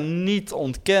kan daar niet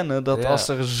ontkennen dat als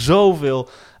er zoveel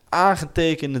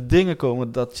aangetekende dingen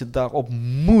komen, dat je daarop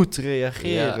moet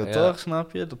reageren, toch?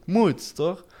 Snap je? Dat moet,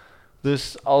 toch?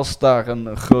 Dus als daar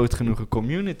een groot genoeg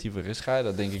community voor is, ga je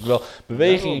dat denk ik wel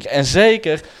beweging. En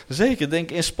zeker denk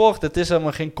ik in sport, het is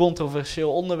helemaal geen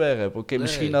controversieel onderwerp. Oké,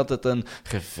 misschien dat het een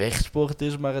gevechtsport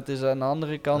is, maar het is aan de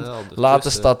andere kant, laat de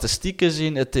statistieken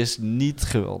zien, het is niet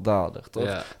gewelddadig, toch?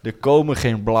 Ja. Er komen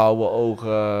geen blauwe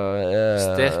ogen.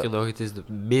 Sterker nog, het is de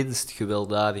minst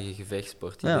gewelddadige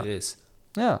gevechtsport die er is.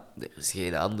 Ja. Er is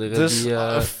geen andere dus,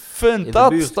 die fund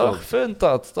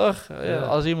dat, toch? Ja.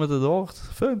 Als iemand het hoort,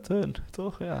 fund hun,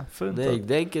 toch? Ja, fund dat. Ik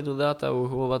denk inderdaad dat we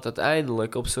gewoon, want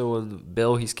uiteindelijk op zo'n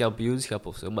Belgisch kampioenschap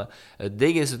of zo, maar het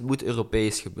ding is, het moet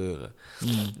Europees gebeuren.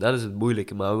 Dat is het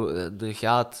moeilijke, maar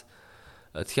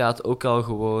het gaat ook al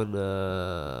gewoon,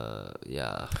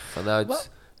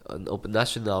 vanuit... op een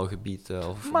nationaal gebied.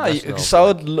 Maar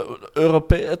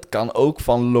het kan ook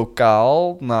van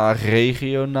lokaal naar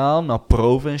regionaal, naar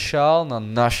provinciaal, naar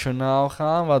nationaal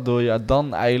gaan, waardoor je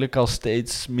dan eigenlijk al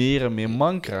steeds meer en meer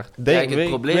man krijgt. Kijk, het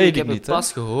probleem, ik heb het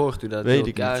pas gehoord hoe dat in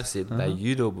elkaar zit. Uh-huh. Bij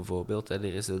judo bijvoorbeeld, en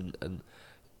er is een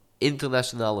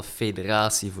internationale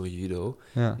federatie voor judo,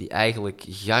 die eigenlijk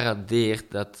garandeert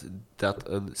dat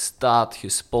een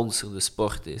staat-gesponsorde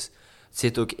sport is. Het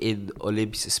zit ook in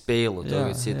Olympische Spelen, toch?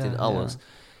 Het zit in alles.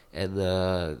 En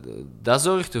dat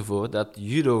zorgt ervoor dat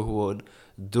judo gewoon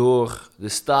door de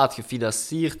staat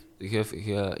gefinancierd...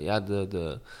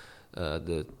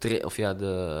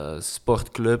 de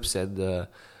sportclubs en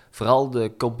vooral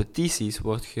de competities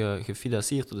wordt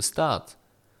gefinancierd door de staat.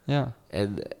 Ja.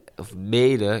 Of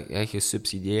mede,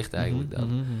 gesubsidieerd eigenlijk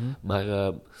dan.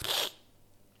 Maar...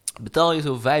 betaal je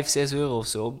zo 5-6 euro of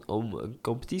zo om een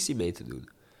competitie mee te doen.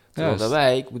 Terwijl Juist. bij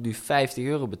mij, ik moet nu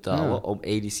 €50 betalen om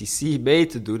ADCC mee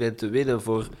te doen en te winnen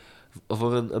voor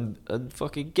een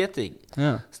fucking ketting.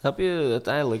 Ja, Snap je?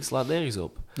 Uiteindelijk slaat nergens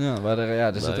op. ja, maar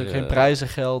er zit Maar, ook geen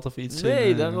prijzengeld of iets in.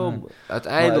 Nee, daarom. nee.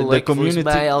 Uiteindelijk, Maar de community-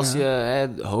 volgens mij, als ja. je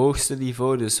het hoogste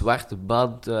niveau, de zwarte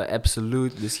band,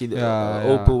 absolute, misschien Ja,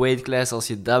 open ja. weight class, als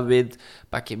je dat wint,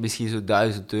 pak je misschien zo'n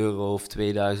 €1.000 of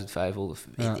 2.500,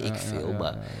 weet Ja, ik ja, veel. ja,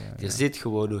 Maar ja, ja. er zit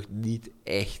gewoon nog niet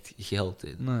echt geld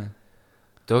in. Nee.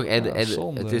 Toch? En, Ja, en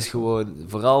zonde het is is dat. gewoon,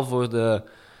 vooral voor de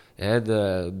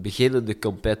beginnende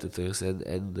competitors en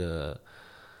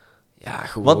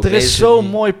gewoon Want er is mensen zo'n die-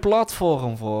 mooi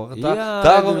platform voor. Ja,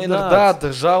 Daarom inderdaad. inderdaad,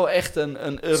 er zou echt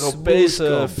een Europese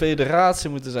Smoothcomp. federatie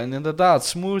moeten zijn. Inderdaad,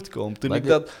 Smoothcomp. Toen Maar ik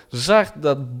dit- dat zag,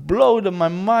 dat blowde my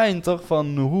mind toch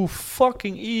van hoe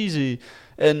fucking easy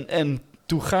en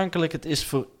toegankelijk het is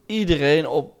voor iedereen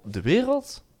op de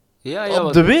wereld. Ja, Op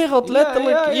want- de wereld,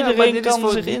 letterlijk. maar Iedereen dit is kan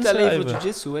voor, zich niet alleen voor inschrijven.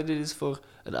 jiu-jitsu, hè, dit is voor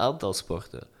een aantal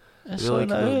sporten. En wil zo ik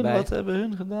naar er hun, bij. wat hebben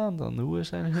hun gedaan dan? Hoe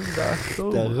zijn hun daar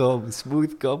gekomen? Daarom,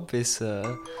 Smoothcamp is...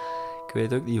 ik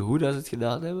weet ook niet hoe dat ze het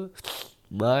gedaan hebben.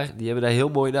 Maar die hebben dat heel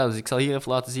mooi gedaan. Dus ik zal hier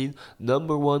even laten zien.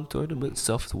 Number 1 tournament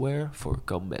software for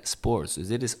combat sports. Dus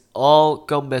dit is all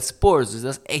combat sports. Dus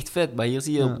dat is echt vet. Maar hier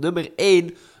zie je Ja. op nummer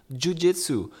 1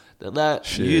 jiu-jitsu. Daarna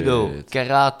Shit. judo,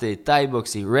 karate,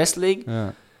 thai-boxing, wrestling.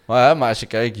 Ja. Maar als je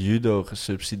kijkt, judo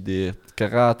gesubsidieerd,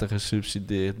 karate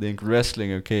gesubsidieerd, denk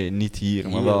wrestling, oké, niet hier,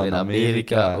 maar Hier wel in in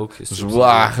Amerika Amerika. ook gesubsidieerd.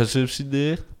 Zwaar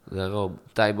gesubsidieerd. Daarom,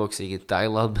 thai-boxing in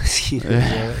Thailand misschien.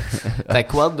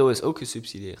 Taekwondo is ook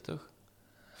gesubsidieerd, toch?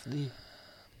 Of niet?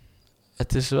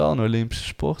 Het is wel een Olympische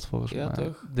sport volgens Ja, mij.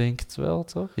 toch? Denk het wel,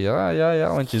 toch? Ja,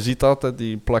 want je ziet altijd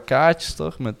die plakkaatjes,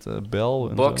 toch? Met bel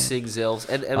en Boxing zelfs.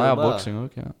 En zo. MMA. Ja, boxing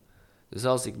ook, ja. Dus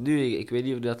als ik nu, ik weet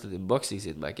niet of dat het in boxing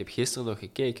zit, maar ik heb gisteren nog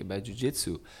gekeken bij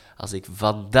jiu-jitsu. Als ik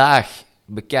vandaag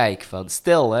bekijk van,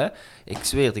 stel hè, ik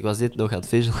zweer het, ik was dit nog aan het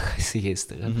visualizen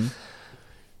gisteren. Mhm.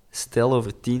 Stel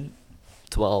over 10,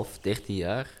 12, 13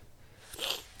 jaar,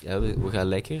 ja, we gaan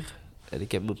lekker en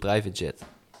ik heb mijn private jet.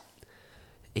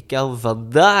 Ik kan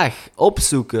vandaag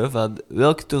opzoeken van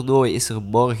welk toernooi is er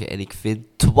morgen en ik vind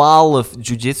 12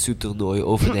 jiu-jitsu toernooien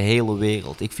over de hele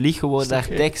wereld. Ik vlieg gewoon Is dat naar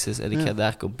gek? Texas en ik Ja. ga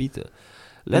daar competen. dat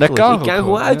Letterlijk, kan ik ook kan gewoon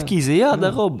gewoon, ja. uitkiezen, ja,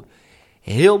 daarom.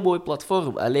 Heel mooi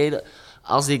platform. Alleen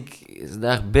als ik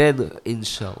daar ben,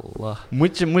 inshallah,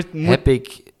 Moet, heb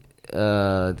ik,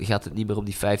 gaat het niet meer om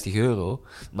die €50,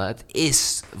 maar het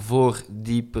is voor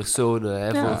die personen,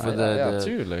 hè, voor de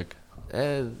tuurlijk.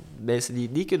 mensen die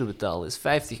het niet kunnen betalen, is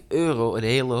 €50 een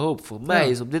hele hoop. Voor mij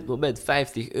is op dit moment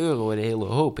 €50 een hele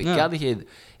hoop. Ik Ja. kan geen...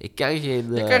 Je kan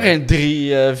geen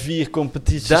 3, 4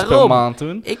 competities per daarom. maand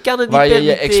doen. Ik kan het niet Waar je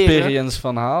je permitteren. experience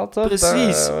van haalt, toch?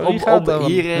 Precies, Wie gaat daar om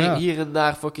van- hier, ja. hier en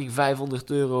daar fucking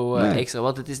 €500 Nee. extra.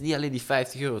 Want het is niet alleen die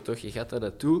 €50, toch? Je gaat daar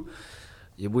naartoe.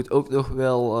 Je moet ook nog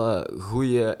wel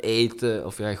goede eten,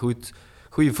 of ja,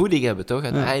 goede voeding hebben, toch?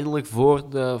 Uiteindelijk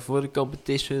voor de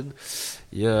competition.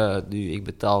 Ik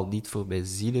betaal niet voor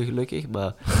benzine gelukkig,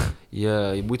 maar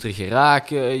je moet er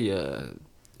geraken.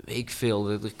 Weet ik veel.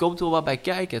 Er komt wel wat bij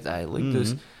kijken uiteindelijk. Mhm.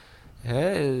 Dus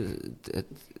het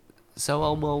zou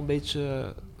allemaal een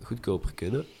beetje goedkoper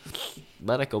kunnen.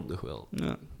 Maar dat komt nog wel.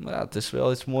 Ja, maar ja, het is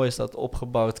wel iets moois dat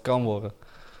opgebouwd kan worden.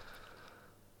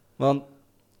 Want,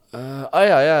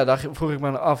 daar vroeg ik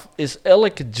me af, is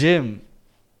elke gym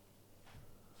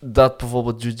dat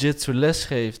bijvoorbeeld jiu-jitsu les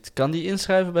geeft, kan die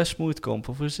inschrijven bij Smoothcomp?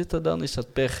 Of hoe zit dat dan? Is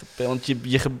dat per want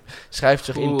je schrijft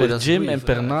zich in Oeh, per dat is een gym goeie en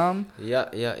per vraag. naam. Ja,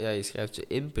 je schrijft je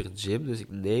in per gym. Dus ik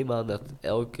neem aan dat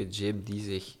elke gym die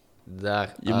zich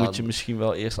daar Je moet je misschien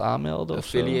wel eerst aanmelden of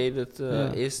zo. affiliated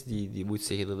Ja. is, die moet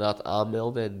zich inderdaad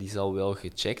aanmelden en die zal wel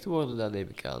gecheckt worden, dan neem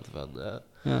ik aan. Van,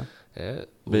 Ja. hè,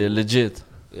 Ben je legit?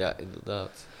 ja, inderdaad.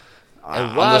 En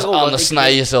En waarom? Want anders ik snij je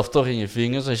weet- jezelf toch in je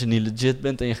vingers als je niet legit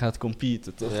bent en je gaat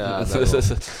competen, toch? Ja, daarom.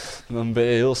 Dan ben je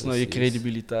heel snel je Precies.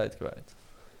 credibiliteit kwijt.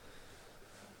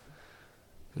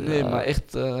 Nee, Ja. maar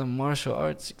echt martial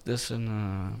arts, dat is een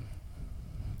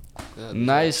Ja,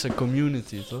 nice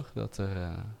community, toch? Dat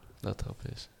erop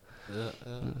is. ja.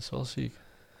 Dat is wel ziek.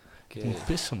 Oké. Ik moet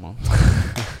pissen, man.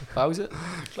 Pauze?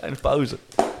 Kleine pauze.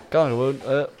 Kan gewoon.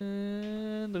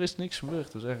 Er is niks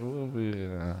gebeurd. We zijn gewoon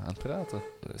weer aan het praten.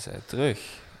 We zijn terug.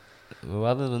 We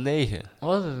hadden er 9. We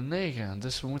hadden er 9,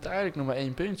 dus we moeten eigenlijk nog maar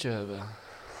 1 puntje hebben.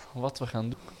 Wat we gaan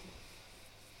doen.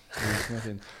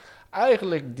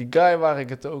 Eigenlijk, die guy waar ik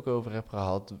het ook over heb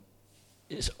gehad,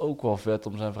 is ook wel vet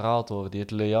om zijn verhaal te horen. Die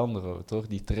heet Leandro, toch?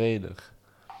 Die trader.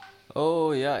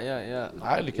 Oh, ja.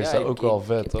 Eigenlijk is Ja, dat ook wel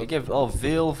vet, toch? Ik heb al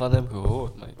veel van hem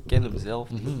gehoord, maar ik ken hem zelf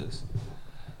niet, Mhm. dus...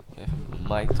 Even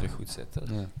mijn mic terug goed zetten.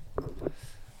 Ja.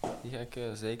 Die ga ik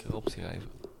zeker opschrijven.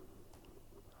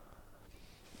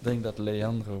 Ik denk dat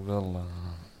Leandro wel...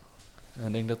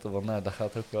 ik denk dat er wel... Nou, dat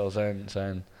gaat ook wel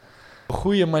zijn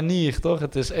goede manier, toch?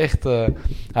 Het is echt...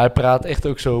 hij praat echt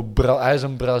ook zo... hij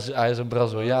is een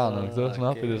Braziliaan ook, toch?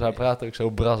 Snap je? Dus hij praat ook zo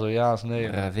Braziliaans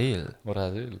Nederlands.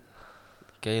 Brazil.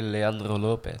 Ken je Leandro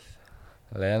Lopez?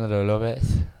 Leandro Lopez.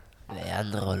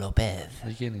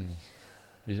 Die ken ik niet.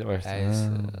 Wie is wacht? Hij is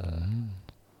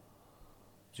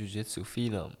jiu-jitsu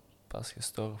Finan. Pas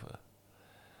gestorven.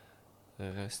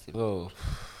 Bro,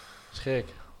 Schrik.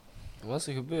 wat is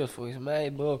er gebeurd? Volgens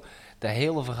mij, bro, dat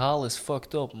hele verhaal is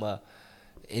fucked up, maar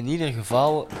in ieder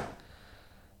geval,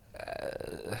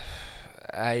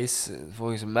 hij is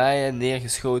volgens mij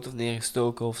neergeschoten of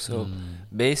neergestoken of zo.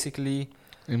 Basically.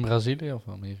 In Brazilië of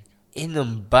Amerika? In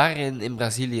een bar in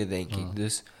Brazilië, denk ik.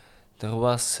 Dus er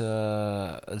was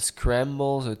een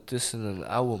scramble zo tussen een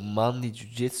oude man die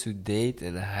jiu-jitsu deed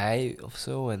en hij of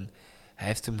zo. En hij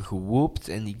heeft hem gewoept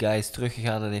en die guy is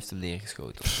teruggegaan en heeft hem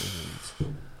neergeschoten of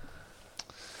zoiets.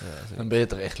 Ja, En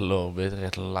beter echt low, beter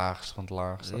echt laagst van het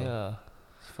laagste. ja,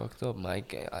 fucked up. Maar I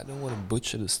don't want to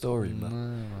butcher the story, man.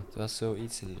 Nee, Het was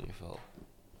zoiets in ieder geval.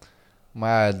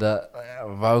 maar dat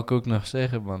wou ik ook nog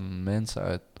zeggen, man. Mensen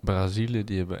uit Brazilië,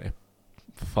 die hebben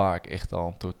vaak echt al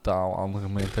een totaal andere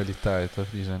mentaliteit, toch?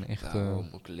 Die zijn echt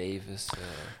ook levens.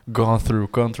 gone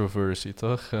through controversy,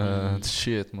 toch?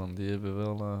 Shit, man. Die hebben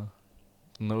wel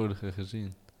het nodige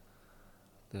gezien.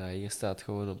 Ja, hier staat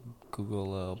gewoon op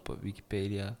Google, op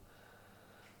Wikipedia.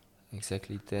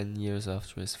 Exactly 10 years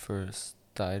after his first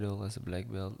title as a black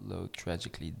belt, Lowe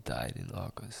tragically died in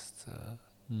August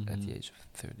at the age of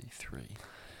 33.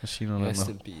 Misschien nog Rest nog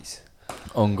in peace.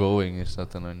 ongoing is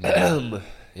dat er nog niet.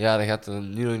 Ja, dat gaat er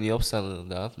nu nog niet op staan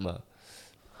inderdaad, maar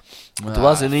het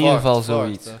was in ieder geval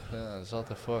zoiets. Ja, het is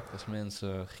altijd fucked als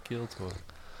mensen gekild worden.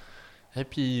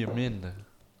 Heb je hier minder?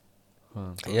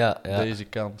 Gewoon, toch? Ja. Deze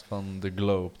kant van de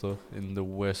globe, toch? In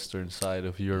the western side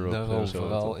of Europe. Daarom zo,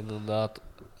 vooral toch? inderdaad.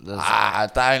 Dat is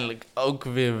uiteindelijk ook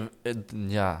weer... Het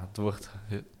wordt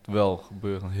wel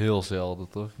gebeuren heel zelden,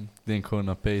 toch? Ik denk gewoon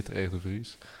naar Peter echt de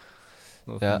Vries.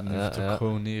 Die heeft ook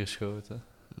gewoon neergeschoten.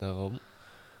 Daarom. Dat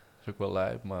is ook wel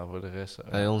lijp, maar voor de rest...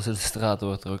 Bij ons in de straat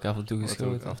wordt er ook af en toe wordt er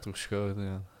geschoten. ook af en toe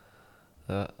geschoten,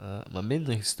 ja. Maar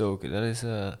minder gestoken, dat is...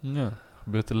 Ja,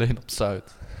 gebeurt alleen op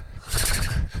Zuid.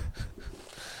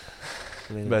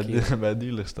 Bij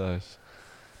dealers thuis.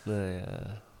 Nee,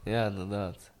 ja,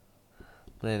 inderdaad.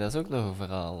 Nee, dat is ook nog een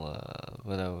verhaal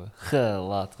waar we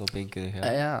later op in kunnen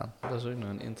gaan. Ja, dat is ook nog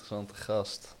een interessante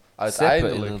gast. Seppe,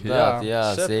 Uiteindelijk, inderdaad,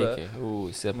 ja Seppe. zeker.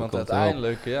 Seppe Want komt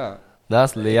uiteindelijk, ja.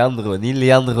 Naast Leandro, niet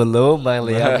Leandro Lowe, maar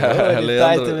Leandro. Die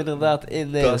tijd hem inderdaad in.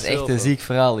 Nee, dat is echt een ziek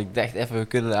verhaal. Ik dacht even, we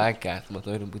kunnen aankaarten, maar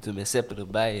toch, dan moeten we met Seppe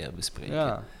erbij bespreken.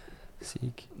 Ja.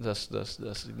 Ziek.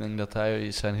 Ik denk dat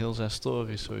heel zijn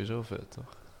story is sowieso vet,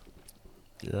 toch?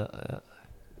 Ja.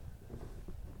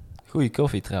 Goeie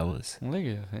koffie trouwens.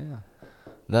 Lekker, ja.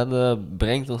 Dat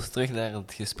brengt ons terug naar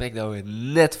het gesprek dat we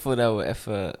net voordat we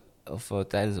even,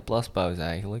 tijdens de plaspauze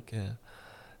eigenlijk,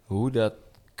 hoe dat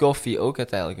koffie ook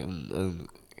uiteindelijk een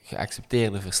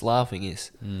geaccepteerde verslaving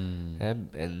is. Hè?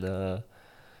 En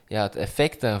het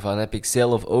effect daarvan heb ik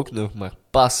zelf ook nog maar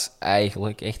pas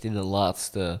eigenlijk echt in de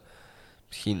laatste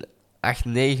misschien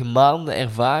 8-9 maanden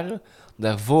ervaren.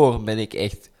 Daarvoor ben ik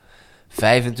echt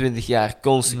 25 jaar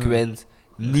consequent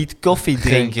niet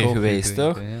koffiedrinker geweest,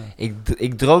 toch? Ja.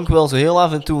 Ik dronk wel zo heel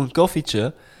af en toe een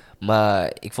koffietje,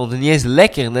 maar ik vond het niet eens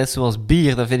lekker, net zoals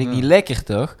bier, dat vind ik niet lekker,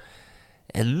 toch?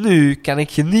 En nu kan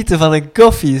ik genieten van een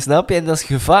koffie, snap je? En dat is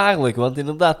gevaarlijk, want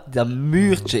inderdaad, dat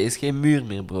muurtje is geen muur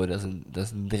meer, bro. Dat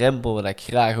is een drempel waar ik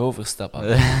graag overstap.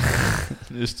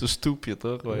 Dus het stoepje,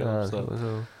 toch? Waar je op staat.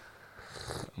 Zo.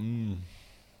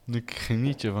 Nu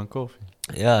geniet je van koffie.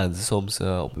 Ja, soms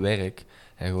op werk,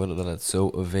 en gewoon omdat het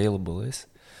zo available is.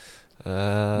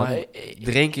 Maar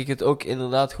drink ik het ook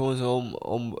inderdaad gewoon zo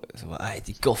om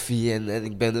die koffie en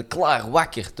ik ben klaar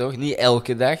wakker, toch? Niet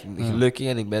elke dag, gelukkig.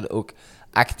 En ik ben ook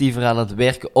actiever aan het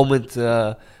werken om het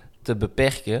te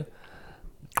beperken.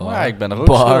 Ja, ik ben er ook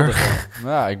schuldig aan.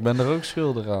 Ja, ik ben er ook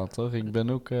schuldig aan, toch? Ik ben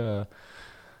ook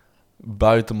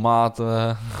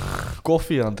buitenmate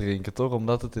koffie aan het drinken, toch?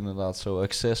 Omdat het inderdaad zo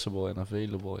accessible en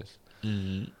available is.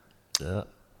 Ja.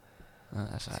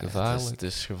 Het is gevaarlijk. Het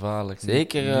is gevaarlijk.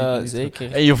 Zeker, niet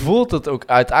zeker. En je voelt het ook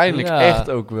uiteindelijk echt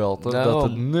ook wel, toch? Daarom. Dat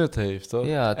het nut heeft, toch?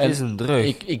 Ja, het is een drug.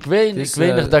 Ik weet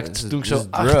nog dat ik toen ik zo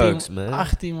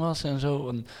 18 was en zo,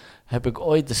 en heb ik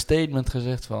ooit een statement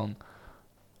gezegd van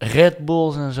Red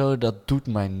Bulls en zo, dat doet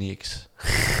mij niks.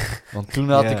 Want toen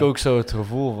had ik ook zo het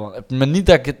gevoel van... Maar niet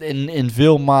dat ik het in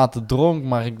veel mate dronk,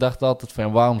 maar ik dacht altijd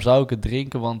van... Waarom zou ik het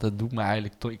drinken? Want het doet me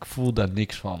eigenlijk... Ik voel daar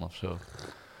niks van of zo.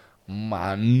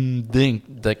 Maar ik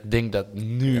denk dat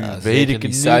nu, Ja, weet zeker ik het die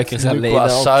niet. suikers Nu alleen qua al,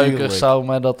 suikers tuurlijk. zou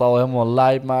mij dat al helemaal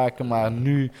lijp maken. Maar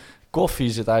nu, koffie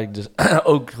zit eigenlijk dus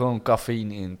ook gewoon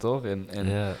cafeïne in, toch? En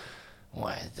Ja,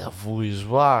 dat voel je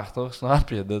zwaar, toch? Snap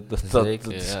je? Dat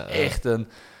zeker, is ja. echt een...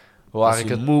 Als Waar ik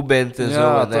je het moe bent en zo.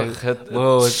 ja, En dan, toch, het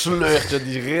bro, het- slurtje,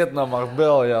 die rit naar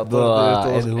Marbella, ja, toch, Bah,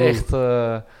 dit was en hoe- echt,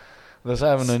 daar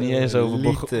zijn we nog niet eens over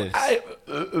liters.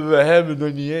 we hebben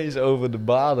nog niet eens over de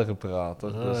baden gepraat,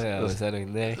 toch? Oh Dus- ja, dus- we zijn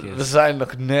nog nergens. we zijn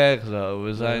nog nergens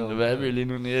over, Oh, we hebben jullie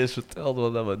nog niet eens verteld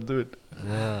wat dat we doen.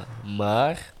 Ja,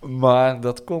 maar, Maar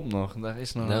dat komt nog, daar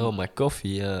is nog... daarom, maar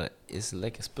koffie is een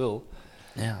lekker spul.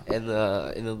 Ja. En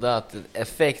inderdaad, het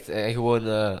effect en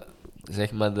gewoon,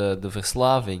 zeg maar, de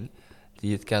verslaving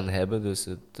die het kan hebben. Dus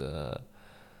het,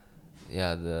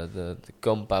 de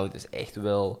compound is echt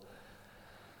wel,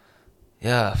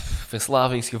 ja,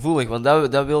 verslavingsgevoelig. Want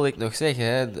dat wilde ik nog zeggen,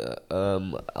 hè.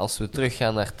 Als we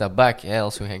teruggaan naar tabak, hè,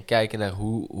 als we gaan kijken naar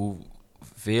hoe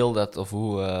veel dat, of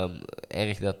hoe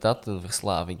erg dat een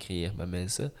verslaving creëert bij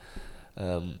mensen,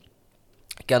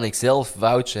 kan ik zelf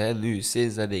vouchen, hè, nu,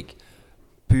 sinds dat ik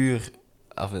puur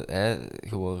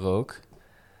gewoon rook.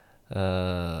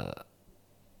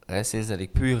 Sinds dat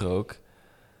ik puur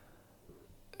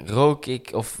rook ik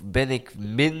of ben ik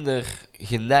minder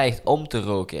geneigd om te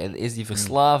roken. En is die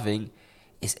verslaving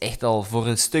is echt al voor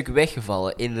een stuk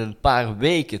weggevallen in een paar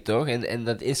weken, toch? En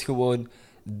dat is gewoon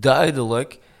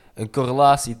duidelijk een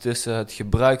correlatie tussen het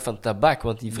gebruik van tabak.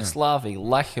 Want die verslaving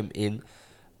lag hem in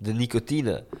de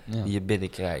nicotine die je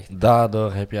binnenkrijgt.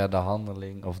 Daardoor heb jij de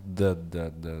handeling, of de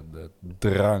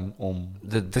drang om...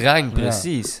 De drang,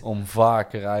 precies. Om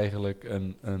vaker eigenlijk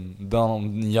dan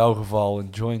in jouw geval een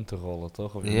joint te rollen,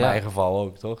 toch? Of in mijn geval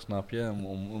ook, toch? Snap je?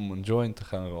 Om een joint te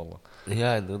gaan rollen.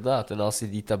 Ja, inderdaad. En als je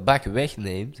die tabak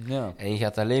wegneemt en je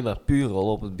gaat alleen maar puur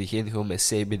rollen, op het begin gewoon met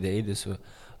CBD, dus we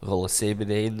rollen CBD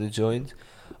in de joint,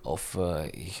 of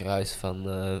gruis van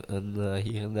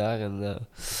hier en daar, en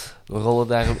we rollen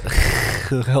daar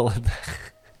laten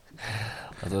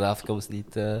we de afkomst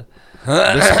niet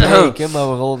bespreken, maar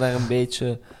we rollen daar een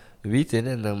beetje wiet in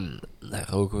en dan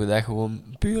roken we daar gewoon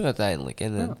puur uiteindelijk.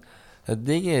 En het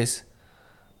ding is,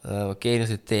 oké, er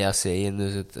zit THC in,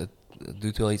 dus het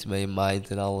doet wel iets met je mind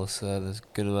en alles, dus daar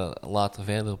kunnen we later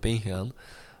verder op ingaan.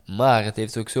 Maar het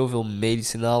heeft ook zoveel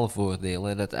medicinale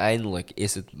voordelen en uiteindelijk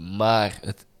is het maar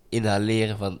het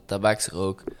inhaleren van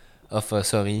tabaksrook,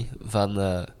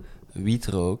 van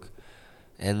wietrook.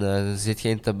 En er zit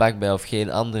geen tabak bij of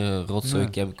geen andere rotzooi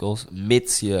chemicals,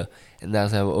 mits je, en daar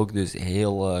zijn we ook dus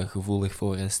heel gevoelig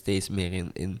voor en steeds meer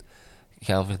in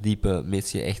gaan verdiepen,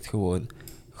 mits je echt gewoon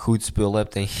goed spul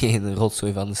hebt en geen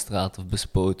rotzooi van de straat of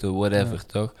bespoten, whatever,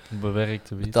 toch?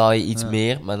 Bewerkte wiet. Betaal je iets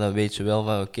meer, maar dan weet je wel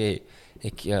van oké,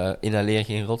 ik inhaleer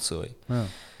geen rotzooi. Ja.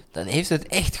 Dan heeft het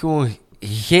echt gewoon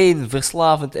geen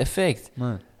verslavend effect.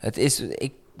 Nee. Het is,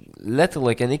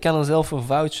 letterlijk, en ik kan er zelf voor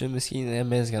vouchen, misschien,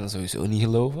 mensen gaan er sowieso niet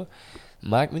geloven.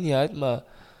 Maakt me niet uit, maar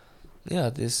ja,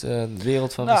 het is een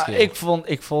wereld van verschil.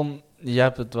 Ik vond, je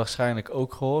hebt het waarschijnlijk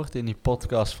ook gehoord in die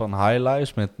podcast van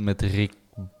Highlights met Rick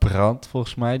Brandt,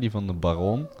 volgens mij, die van de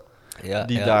Baron.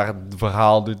 Die daar het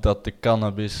verhaal doet dat de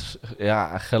cannabis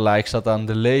gelijk staat aan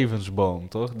de levensboom,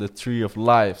 toch? De Tree of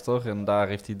Life, toch? En daar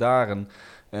heeft hij daar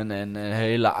een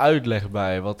hele uitleg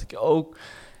bij. Wat ik ook...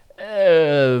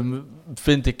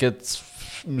 vind ik het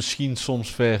misschien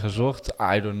soms ver gezocht.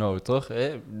 I don't know, toch?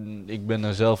 Ik ben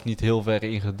er zelf niet heel ver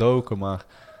in gedoken, maar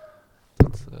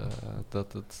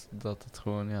dat het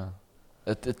gewoon, ja...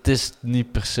 Het is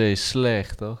niet per se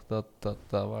slecht, toch?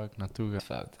 Daar waar ik naartoe ga.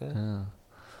 Fout, hè? Ja.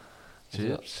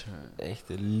 Chips. Echt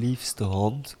de liefste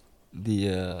hond die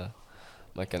je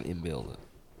maar kan inbeelden.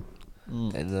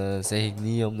 En zeg ik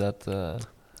niet omdat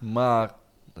Maar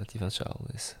dat hij van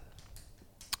Charles is.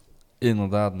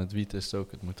 inderdaad, met wiet is het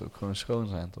ook. Het moet ook gewoon schoon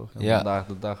zijn, toch? En vandaag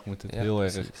de dag moet het heel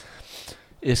precies. erg...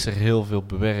 Is er heel veel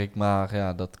bewerkt, maar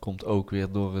ja, dat komt ook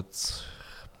weer door het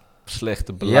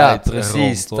slechte beleid. Ja, precies.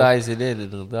 Rond, toch? Daar zit in,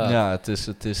 inderdaad. Ja,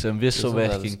 het is een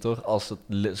wisselwerking, Dus toch? Als het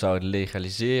zou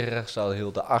legaliseren, zou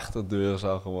heel de achterdeur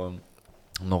zou gewoon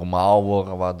normaal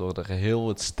worden, waardoor er heel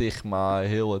het stigma,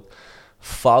 heel het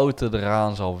fouten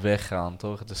eraan zal weggaan,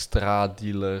 toch? De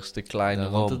straatdealers, de kleine,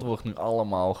 Daarom. want het wordt nu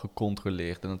allemaal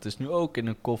gecontroleerd. En het is nu ook in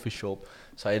een coffeeshop,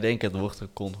 zou je denken het wordt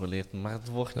gecontroleerd, maar het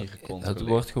wordt niet gecontroleerd. Het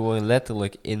wordt gewoon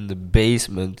letterlijk in de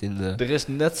basement, in de Er is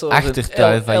net zoals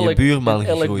achtertuin van je buurman in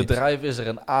elk gegroeid. bedrijf is er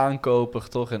een aankoper,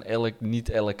 toch? En niet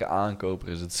elke aankoper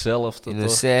is hetzelfde, In de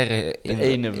toch? serre. De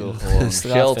ene wil de gewoon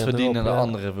straat geld verderop, verdienen, de ja.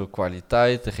 andere wil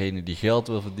kwaliteit. Degene die geld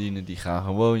wil verdienen, die gaan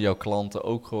gewoon jouw klanten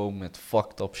ook gewoon met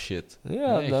fucked up shit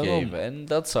Ja, daarom. geven. En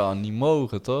dat zou niet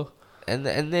mogen, toch?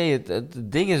 En nee,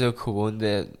 het ding is ook gewoon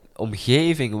de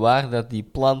omgeving waar dat die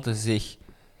planten zich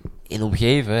in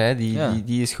omgeven, hè,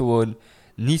 die is gewoon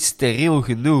niet steriel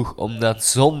genoeg om dat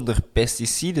zonder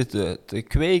pesticiden te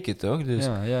kweken, toch? Dus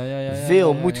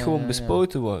veel moet gewoon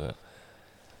bespoten worden.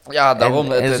 Ja,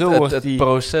 daarom, En zo wordt het die...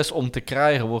 proces om te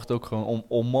krijgen wordt ook gewoon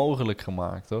onmogelijk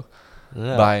gemaakt, toch?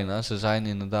 Ja. Bijna. Ze zijn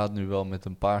inderdaad nu wel met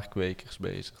een paar kwekers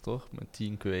bezig, toch? Met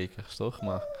 10 kwekers, toch?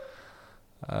 Maar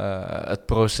het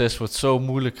proces wordt zo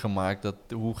moeilijk gemaakt dat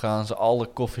hoe gaan ze alle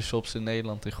coffeeshops in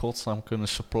Nederland in godsnaam kunnen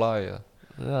supplyen?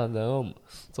 Ja, daarom.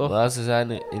 Toch? Maar ze zijn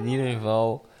er in ieder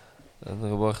geval... Er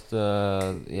wordt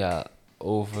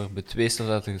over betwist of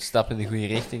dat een stap in de goede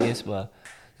richting is, maar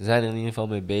ze zijn er in ieder geval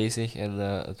mee bezig en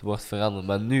het wordt veranderd.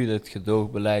 Maar nu, het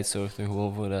gedoogbeleid zorgt er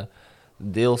gewoon voor dat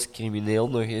deels crimineel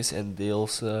nog is en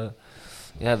deels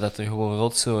dat er gewoon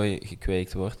rotzooi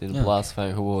gekweekt wordt in plaats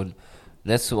van gewoon,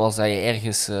 net zoals dat je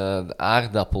ergens de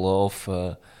aardappelen of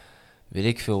weet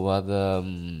ik veel wat,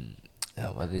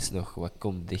 wat is nog, wat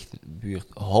komt dicht in de buurt,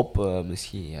 hop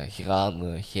misschien,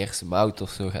 graan, gers, mout of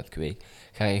zo gaat kweken,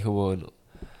 ga je gewoon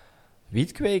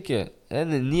wiet kweken.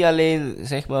 En niet alleen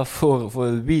zeg maar voor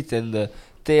de wiet en de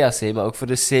THC, maar ook voor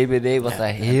de CBD, wat daar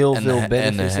heel veel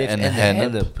benefits heeft. En de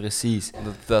hennep, precies.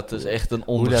 Dat is echt een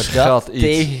Hoe dat onderschat iets.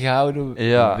 tegengehouden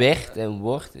werd en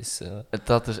wordt, is...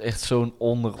 Dat is echt zo'n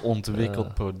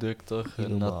onderontwikkeld product, toch? Een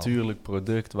normaal. natuurlijk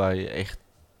product waar je echt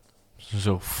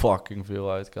zo fucking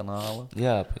veel uit kan halen.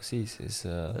 Ja, precies.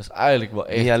 Dat is eigenlijk wel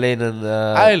echt... niet alleen een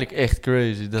eigenlijk echt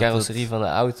crazy. carrosserie van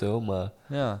een auto, maar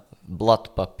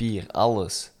blad, papier,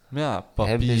 alles. Ja,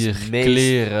 Hemp is papier, het meest-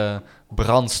 kleren,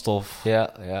 brandstof.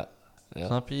 Ja.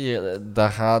 Snap je?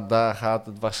 Daar gaat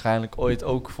het waarschijnlijk ooit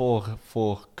ook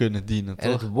voor kunnen dienen,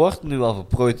 En toch? het wordt nu al voor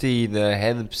proteïne,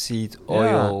 hempseed,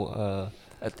 oil,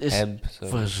 Het is hemp.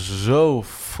 voor zo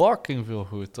fucking veel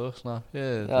goed, toch? Snap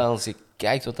je? Ja, als je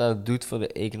kijkt wat dat doet voor de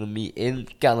economie in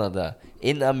Canada,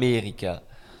 in Amerika.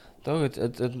 Toch,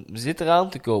 het zit eraan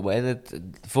te komen. En het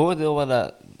voordeel wat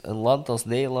dat een land als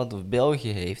Nederland of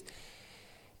België heeft,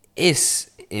 is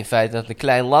in feite dat het een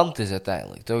klein land is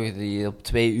uiteindelijk. Toch, die op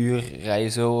 2 uur rij je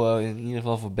zo, in ieder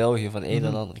geval voor België, van een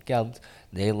aan de andere kant.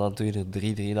 Nederland doe je er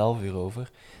 3,5 uur over.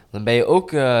 Dan ben je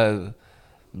ook, bij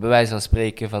wijze van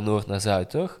spreken, van noord naar zuid,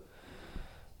 toch?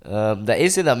 Dat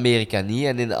is in Amerika niet.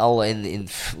 En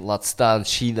laat staan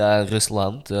China en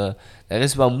Rusland. Daar is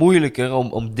het wel moeilijker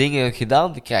om dingen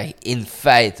gedaan te krijgen. In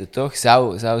feite, toch?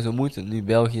 Zou zo moeten. Nu,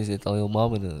 België zit al helemaal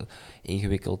met een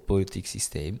ingewikkeld politiek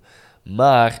systeem.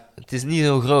 Maar het is niet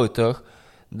zo groot, toch?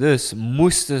 Dus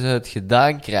moesten ze het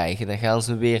gedaan krijgen, dan gaan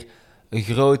ze weer een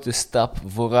grote stap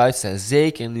vooruit zijn.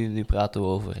 Zeker nu praten we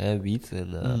over wiet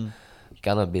en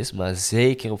cannabis. Maar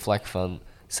zeker op vlak van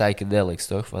psychedelics,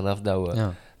 toch? Vanaf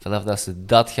dat ze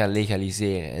dat gaan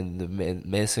legaliseren en de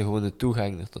mensen gewoon de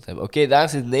toegang ertot hebben. Oké, daar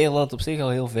zit Nederland op zich al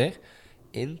heel ver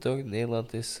in, toch?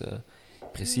 Nederland is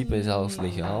in principe is alles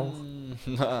legaal.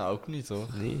 Nou, ook niet, toch?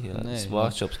 Nee, Nee,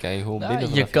 smartshops kan je gewoon Ja, binnen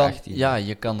je vanaf kan, 18. ja,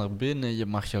 je kan er binnen, je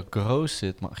mag jouw grow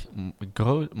zit,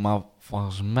 maar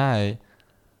volgens mij,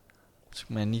 als ik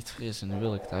mij niet vergis, en nu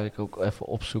wil ik het eigenlijk ook even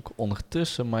opzoeken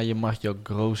ondertussen, maar je mag jouw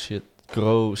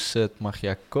grow set mag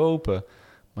jij kopen,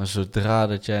 maar zodra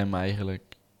dat jij hem eigenlijk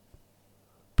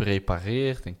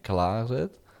prepareert en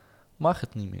klaarzet, mag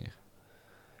het niet meer.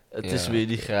 Het is weer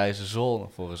die grijze zone,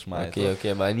 volgens mij.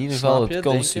 Oké, maar in ieder Snap geval je, het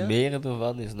denk consumeren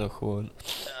ervan is nog gewoon...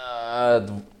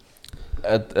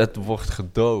 Het wordt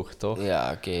gedoogd, toch?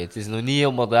 Ja, oké, het is nog niet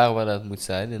helemaal daar waar dat moet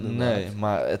zijn, inderdaad. Nee,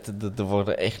 maar er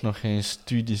worden echt nog geen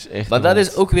studies echt... Maar dat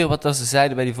is ook weer wat dat ze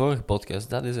zeiden bij die vorige podcast.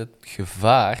 Dat is het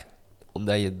gevaar,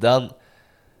 omdat je dan,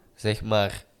 zeg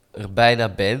maar, er bijna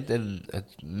bent en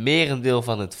het merendeel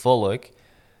van het volk,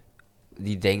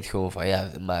 die denkt gewoon van,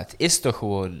 ja, maar het is toch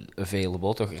gewoon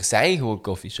available, toch? Er zijn gewoon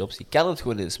coffeeshops, je kan het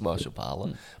gewoon in de smartshop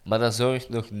halen. Maar dat zorgt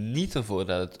nog niet ervoor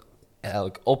dat het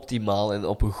eigenlijk optimaal en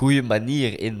op een goede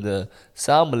manier in de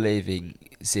samenleving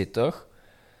zit, toch?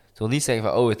 Het wil niet zeggen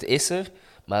van, oh, het is er,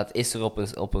 maar het is er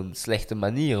op een slechte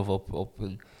manier of op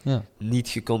een niet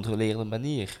gecontroleerde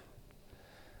manier.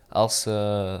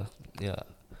 We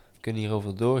kunnen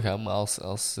hierover doorgaan, maar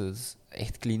als ze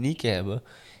echt klinieken hebben,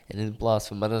 en in plaats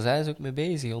van, maar daar zijn ze ook mee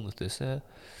bezig ondertussen, hè.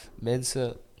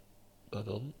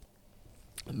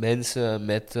 Mensen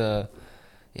met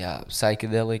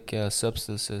psychedelic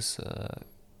substances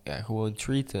gewoon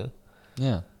treaten.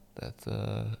 Ja. Dat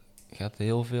gaat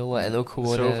heel veel en ook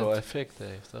gewoon zoveel effect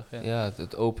heeft, toch? Ja.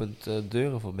 het opent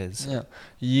deuren voor mensen. Ja.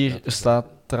 Hier staat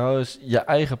trouwens, je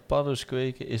eigen paddo's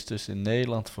kweken is dus in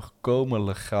Nederland volkomen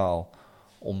legaal.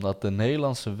 Omdat de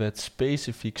Nederlandse wet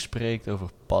specifiek spreekt over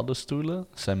paddenstoelen,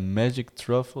 zijn magic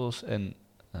truffles en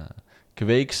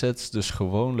kweeksets dus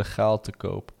gewoon legaal te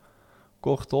koop.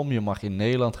 Kortom, je mag in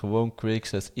Nederland gewoon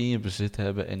kweeksets in je bezit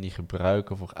hebben en die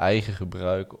gebruiken voor eigen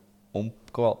gebruik om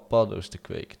paddo's te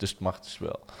kweken. Dus het mag dus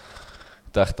wel.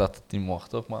 Ik dacht dat het niet mocht,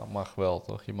 toch? Maar mag wel,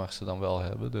 toch? Je mag ze dan wel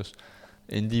hebben. Dus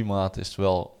in die mate is het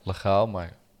wel legaal,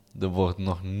 maar er wordt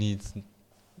nog niet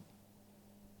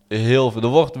heel veel. Er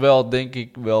wordt wel, denk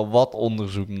ik, wel wat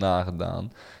onderzoek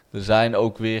nagedaan. Er zijn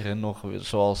ook weer nog,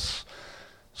 zoals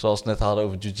we net hadden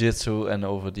over jiu-jitsu en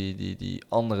over die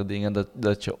andere dingen,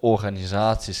 dat je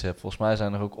organisaties hebt. Volgens mij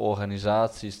zijn er ook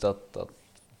organisaties dat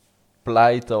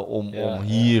pleiten om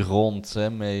hier rond, hè,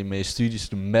 mee studies,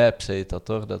 de MAPS heet dat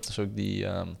toch? Dat is ook die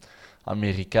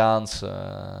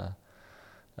Amerikaanse,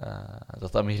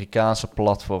 dat Amerikaanse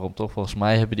platform, toch? Volgens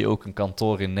mij hebben die ook een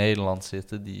kantoor in Nederland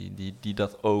zitten, die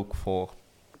dat ook voor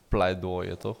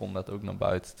pleidooien, toch? Om dat ook naar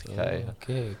buiten te krijgen.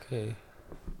 Oké.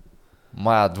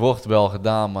 Maar het wordt wel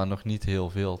gedaan, maar nog niet heel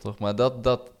veel, toch? Maar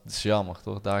dat is jammer,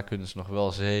 toch? Daar kunnen ze nog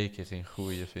wel zeker in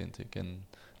groeien, vind ik. En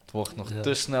het wordt nog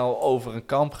te snel over een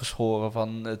kamp geschoren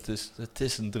van het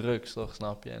is een drugs, toch?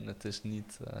 Snap je? En het is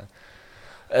niet...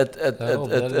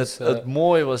 Het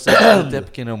mooie was, dat heb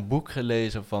ik in een boek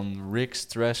gelezen van Rick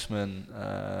Strassman,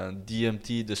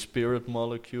 DMT, The Spirit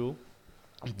Molecule.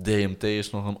 DMT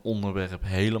is nog een onderwerp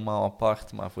helemaal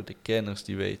apart, maar voor de kenners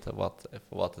die weten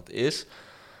wat het is.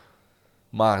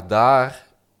 Maar daar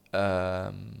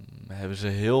hebben ze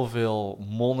heel veel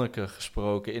monniken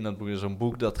gesproken in het boek. Dus een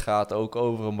boek dat gaat ook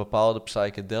over een bepaalde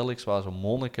psychedelics, waar ze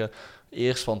monniken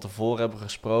eerst van tevoren hebben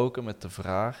gesproken met de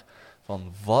vraag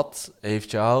van wat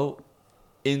heeft jou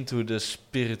into de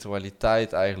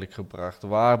spiritualiteit eigenlijk gebracht?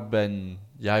 Waar ben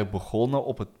jij begonnen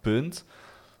op het punt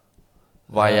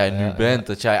waar jij nu bent,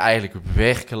 dat jij eigenlijk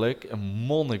werkelijk een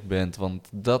monnik bent, want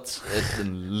dat is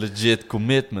een legit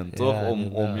commitment, toch?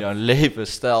 Om jouw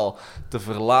levensstijl te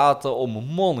verlaten om een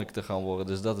monnik te gaan worden.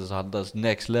 Dus dat is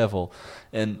next level.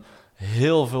 En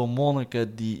heel veel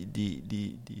monniken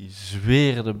die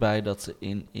zweren erbij dat ze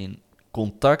in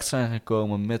contact zijn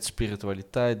gekomen met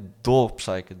spiritualiteit door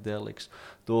psychedelics,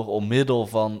 door om middel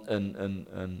van een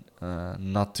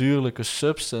natuurlijke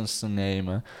substance te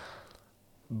nemen,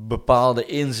 bepaalde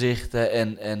inzichten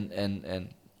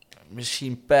en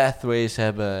misschien pathways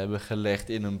hebben gelegd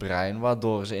in hun brein,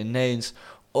 waardoor ze ineens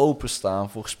openstaan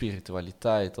voor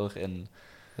spiritualiteit, toch? En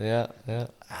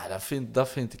dat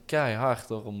vind ik keihard,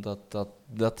 toch? Omdat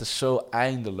dat is zo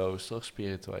eindeloos, toch?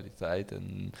 Spiritualiteit.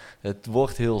 En het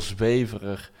wordt heel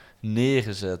zweverig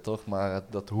neergezet, toch? Maar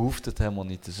dat hoeft het helemaal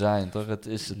niet te zijn, toch?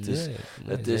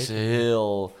 Het is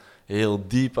heel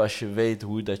diep als je weet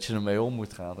dat je ermee om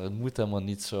moet gaan. Het moet helemaal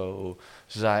niet zo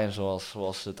zijn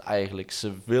zoals het eigenlijk...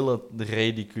 Ze willen het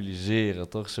ridiculiseren,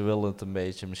 toch? Ze willen het een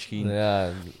beetje misschien...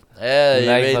 je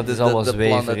weet, het is allemaal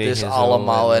zweverig. Het is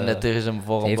allemaal en het is een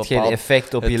voor een heeft bepaald... geen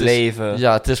effect op je leven.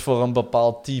 Ja, het is voor een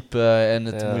bepaald type en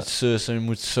het moet zus en het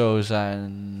moet zo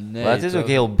zijn. Nee, maar het is ook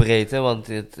heel breed, hè? Want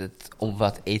het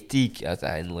omvat ethiek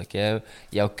uiteindelijk. Hè?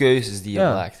 Jouw keuzes die je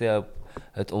maakt. Hè?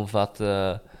 Het omvat...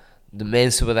 de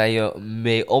mensen waar je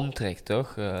mee omtrekt,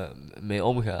 toch? Mee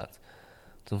omgaat.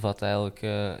 Het omvat eigenlijk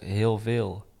heel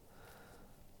veel.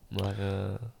 Maar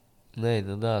nee,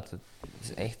 inderdaad. Het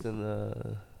is echt een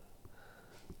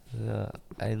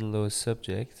eindeloos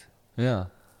subject. Ja.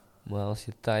 Maar als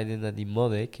je tijd in naar die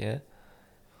monnik, hè,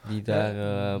 die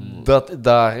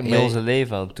daar heel zijn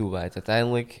leven aan toewijdt.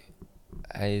 Uiteindelijk,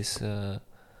 hij is...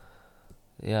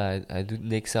 hij doet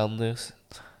niks anders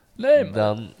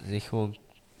dan zich gewoon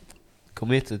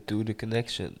committed to the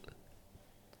connection.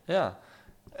 Ja.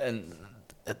 En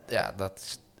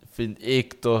dat vind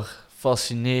ik toch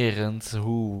fascinerend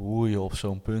hoe je op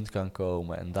zo'n punt kan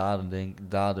komen.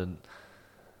 En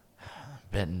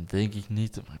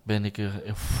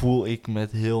voel ik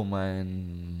met heel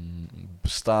mijn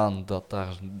bestaan dat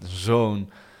daar zo'n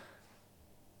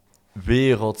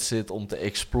wereld zit om te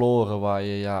exploren waar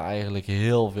je eigenlijk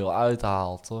heel veel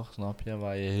uithaalt, toch? Snap je?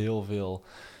 Waar je heel veel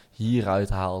hieruit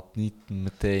haalt, niet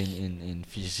meteen in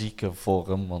fysieke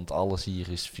vorm, want alles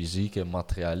hier is fysiek en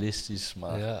materialistisch,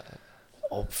 maar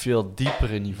op veel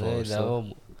diepere niveaus. Nee,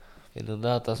 daarom.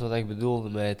 Inderdaad, dat is wat ik bedoelde,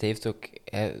 maar het heeft ook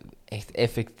echt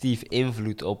effectief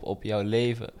invloed op jouw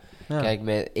leven. Ja. Kijk,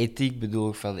 met ethiek bedoel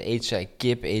ik van, eet jij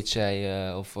kip,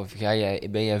 of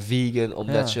ben jij vegan,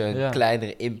 omdat je een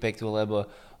kleinere impact wil hebben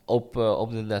op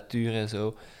de natuur en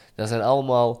zo. Dat zijn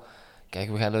allemaal... Kijk,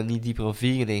 we gaan er niet dieper op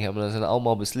vegan ingaan, maar dat zijn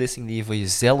allemaal beslissingen die je voor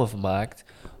jezelf maakt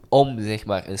om, zeg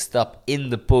maar, een stap in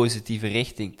de positieve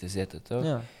richting te zetten, toch?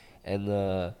 Ja. En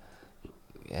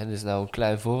dit is nou een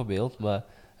klein voorbeeld, maar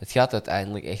het gaat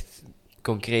uiteindelijk echt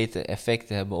concrete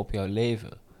effecten hebben op jouw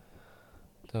leven,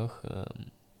 toch?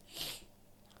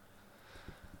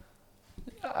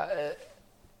 Ja,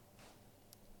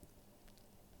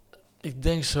 ik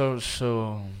denk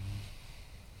zo...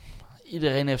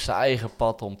 Iedereen heeft zijn eigen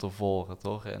pad om te volgen,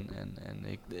 toch? En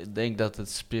ik denk dat het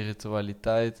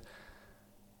spiritualiteit...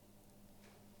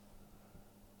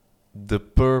 de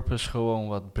purpose gewoon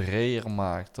wat breder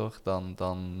maakt, toch?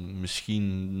 Dan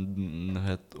misschien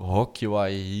het hokje waar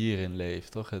je hierin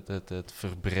leeft, toch? Het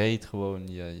verbreedt gewoon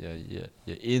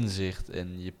je inzicht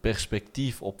en je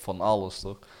perspectief op van alles,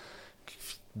 toch? Ik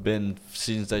ben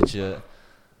sinds dat je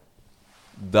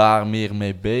daar meer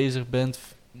mee bezig bent...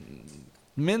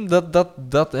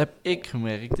 Dat heb ik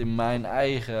gemerkt in mijn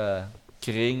eigen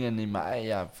kring en in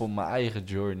voor mijn eigen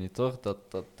journey, toch?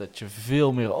 Dat je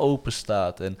veel meer open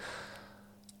staat. En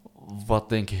wat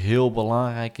denk ik heel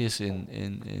belangrijk is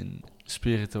in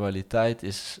spiritualiteit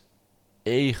is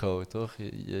ego, toch?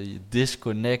 Je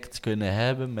disconnect kunnen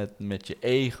hebben met je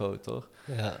ego, toch?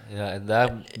 Ja, en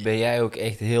daar ben jij ook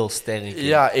echt heel sterk in.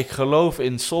 Ja, ik geloof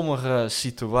in sommige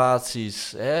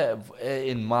situaties,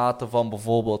 in mate van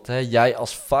bijvoorbeeld, jij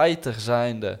als fighter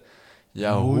zijnde,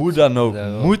 hoe dan ook,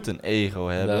 moet een ego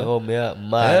hebben. Daarom, ja.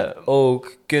 Maar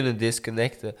ook kunnen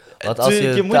disconnecten. Want als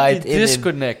je moet tijd die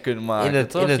disconnect kunnen maken,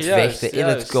 in het vechten, in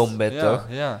het combat, toch?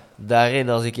 Ja. Daarin,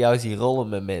 als ik jou zie rollen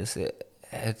met mensen,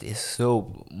 het is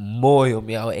zo mooi om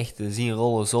jou echt te zien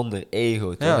rollen zonder ego,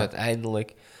 toch? Ja.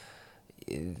 Uiteindelijk,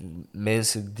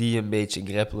 mensen die een beetje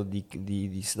grappelen,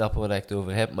 die snappen waar ik het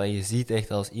over heb, maar je ziet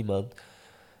echt als iemand,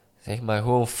 zeg maar,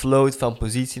 gewoon float van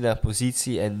positie naar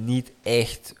positie en niet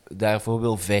echt daarvoor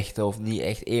wil vechten of niet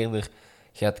echt eerder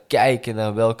gaat kijken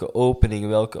naar welke openingen,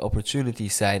 welke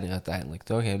opportunities zijn er uiteindelijk,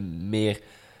 toch? En meer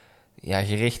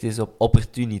gericht is op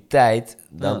opportuniteit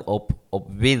dan op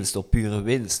winst, op pure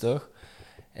winst, toch?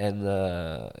 En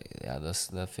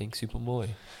dat vind ik super mooi.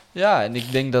 Ja, en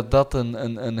ik denk dat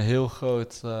een heel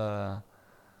groot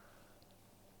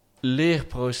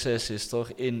leerproces is, toch?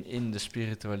 In de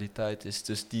spiritualiteit is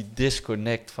dus die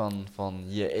disconnect van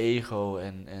je ego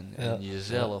en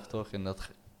jezelf, toch? En dat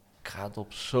gaat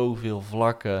op zoveel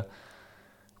vlakken.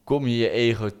 Kom je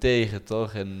ego tegen,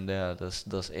 toch? En ja,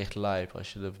 dat is echt lijp.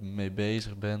 Als je er mee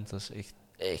bezig bent, dat is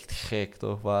echt gek,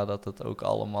 toch? Waar dat ook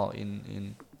allemaal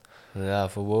in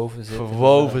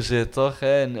verwoven zit, toch?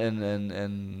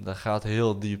 En dat gaat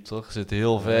heel diep, toch? Zit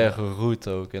heel ver geroet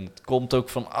ook. En het komt ook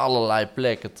van allerlei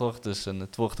plekken, toch? Dus, en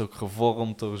het wordt ook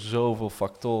gevormd door zoveel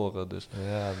factoren. Dus.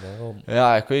 Ja, daarom.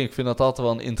 Ja, ik weet niet, ik vind dat altijd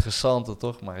wel een interessante,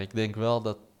 toch? Maar ik denk wel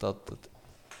dat het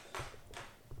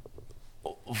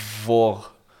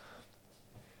voor...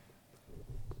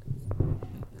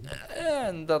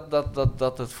 En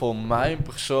dat het voor mijn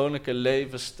persoonlijke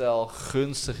levensstijl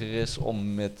gunstiger is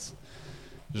om met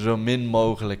zo min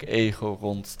mogelijk ego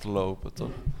rond te lopen,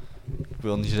 toch? Ik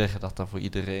wil niet zeggen dat dat voor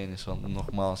iedereen is, want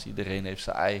nogmaals, iedereen heeft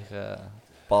zijn eigen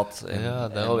pad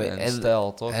en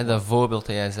stijl, toch? En dat voorbeeld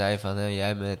dat jij zei van,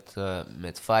 jij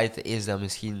met fighten is dat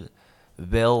misschien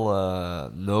wel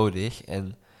nodig.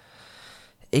 En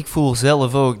ik voel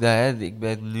zelf ook dat, ik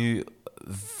ben nu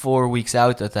 4 weeks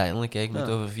out uiteindelijk. Ik moet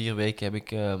over 4 weken heb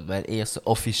ik mijn eerste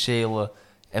officiële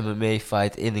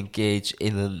MMA-fight in een cage,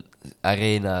 in een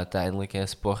arena uiteindelijk,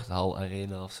 sporthal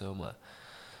arena of zo, maar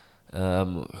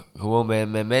gewoon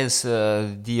met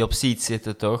mensen die op seat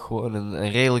zitten, toch? Gewoon een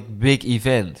redelijk big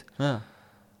event. Ja.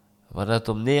 Waar dat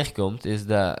op neerkomt is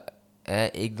dat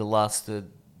ik de laatste,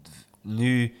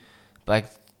 nu bij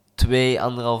 2,5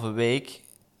 week,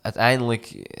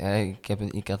 uiteindelijk,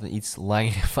 ik had een iets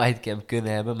langere fightcamp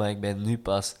kunnen hebben, maar ik ben nu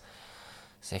pas,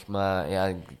 zeg maar,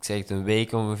 ik zeg het een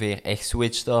week ongeveer, echt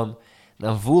switched on.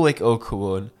 Dan voel ik ook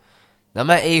gewoon dat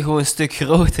mijn ego een stuk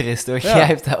groter is, toch? Ja. Jij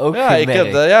hebt dat ook gemerkt. Ik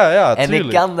heb dat, en tuurlijk.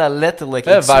 ik kan dat letterlijk.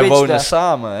 Wij wonen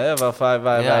samen,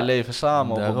 wij leven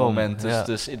samen daarom, op het moment.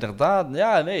 Dus inderdaad,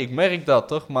 ik merk dat,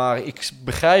 toch? Maar ik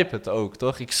begrijp het ook,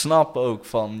 toch? Ik snap ook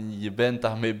van, je bent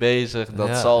daarmee bezig,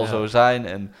 dat zal zo zijn.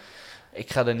 En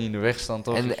ik ga er niet in de weg staan,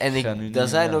 toch? Er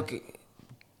zijn ook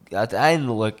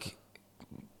uiteindelijk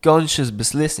conscious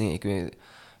beslissingen. Ik weet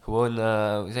gewoon,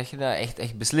 hoe zeg je dat?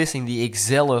 Echt beslissingen die ik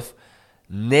zelf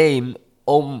neem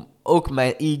om ook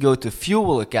mijn ego te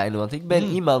fuelen, kind. Want ik ben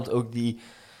iemand ook die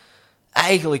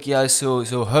eigenlijk juist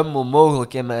zo humble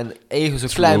mogelijk en mijn ego zo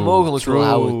klein mogelijk wil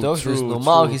houden, toch? Dus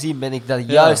normaal gezien ben ik dat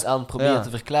juist aan het proberen te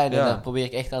verkleinen en daar probeer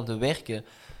ik echt aan te werken.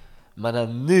 Maar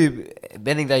dan nu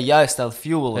ben ik daar juist aan het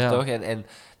fuelen, toch? En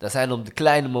dat zijn op de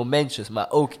kleine momentjes,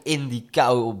 maar ook in die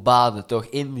koude baden, toch?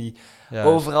 In die,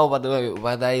 overal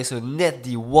waar je zo net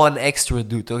die one extra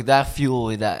doet, toch? Daar fuel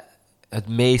je dat het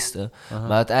meeste.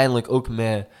 Maar uiteindelijk ook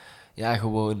met,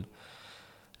 gewoon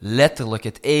letterlijk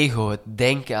het ego, het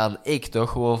denken aan ik,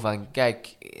 toch? Gewoon van,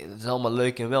 kijk, het is allemaal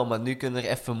leuk en wel, maar nu kunnen er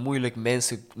even moeilijk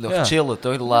mensen nog chillen,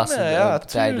 toch? De laatste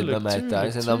tijden bij mij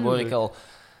thuis. En dan word ik al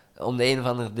om de een of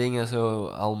andere dingen zo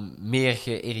al meer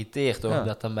geïrriteerd, toch?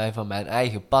 Dat dan mij van mijn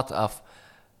eigen pad af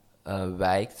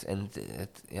wijkt. En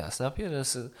snap je?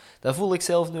 Dus dat voel ik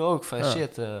zelf nu ook, van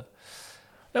shit...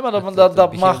 Ja, maar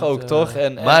dat mag ook, toch?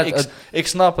 Maar ik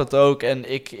snap het ook. En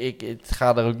het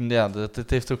ga er ook... Ja, het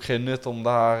heeft ook geen nut om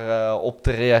daar op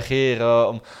te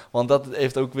reageren. Want dat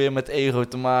heeft ook weer met ego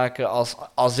te maken.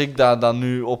 Als ik daar dan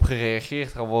nu op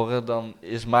gereageerd ga worden... dan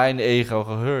is mijn ego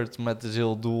gehurt. Met het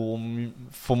heel doel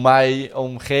voor mij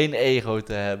om geen ego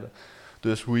te hebben.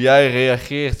 Dus hoe jij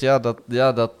reageert,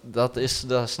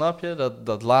 dat snap je,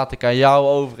 dat laat ik aan jou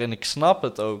over en ik snap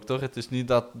het ook, toch? Het is niet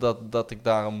dat ik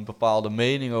daar een bepaalde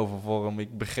mening over vorm.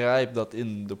 Ik begrijp dat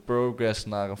in de progress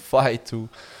naar een fight toe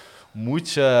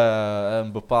moet je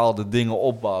bepaalde dingen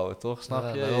opbouwen, toch?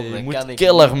 Snap je? Je moet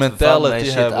killer mentality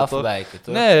hebben, afwijken,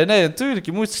 toch? Nee, natuurlijk.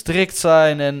 Je moet strikt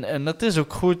zijn en dat is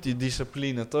ook goed, die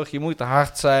discipline, toch? Je moet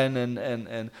hard zijn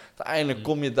en uiteindelijk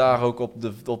kom je daar ook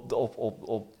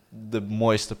op de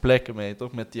mooiste plekken mee,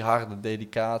 toch? Met die harde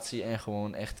dedicatie en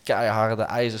gewoon echt keiharde,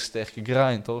 ijzersterke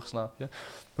grind, toch? Snap je?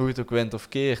 Hoe je het ook went of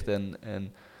keert.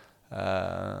 En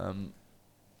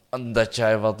dat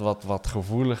jij wat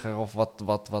gevoeliger of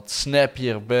wat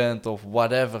snappier bent of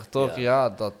whatever, toch? Ja,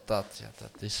 dat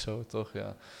is zo, toch?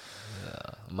 Ja.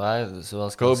 Ja, maar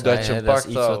zoals ik hoop zei, dat je dat pakt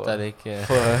is iets wat dat ik...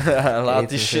 laat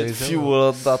die shit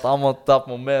fuelen, dat allemaal op dat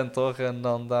moment, toch? En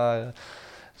dan daar...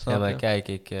 Ja, maar kijk,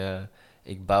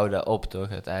 ik bouw dat op, toch?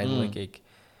 Uiteindelijk,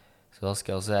 zoals ik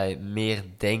al zei, meer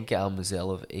denken aan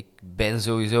mezelf. Ik ben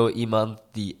sowieso iemand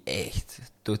die echt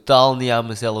totaal niet aan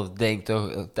mezelf denkt,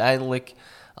 toch? Uiteindelijk,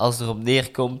 als het erop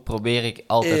neerkomt, probeer ik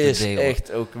altijd te delen.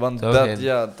 Echt ook, want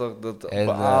dat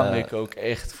beaam ik ook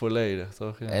echt volledig,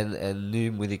 toch? Ja. En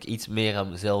nu moet ik iets meer aan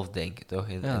mezelf denken, toch?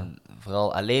 En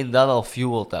vooral alleen dan al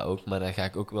fuelt dat ook, maar dan ga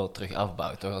ik ook wel terug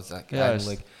afbouwen, toch? Als ik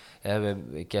uiteindelijk...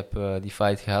 ik heb die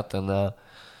fight gehad en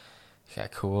ga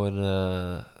ik gewoon,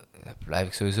 blijf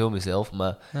ik sowieso mezelf,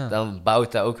 maar dan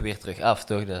bouwt dat ook weer terug af,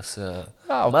 toch? Dat is,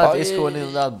 maar het is gewoon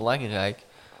inderdaad belangrijk.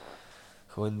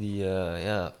 Gewoon die,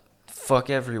 fuck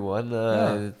everyone.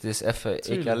 Het is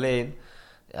even ik alleen.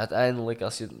 Uiteindelijk,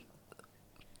 als je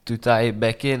doet daar je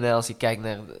back in, als je kijkt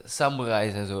naar de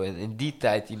samurais en zo, in die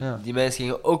tijd, die mensen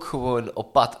gingen ook gewoon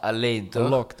op pad alleen, toch?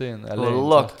 Locked in. Gewoon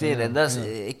locked in. En dat is,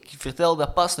 ik vertel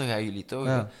dat pas nog aan jullie, toch?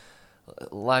 Ja.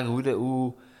 Lang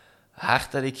hoe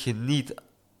hard dat ik geniet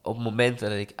op momenten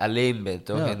dat ik alleen ben,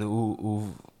 toch? En hoe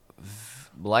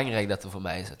belangrijk dat er voor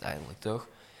mij is uiteindelijk, toch?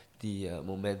 Die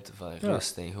momenten van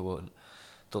rust en gewoon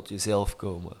tot jezelf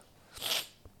komen.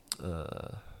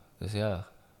 Dus ja.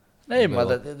 Nee, maar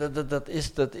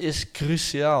dat is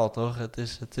cruciaal, toch?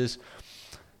 Het is...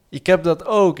 Ik heb dat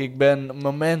ook. Ik ben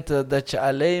momenten dat je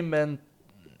alleen bent,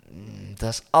 dat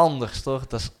is anders, toch?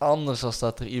 Dat is anders als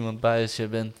dat er iemand bij is.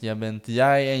 Jij bent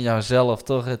jij en jouzelf,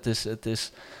 toch? Het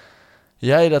is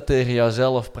jij dat tegen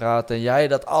jouzelf praat en jij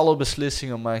dat alle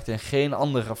beslissingen maakt en geen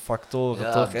andere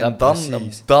factoren, toch? En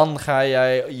dan ga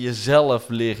jij jezelf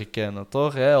leren kennen,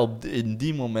 toch? In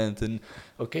die momenten.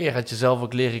 Oké, je gaat jezelf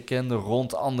ook leren kennen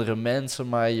rond andere mensen,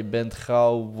 maar je bent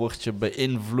gauw, word je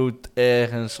beïnvloed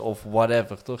ergens of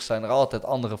whatever, toch? Zijn er altijd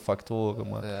andere factoren,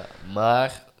 maar... Ja,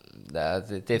 maar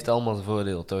het heeft allemaal zijn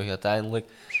voordeel, toch? Uiteindelijk,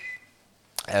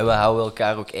 en we houden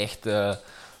elkaar ook echt... we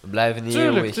blijven niet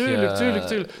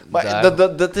Tuurlijk. Maar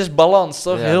dat is balans,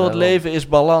 toch? Ja, heel het leven is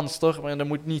balans, toch? Maar er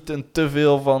moet niet een te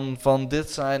veel van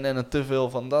dit zijn en een te veel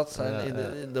van dat zijn.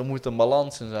 Er moet een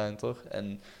balans in zijn, toch?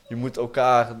 En je moet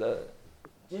elkaar...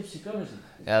 Gypsy, kom eens.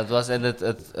 Ja, het was en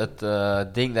het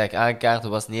ding dat ik aankaartte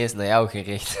was niet eens naar jou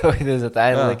gericht. Dus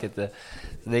uiteindelijk het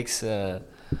niks,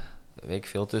 weet ik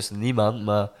veel, tussen niemand.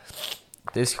 Maar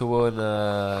het is gewoon,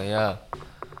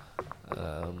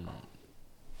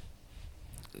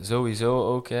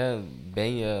 sowieso ook,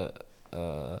 ben je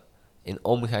in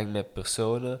omgang met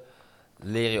personen,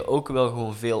 leer je ook wel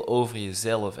gewoon veel over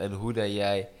jezelf en hoe dat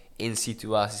jij in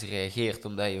situaties reageert.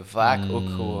 Omdat je vaak ook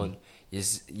gewoon...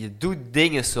 Je doet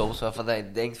dingen soms waarvan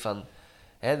je denkt van...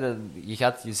 je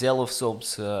gaat jezelf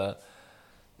soms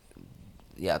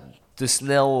te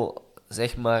snel,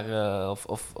 zeg maar...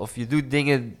 of je doet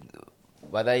dingen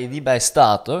waar je niet bij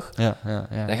staat, toch? Ja,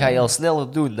 dan ga je al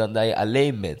sneller doen dan dat je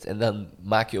alleen bent. En dan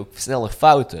maak je ook sneller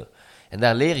fouten. En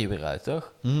daar leer je weer uit,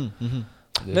 toch? Mm-hmm.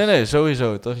 Dus. Nee,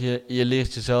 sowieso, toch? Je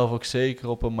leert jezelf ook zeker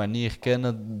op een manier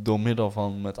kennen... door middel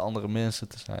van met andere mensen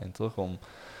te zijn, toch?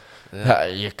 Ja,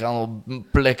 je kan op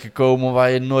plekken komen waar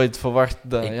je nooit verwacht...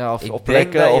 op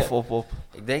plekken of...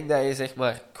 Ik denk dat je, zeg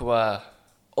maar, qua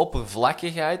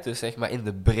oppervlakkigheid, dus zeg maar in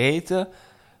de breedte,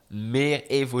 meer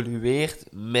evolueert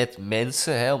met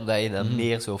mensen, hè, omdat je dan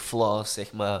meer zo flaws,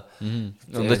 zeg maar,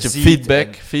 Omdat je ziet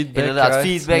feedback inderdaad, krijgt.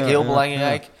 feedback, heel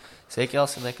belangrijk. Ja. Zeker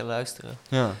als je naar kan luisteren.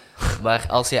 Ja. Maar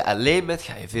als je alleen bent,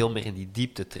 ga je veel meer in die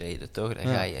diepte treden, toch?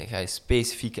 Dan ga je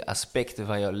specifieke aspecten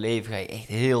van jouw leven ga je echt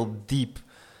heel diep,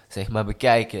 zeg maar,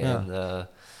 bekijken. Ja.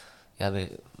 En er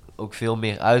ook veel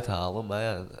meer uithalen. Maar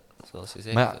ja, zoals je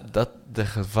zegt... Maar ja, de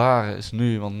gevaar is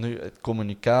nu, want nu het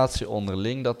communicatie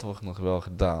onderling, dat wordt nog wel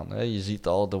gedaan. Hè? Je ziet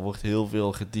al, er wordt heel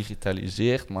veel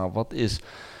gedigitaliseerd, maar wat is...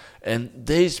 En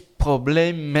deze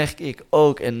probleem merk ik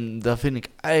ook, en dat vind ik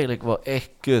eigenlijk wel echt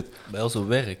kut. Bij ons op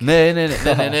werk.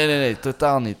 Nee,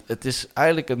 totaal niet. Het is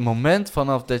eigenlijk het moment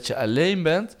vanaf dat je alleen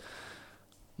bent,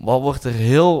 wat wordt er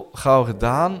heel gauw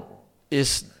gedaan,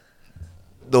 is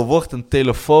er wordt een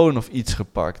telefoon of iets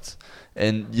gepakt.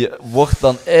 En je wordt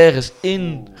dan ergens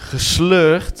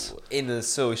ingesleurd. In een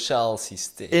sociaal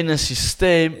systeem. In een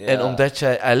systeem. Ja. En omdat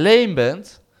jij alleen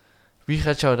bent, wie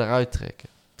gaat jou eruit trekken?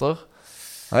 Toch?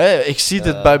 Ik zie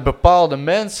het bij bepaalde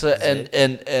mensen.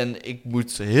 En ik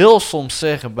moet heel soms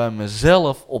zeggen bij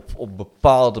mezelf, op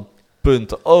bepaalde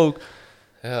punten ook.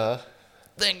 Ja.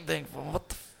 Denk van, what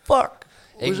the fuck?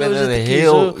 Ik Hoezo ben zit een ik hier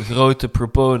heel zo? grote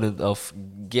proponent of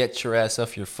get your ass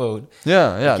off your phone.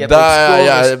 Ja, Ik heb ook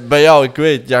scores- bij jou, ik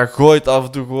weet, jij gooit af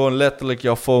en toe gewoon letterlijk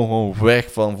jouw phone gewoon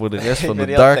weg van voor de rest van Ik ben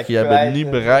de die altijd dag. Jij kwijt bent niet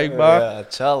en- bereikbaar. Ja,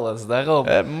 Charles, daarom.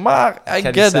 Maar I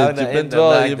ga die get sauna it. Je in, bent daarna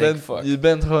wel, ik denk, fuck. je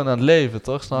bent gewoon aan het leven,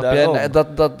 toch? Snap Daarom. je? En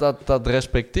dat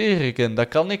respecteer ik en daar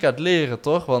kan ik uit leren,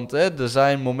 toch? Want er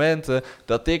zijn momenten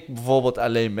dat ik bijvoorbeeld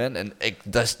alleen ben en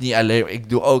dat is niet alleen.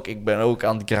 Ik ben ook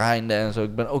aan het grinden en zo.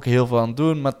 Ik ben ook heel veel aan het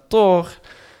doen, maar toch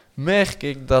merk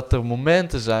ik dat er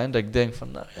momenten zijn dat ik denk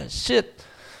van, nou ja, shit,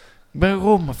 ik ben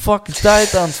gewoon mijn fucking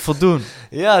tijd aan het voldoen.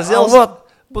 Ja, zelfs... wat?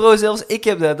 Bro, zelfs ik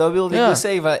heb dat. Dat wilde ik Ja. dus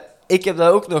zeggen. Van, ik heb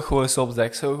dat ook nog gewoon soms. Dat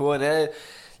ik zo gewoon... Hè,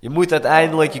 je moet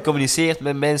uiteindelijk... Je communiceert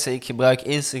met mensen. Ik gebruik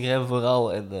Instagram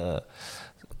vooral. En...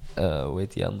 hoe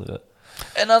heet die andere?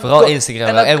 En dan, Vooral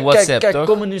Instagram en WhatsApp, kijk, toch?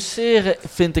 Communiceren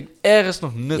vind ik ergens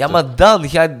nog nuttig. Ja, maar dan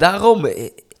ga je daarom... is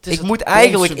Ik het moet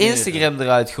eigenlijk consumeren. Instagram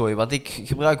eruit gooien. Want ik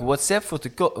gebruik WhatsApp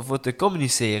voor te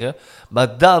communiceren.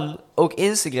 Maar dan ook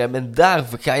Instagram. En daar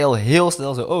ga je al heel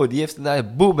snel zo... Oh, die heeft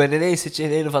een boem. En ineens zit je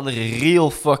in een of andere real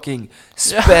fucking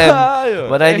spam. Ja, joh,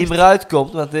 waar je echt. niet meer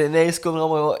uitkomt. Want ineens komen er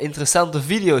allemaal interessante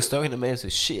video's toch. En dan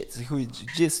mensen shit, dat is een goede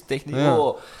jiu-jitsu-techniek. Ja.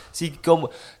 Oh, zie ik komen.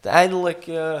 Uiteindelijk...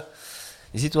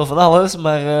 je ziet wel van alles,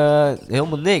 maar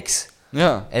helemaal niks.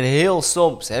 Ja. En heel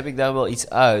soms heb ik daar wel iets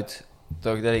uit.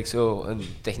 Toch dat ik zo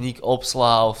een techniek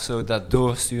opsla of zo, dat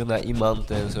doorstuur naar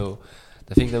iemand en zo.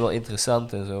 Dat vind ik dan wel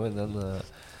interessant en zo. En dan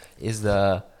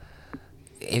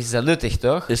is dat nuttig,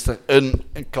 toch? Is er een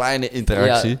kleine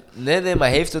interactie? Ja, nee, maar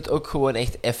heeft het ook gewoon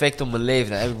echt effect op mijn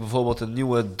leven? Dan heb ik bijvoorbeeld een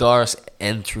nieuwe DARS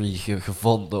entry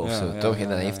gevonden of Ja, zo, ja, toch? ja, En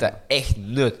dan ja, heeft ja. dat echt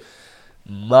nut.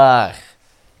 Maar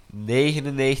 99%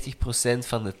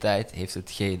 van de tijd heeft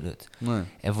het geen nut. Nee.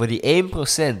 En voor die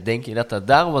 1% denk je dat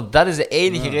daarom... Want dat is de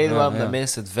enige Ja, reden waarom ja. dat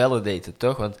mensen het validaten,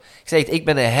 toch? Want ik zeg het, ik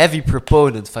ben een heavy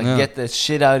proponent van Ja. get that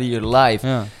shit out of your life.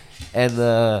 Ja. En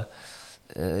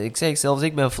ik zeg zelfs,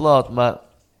 ik ben flawed, maar...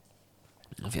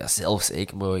 Of ja, zelfs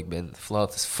ik, bro, ik ben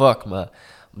flawed as fuck, maar...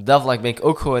 Op dat vlak ben ik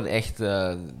ook gewoon echt...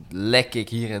 lek ik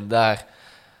hier en daar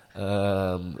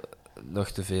nog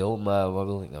te veel. Maar wat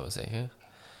wil ik nou zeggen?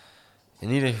 In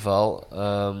ieder geval...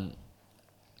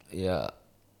 ja...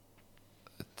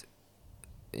 Het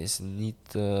is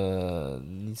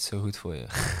niet zo goed voor je.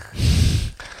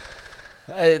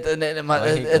 Nee, maar Waar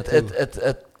ging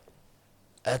ik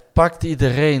het pakt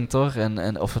iedereen, toch?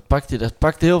 Of het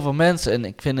pakt heel veel mensen. En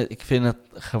ik vind het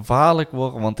gevaarlijk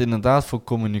worden. Want inderdaad, voor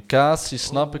communicatie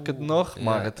snap ik het nog. Ja,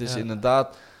 Maar het is ja.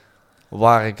 inderdaad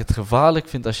waar ik het gevaarlijk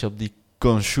vind als je op die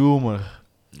consumer...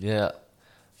 Ja.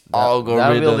 Algorithm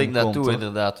Daar wilde ik naartoe, komt, toch?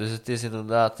 inderdaad. Dus het is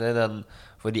inderdaad dan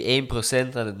voor die 1%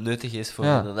 dat het nuttig is voor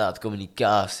Ja. inderdaad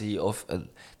communicatie of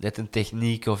net een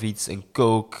techniek of iets, een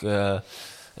kook, een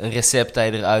recept dat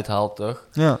je eruit haalt, toch?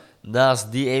 Ja.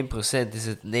 Naast die 1% is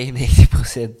het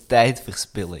 99%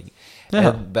 tijdverspilling. Ja.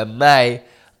 En bij mij,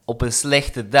 op een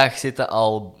slechte dag, zitten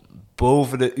al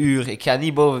boven de uur. Ik ga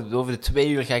niet boven de 2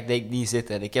 uur ga ik denk ik niet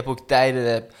zitten. En ik heb ook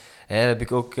tijden, heb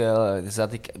ik ook,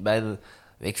 zat ik bijna,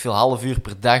 weet ik veel, half uur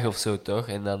per dag of zo, toch?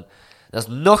 En dan, dat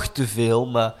is nog te veel,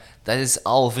 maar dat is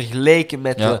al vergeleken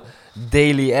met Ja. de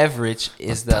daily average,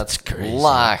 is dat is crazy.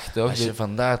 laag, toch? Als je Dus-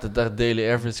 vandaag de dag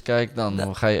daily average kijkt,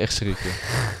 dan ga je echt schrikken.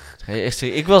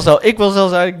 Ik wil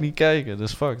zelfs eigenlijk niet kijken,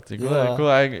 dus fuck. Ik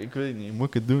wil eigenlijk, ik weet niet, moet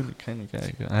ik het doen? Ik ga niet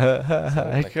kijken.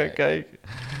 Ik ga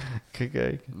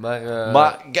kijken. Maar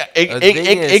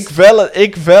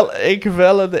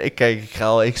ik ga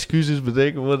al excuses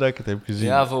bedenken voordat ik het heb gezien.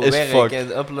 Ja, voor werk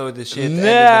en uploaden shit.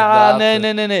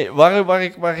 Nee.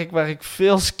 Waar ik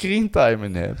veel screentime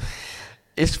in heb,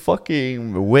 is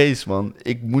fucking Waze, man.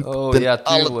 Ik moet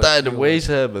alle tijden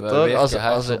Waze hebben, toch?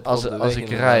 Als ik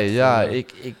rij,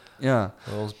 ja.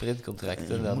 Voor onze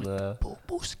printcontracten, dan...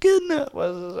 Moest kunnen,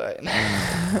 wat ze zijn.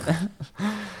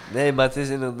 Nee, maar het is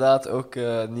inderdaad ook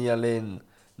niet alleen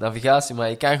navigatie, maar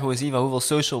je kan gewoon zien van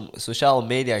hoeveel sociale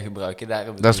media gebruiken. Daar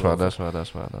hebben we Dat het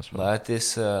is waar. Maar het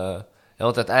is...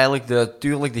 want uiteindelijk,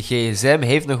 de gsm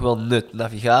heeft nog wel nut.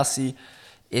 Navigatie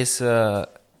is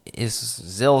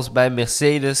zelfs bij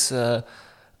Mercedes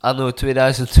anno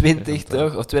 2020,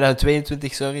 toch? Of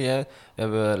 2022, sorry. Hè. We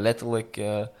hebben letterlijk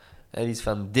iets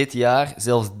van dit jaar.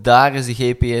 Zelfs daar is de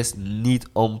GPS niet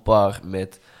on par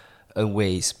met een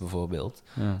Waze, bijvoorbeeld.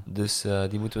 Ja. Dus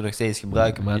die moeten we nog steeds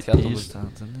gebruiken. Maar het gaat om het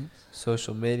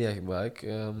social media gebruik.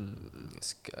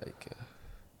 Eens kijken.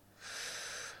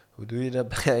 Hoe doe je dat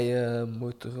bij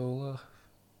Motorola?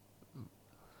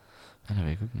 Dat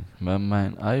weet ik ook niet. Met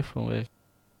mijn iPhone werkt.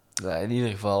 Nou, in ieder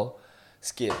geval,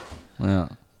 skip. Ja.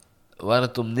 Waar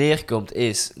het om neerkomt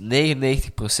is 99%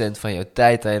 van jouw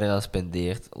tijd dat je eraan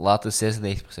spendeert, laat het 96%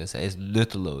 zijn, is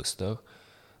nutteloos, toch?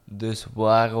 Dus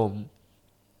waarom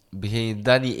begin je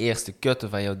dan niet eerst te kutten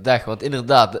van jouw dag? Want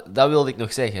inderdaad, dat wilde ik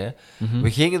nog zeggen. Hè. Mm-hmm.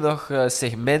 We gingen nog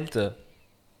segmenten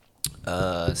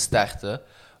starten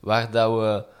waar dat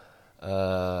we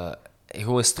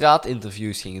gewoon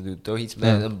straatinterviews gingen doen, toch? Iets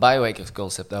met een BioHackers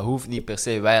concept. Dat hoeft niet per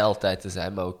se wij altijd te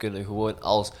zijn, maar we kunnen gewoon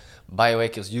als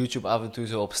BioHackers YouTube af en toe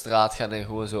zo op straat gaan en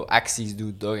gewoon zo acties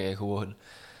doen, toch? En gewoon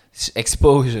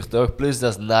exposure, toch? Plus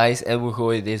dat is nice. En we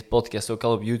gooien deze podcast ook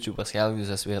al op YouTube waarschijnlijk, dus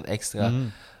dat is weer een extra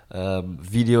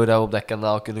video dat we op dat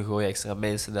kanaal kunnen gooien. Extra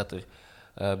mensen dat er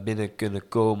binnen kunnen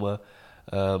komen.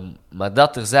 Maar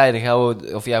dat terzijde gaan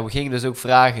we gingen dus ook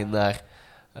vragen naar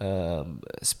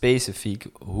specifiek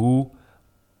hoeveel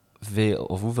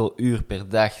uur per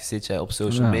dag zit jij op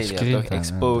social media, toch?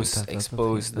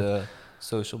 Expose de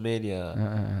social media.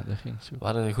 Ja, dat ging zo. We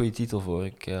hadden er een goede titel voor.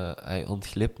 Hij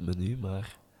ontglipt me nu,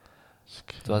 maar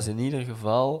het was in ieder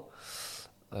geval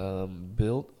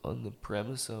built on the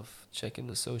premise of checking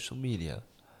the social media.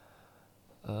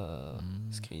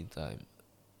 Screen time.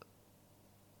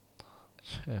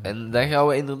 En dan gaan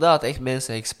we inderdaad echt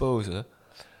mensen exposen.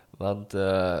 Want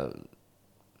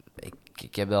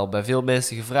ik heb al bij veel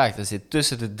mensen gevraagd. Er zit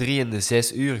tussen de 3 en de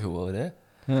 6 uur gewoon, hè.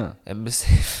 Ja. En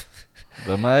besef...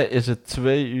 Bij mij is het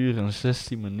 2 uur en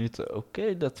 16 minuten.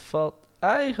 Oké, dat valt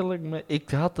eigenlijk mee. Ik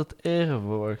had het eerder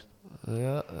verwacht.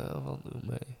 Ja, valt nu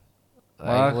mee. Maar...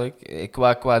 Eigenlijk,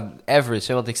 qua average,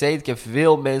 hè, want ik zei het, ik heb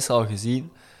veel mensen al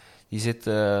gezien. Die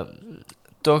zitten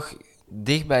toch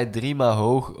dicht bij 3, maar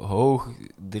hoog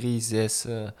 3, 6.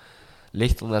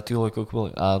 Ligt er natuurlijk ook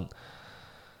wel aan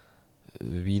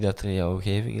wie dat er in jouw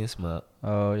omgeving is, maar...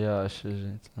 Oh ja, als je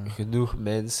ziet. Genoeg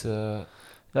mensen...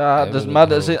 Ja, dus,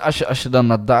 maar als je dan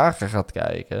naar dagen gaat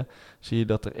kijken, zie je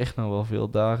dat er echt nog wel veel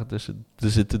dagen tussen... Er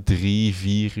zitten 3,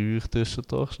 4 uur tussen,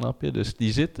 toch? Snap je? Dus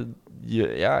die zitten...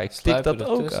 ik tik dat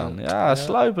ook tussen. aan. Ja,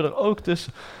 sluipen er ook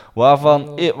tussen.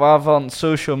 Waarvan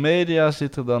social media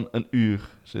zit er dan een uur.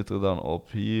 Zit er dan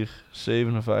op. Hier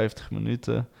 57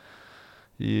 minuten.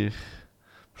 Hier...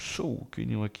 Zo, ik weet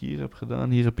niet wat ik hier heb gedaan.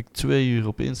 Hier heb ik 2 uur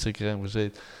op Instagram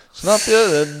gezeten. Snap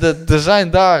je? Er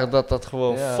zijn dagen dat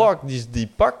gewoon... Fuck,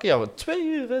 die pakken jou 2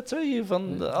 uur, hè? 2 uur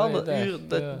van de andere uur.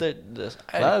 Dat is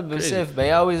eigenlijk besef, bij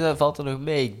jou valt er nog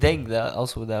mee. Ik denk dat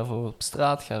als we daarvoor op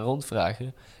straat gaan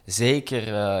rondvragen... Zeker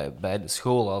bij de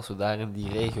school, als we daar in die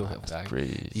regio gaan vragen...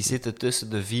 Crazy. Die zitten tussen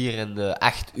de 4 en de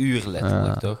 8 uur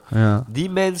letterlijk, toch? Ja. Die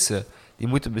mensen, die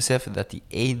moeten beseffen dat die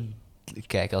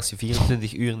Kijk, als je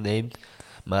 24 uur neemt...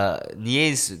 Maar niet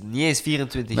eens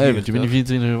 24 uur. Nee, want je bent niet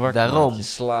 24 uur wakker. Daarom. Je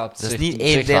slaapt. Dat is niet 1/3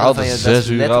 van je... Dat is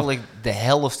letterlijk de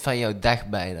helft van jouw dag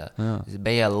bijna. Ja. Dus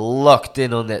ben je locked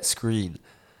in on that screen.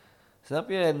 Snap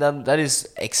je? En dan, dat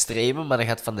is extreme, maar dat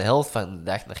gaat van de helft van de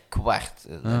dag naar kwart.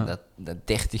 En dat 30%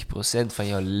 van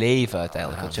jouw leven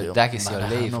uiteindelijk. Want jouw dag is jouw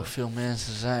leven. Er nog veel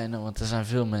mensen zijn, want er zijn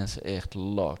veel mensen echt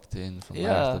locked in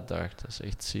vandaag de dag. Dat is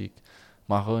echt ziek.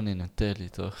 Maar gewoon in een telly,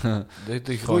 toch?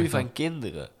 De groei van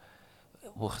kinderen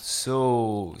wordt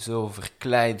zo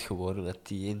verkleind geworden dat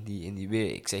die in die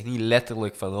weer. Ik zeg niet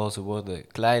letterlijk van ze worden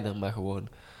kleiner, maar gewoon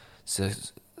ze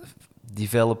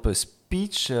developen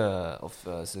speech of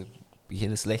ze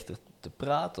beginnen slechter te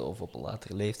praten of op een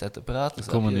latere leeftijd te praten.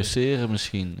 snap je? Communiceren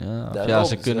misschien. Ja. Of Daarom,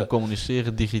 ze kunnen ze-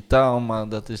 communiceren digitaal, maar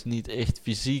dat is niet echt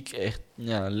fysiek, echt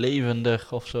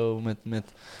levendig of zo. Met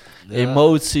Ja.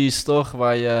 emoties toch,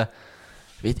 waar je,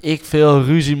 weet ik veel,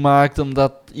 ruzie maakt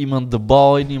omdat iemand de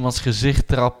bal in iemands gezicht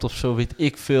trapt of zo, weet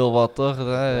ik veel wat toch.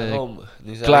 Waarom?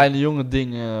 Nu zijn Kleine jonge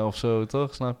dingen of zo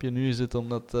toch, snap je? Nu is het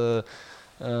omdat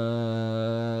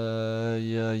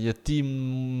je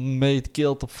teammate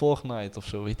killt op Fortnite of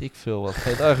zo, weet ik veel wat. Ga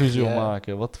je daar ruzie om Ja.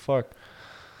 maken, what the fuck?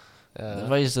 Ja.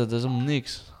 Wat is dat? Dat is om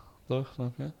niks. Toch?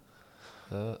 Snap je?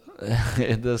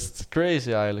 Dat is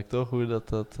crazy eigenlijk, toch? Hoe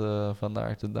dat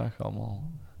vandaag de dag allemaal...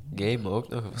 Game ook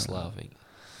nog een verslaving.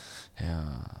 Ja.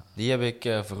 Die heb ik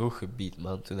vroeg gebied,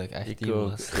 man, toen ik 18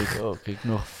 was. Ik ook. Ik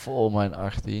nog voor mijn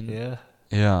 18. Ja.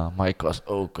 Ja, maar ik was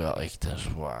ook wel echt een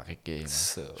zware gamer.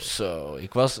 Zo. Zo.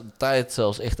 Ik was een tijd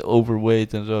zelfs echt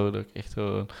overweight en zo. Dat ik echt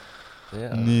gewoon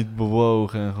Ja. niet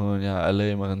bewogen en gewoon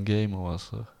alleen maar een gamer was.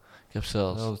 Toch? Ik heb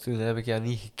zelfs... Oh, toen heb ik jou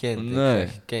niet gekend. Nee.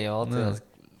 Ik ken je altijd Nee. als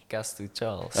Castu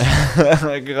Charles.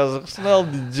 ik was ook snel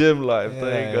die gym life. Ja,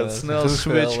 Ik had dat snel is een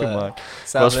switch wel, gemaakt.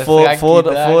 Samen Was met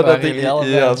voordat waren ik... jullie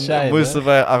allebei aan het shinen, moesten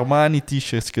wij Armani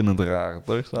t-shirts kunnen dragen.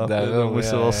 Toch? Snap je? Daarom, Dan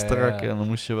moesten ja, wel ja, strak ja. en dan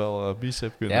moest je wel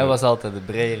bicep kunnen. Jij was altijd de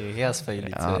bredere gast van jullie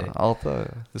ja, twee. altijd.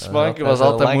 Dus Ja, Frankie was altijd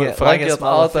altijd lange- moeilijk. Frankie lange, had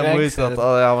smalle altijd Frank moeite.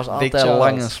 en Was Big altijd Charles.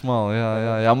 lang en smal.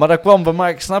 Ja. Maar dat kwam bij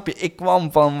mij, snap je, ik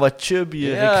kwam van wat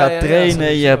chubbier. Ja, ik ga ja, trainen, je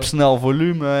sowieso. hebt snel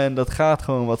volume en dat gaat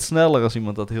gewoon wat sneller als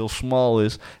iemand dat heel smal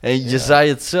is. En je Ja. zei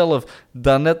het zelf,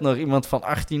 daarnet nog iemand van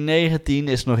 18, 19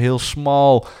 is nog heel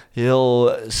smal,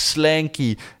 heel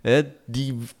slanky. Hè?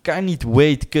 Die kan niet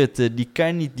weight cutten, die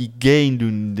kan niet die gain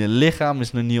doen. De lichaam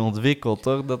is nog niet ontwikkeld,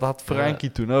 toch? Dat had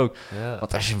Frankie toen ook. Ja.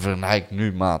 Want als je hem vergelijkt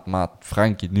nu, maat,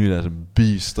 Frankie nu, dat is een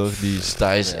beest, toch?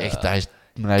 Hij is Ja. echt, hij is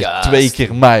Gast. 2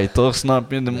 keer mij, toch?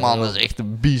 Snap je? De man Ja. is echt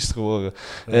een beest geworden.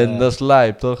 Ja. En dat is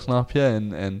lijp, toch? Snap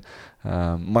je?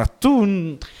 Maar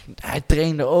toen, hij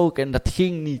trainde ook en dat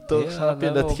ging niet, toch? Ja, snap je?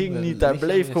 Dat daarom, ging de niet. Hij lichaam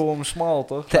bleef is- gewoon smal,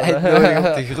 toch? Tijd nodig om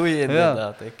te groeien, Ja.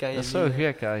 inderdaad. Dat kan je Dat is niet, zo hè.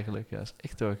 gek eigenlijk, ja. Dat is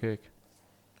echt wel gek.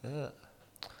 Ja.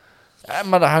 Ja,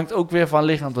 maar dat hangt ook weer van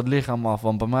lichaam tot lichaam af.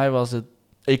 Want bij mij was het...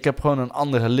 Ik heb gewoon een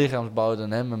andere lichaamsbouw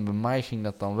dan hem. En bij mij ging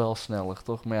dat dan wel sneller,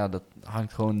 toch? Maar ja, dat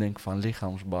hangt gewoon denk ik van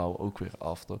lichaamsbouw ook weer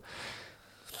af, toch?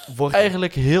 Word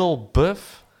eigenlijk heel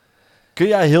buff. Kun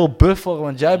jij heel buff worden?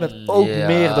 Want jij bent ook Ja.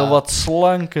 meer de wat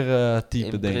slankere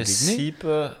type, In denk ik, niet?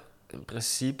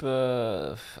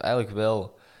 principe, eigenlijk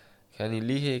wel. Ik ga niet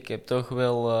liegen, ik heb toch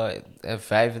wel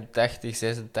 85,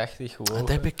 86 gewogen. Dat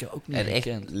heb ik ook niet En echt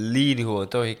gekend. lean gewoon,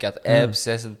 toch? Ik had abs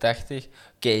 86.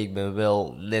 Oké, ik ben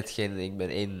wel net geen... Ik ben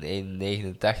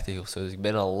 1,89 of zo, dus ik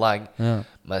ben al lang. Ja,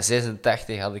 Maar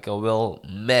 86 had ik al wel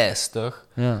mass, toch?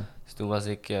 ja. Dus toen was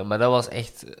ik... maar dat was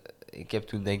echt... Ik heb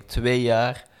toen denk ik 2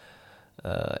 jaar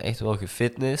echt wel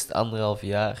gefitnessd. 1,5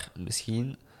 jaar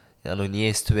misschien. Ja, nog niet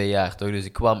eens 2 jaar, toch? Dus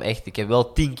ik kwam echt... Ik heb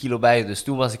wel 10 kilo bij. Dus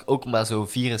toen was ik ook maar zo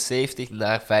 74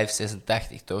 naar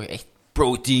 5,86, toch? Echt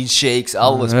protein shakes,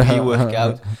 alles,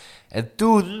 pre-workout. En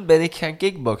toen ben ik gaan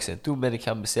kickboksen. En toen ben ik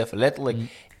gaan beseffen, letterlijk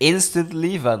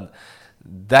instantly, van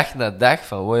dag na dag,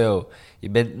 van wow, je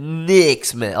bent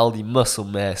niks met al die muscle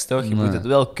mass, toch? Je Nee. moet het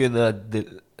wel kunnen,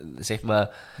 zeg maar...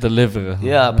 Deliveren.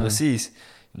 Ja, precies.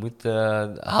 Je moet,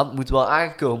 de hand moet wel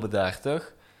aankomen daar,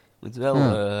 toch? Je moet wel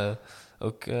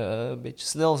ook een beetje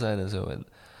snel zijn en zo. En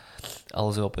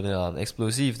alles erop en eraan.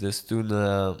 Explosief. Dus toen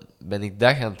ben ik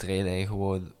dat gaan trainen en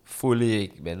gewoon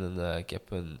fully. Ik heb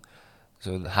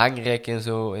zo'n hangrek en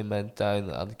zo in mijn tuin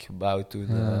had ik gebouwd toen.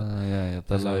 Ja,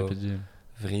 dat zo. lijpe gym.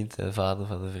 Vriend en vader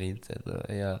van een vriend.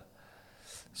 En ja,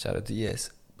 shout-out to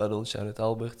Yes. Pardon, shout-out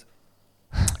Albert.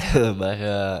 Maar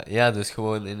ja, dus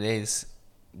gewoon ineens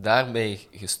daarmee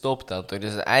gestopt dan toch.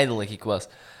 Dus uiteindelijk, ik was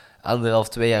 1,5,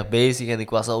 2 jaar bezig en ik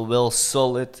was al wel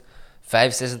solid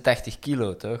 86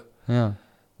 kilo, toch? Ja.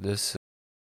 Dus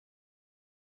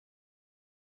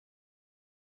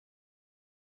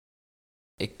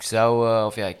ik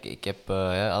zou, ik heb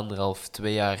 1,5,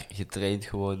 2 jaar getraind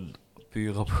gewoon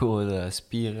puur op gewoon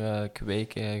spieren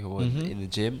kweken, gewoon in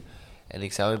de gym. En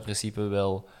ik zou in principe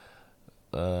wel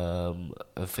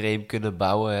een frame kunnen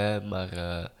bouwen, hè, maar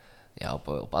ja,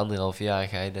 op 1,5 jaar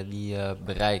ga je dat niet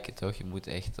bereiken, toch? Je moet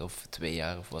echt, of 2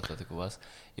 jaar of wat dat ook was,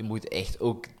 je moet echt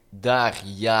ook daar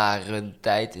jaren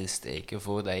tijd in steken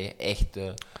voordat je echt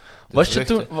de Was je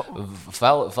vruchten-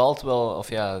 toen... valt wel, of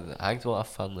ja, hangt wel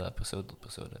af van persoon tot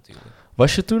persoon natuurlijk.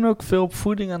 Was je toen ook veel op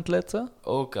voeding aan het letten?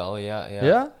 Ook al, ja.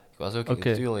 Ja? Ik was ook, Oké.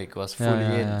 natuurlijk, ik was Ja, fully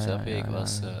ja, in, ja, snap je? ja, Ik ja,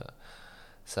 was ja.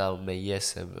 samen met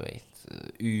Jess hebben we echt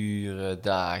uren,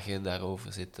 dagen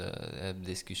daarover zitten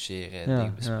discussiëren en Ja,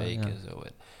 dingen bespreken ja, ja. en zo.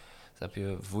 En, snap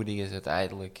je, voeding is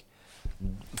uiteindelijk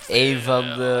een van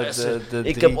de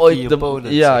Ik drie heb ooit key de,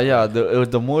 opponents, ja, zeg ja, maar.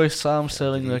 de mooiste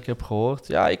samenstelling Ja, dat ik heb gehoord.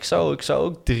 Ja, ik zou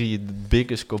ook 3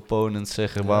 biggest components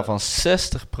zeggen, Ja. waarvan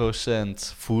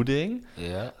 60% voeding,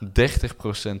 Ja,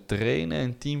 30% trainen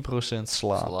en 10%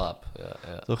 slaap. slaap.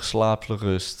 Ja, Toch slaap,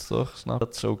 rust, toch? Snap?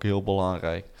 Dat is ook heel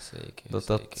belangrijk. zeker. Dat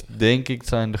zeker. denk ik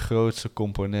zijn de grootste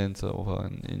componenten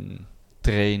in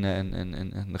trainen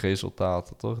en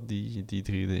resultaten, toch? Die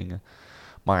 3 dingen.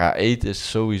 Maar ja, eten is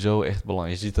sowieso echt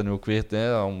belangrijk. Je ziet dan ook weer,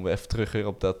 hè, om even terug weer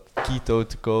op dat keto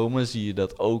te komen, zie je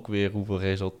dat ook weer hoeveel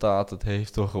resultaat het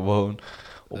heeft door gewoon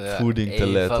op Ja, voeding te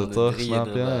één letten, van de toch? 3 Snap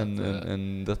je? inderdaad,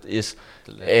 En dat is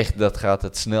te lekker. echt, dat gaat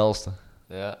het snelste.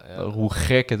 Ja. Hoe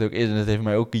gek het ook is. En het heeft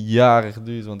mij ook jaren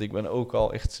geduurd. Want ik ben ook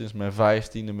al echt sinds mijn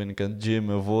 15e ben ik aan het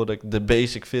gymmen. Voordat ik de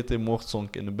basic fit in mocht, stond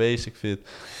ik in de basic fit.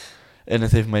 En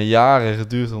het heeft mij jaren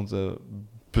geduurd om te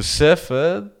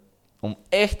beseffen, om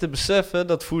echt te beseffen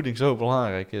dat voeding zo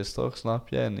belangrijk is, toch? Snap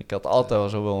je? En ik had altijd wel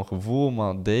zo wel een gevoel,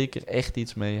 maar deed ik er echt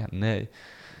iets mee? Ja, nee.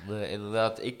 Nee,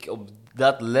 inderdaad, ik op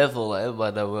dat level, hè,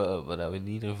 waar we in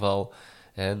ieder geval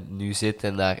nu zitten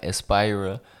en naar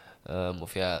aspiren,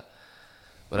 of ja,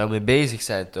 waar we mee bezig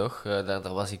zijn, toch?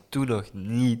 Daar was ik toen nog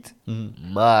niet,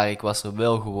 maar ik was er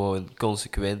wel gewoon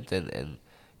consequent en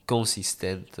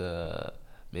consistent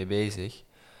mee bezig.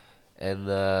 En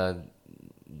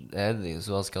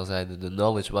zoals ik al zei, de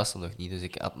knowledge was er nog niet, dus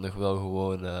ik had nog wel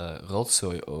gewoon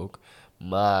rotzooi ook,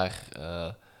 maar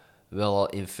wel al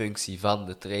in functie van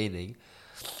de training.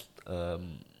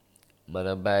 Maar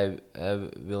daarbij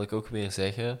wil ik ook weer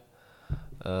zeggen,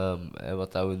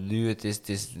 wat dat we nu, het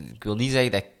is, ik wil niet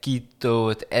zeggen dat keto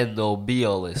het end-all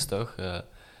be-all is, toch? Het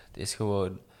is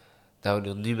gewoon dat we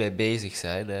er nu mee bezig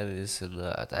zijn. Hè. Het is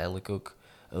uiteindelijk ook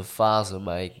een fase,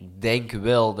 maar ik denk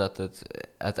wel dat het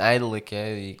uiteindelijk,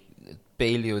 het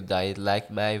paleo-diet lijkt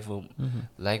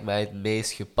mij het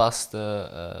meest gepaste,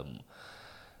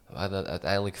 waar dat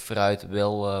uiteindelijk fruit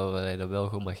wel, waar je dat wel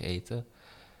goed mag eten.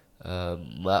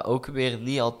 Maar ook weer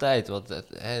niet altijd, want het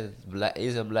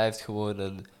is en blijft gewoon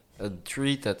een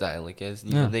treat uiteindelijk. Hè. Het is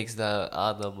niet voor niks dat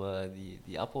Adam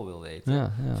die appel wil eten.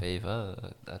 Ja. Of Eva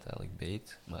uiteindelijk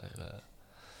beet.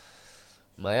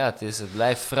 Maar ja, het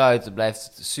blijft fruit, het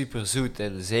blijft super zoet.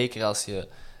 En zeker als je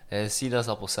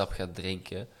sinaasappelsap gaat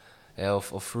drinken,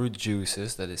 of fruit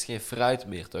juices, dat is geen fruit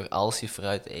meer, toch? Als je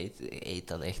fruit eet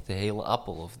dan echt de hele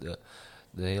appel of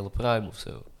de hele pruim of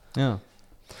zo. Ja.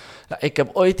 Ja, ik heb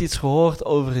ooit iets gehoord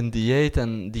over een dieet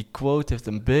en die quote heeft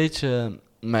een beetje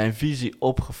mijn visie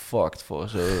opgefokt voor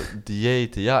zo'n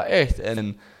diëten. Ja, echt.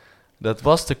 En dat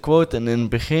was de quote en in het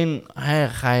begin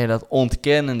ga je dat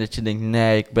ontkennen dat je denkt,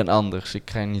 nee, ik ben anders, ik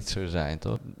ga niet zo zijn,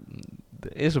 toch?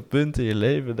 Er is een punt in je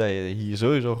leven dat je hier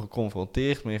sowieso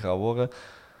geconfronteerd mee gaat worden.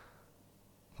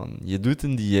 Van, je doet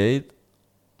een dieet,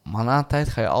 maar na een tijd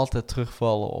ga je altijd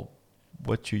terugvallen op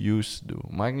what you used to do.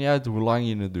 Maakt niet uit hoe lang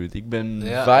je het doet. Ik ben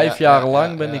 5 jaar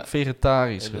lang ben ik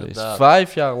vegetarisch geweest.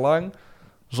 5 jaar lang,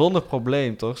 zonder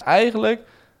probleem, toch? Eigenlijk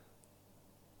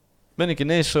ben ik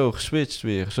ineens zo geswitcht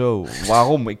weer. Zo,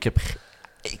 waarom? Ik heb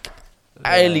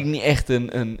eigenlijk niet echt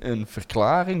een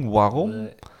verklaring waarom.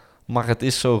 Nee. Maar het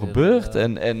is zo gebeurd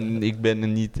en ik ben er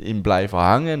niet in blijven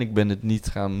hangen en ik ben het niet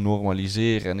gaan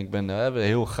normaliseren. En ik ben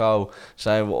heel gauw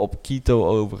zijn we op keto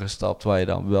overgestapt, waar je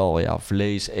dan wel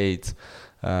vlees eet.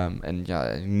 En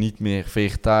niet meer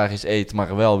vegetarisch eet,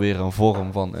 maar wel weer een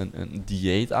vorm van een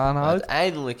dieet aanhoudt.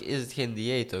 Uiteindelijk is het geen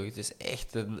dieet, toch? Het is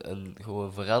echt een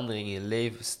gewoon verandering in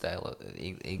levensstijl,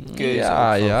 in keuze.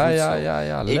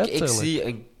 Ja, letterlijk. Ik zie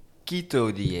een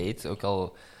keto-dieet, ook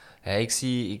al... ik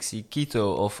zie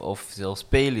keto of zelfs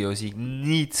paleo zie ik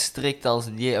niet strikt als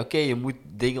een dieet. Oké, je moet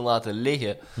dingen laten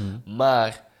liggen,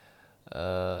 maar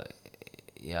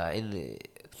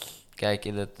kijk,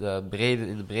 in de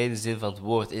brede zin van het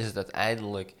woord is het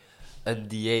uiteindelijk een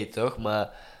dieet, toch? Maar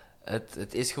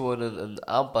het is gewoon een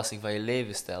aanpassing van je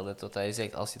levensstijl. Net wat hij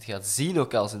zegt, als je het gaat zien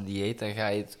ook als een dieet, dan ga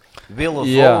je het willen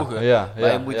volgen.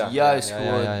 Maar je moet juist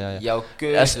jouw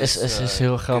keuzes Het is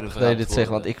heel grappig dat je dit zegt,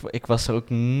 want ik was er ook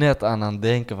net aan het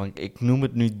denken van, ik noem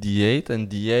het nu dieet. En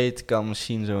dieet kan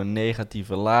misschien zo'n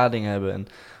negatieve lading hebben. En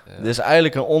dit is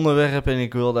eigenlijk een onderwerp en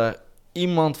ik wil daar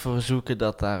iemand voor zoeken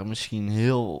dat daar misschien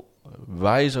heel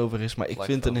wijs over is, maar ik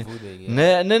vind het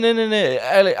nee.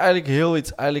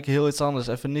 Eigenlijk heel iets anders.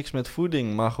 Even niks met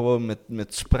voeding, maar gewoon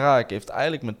met spraak. Heeft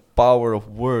eigenlijk met power of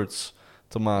words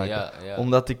te maken.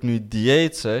 Omdat ik nu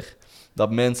dieet zeg,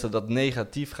 dat mensen dat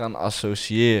negatief gaan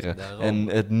associëren. Daarom. En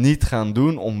het niet gaan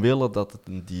doen omwille dat het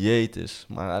een dieet is.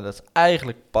 Maar dat is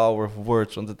eigenlijk power of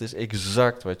words, want het is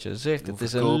exact wat je zegt.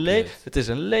 Het is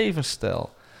een levensstijl.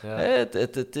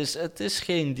 Het is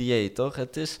geen dieet, toch?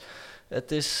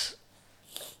 Het is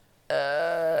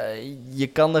je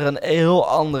kan er een heel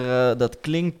andere, dat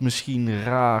klinkt misschien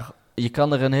raar, je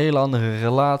kan er een heel andere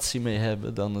relatie mee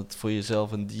hebben dan het voor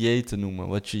jezelf een dieet te noemen,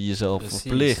 wat je jezelf Precies.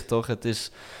 verplicht, toch? Het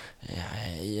is,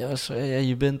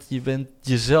 je bent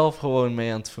jezelf gewoon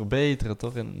mee aan het verbeteren,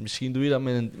 toch? En misschien doe je dat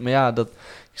met een, maar ja,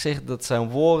 ik zeg, dat zijn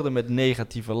woorden met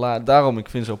negatieve daarom, ik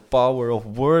vind zo power of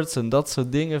words en dat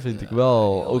soort dingen vind ik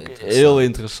wel heel ook interessant. heel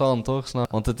interessant, toch?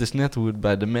 Snap? Want het is net hoe het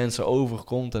bij de mensen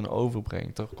overkomt en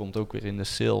overbrengt, toch? Komt ook weer in de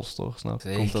sales, toch? Snap?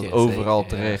 Zeker, Komt dat overal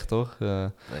zeker, ja. terecht, toch? Nee,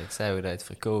 ik zei hoe dat je het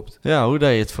verkoopt. Ja, hoe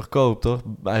dat je het verkoopt, toch?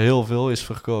 Bij heel veel is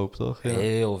verkoop, toch? Ja.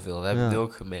 Heel veel. We hebben Ja. het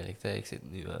ook gemerkt. Hè. Ik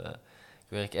zit nu... ik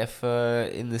werk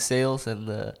even in de sales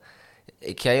en...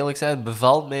 ik ga eerlijk zijn, het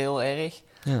bevalt me heel erg.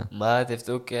 Ja. Maar het heeft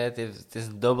ook... het is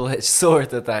een double-edged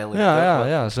sword uiteindelijk. toch? Ja, Want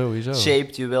ja, sowieso. het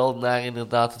shaped je wel naar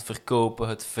inderdaad het verkopen,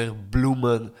 het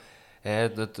verbloemen. Hè,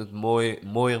 het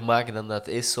mooier maken dan dat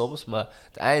is soms. Maar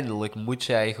uiteindelijk moet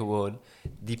jij gewoon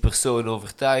die persoon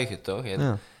overtuigen, toch? En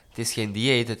Ja. het is geen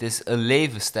dieet, het is een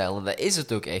levensstijl. En dat is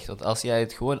het ook echt. Want als jij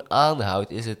het gewoon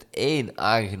aanhoudt, is het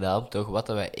aangenaam, toch?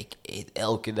 Ik eet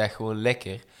elke dag gewoon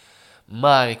lekker.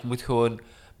 Maar ik moet gewoon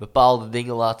bepaalde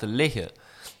dingen laten liggen.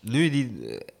 Nu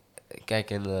kijk,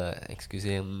 en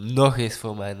excuseer nog eens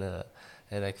voor mijn...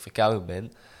 dat ik verkouden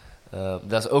ben.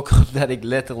 Dat is ook omdat ik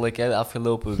letterlijk de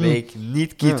afgelopen week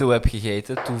niet keto heb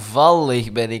gegeten.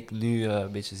 Toevallig ben ik nu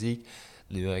een beetje ziek.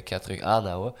 Ik ga terug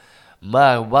aanhouden.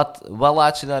 Maar wat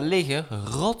laat je nou liggen?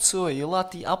 Rotzooi. Je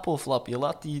laat die appelflap, je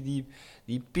laat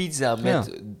die pizza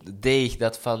met deeg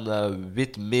dat van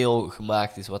wit meel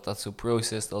gemaakt is, wat dat zo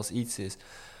processed als iets is.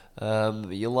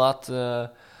 Je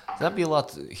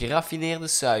laat geraffineerde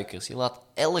suikers, je laat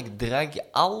elk drankje,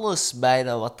 alles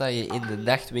bijna wat dat je in de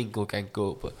nachtwinkel kan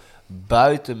kopen.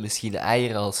 Buiten misschien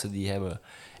eieren als ze die hebben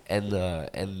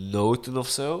en noten of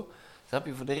zo. Snap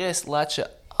je? Voor de rest laat je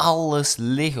alles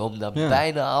liggen, omdat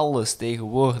bijna alles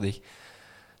tegenwoordig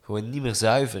gewoon niet meer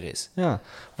zuiver is. Ja,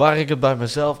 waar ik het bij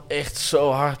mezelf echt zo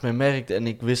hard mee merkte. En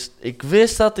ik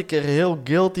wist dat ik er heel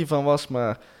guilty van was, maar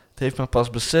het heeft me pas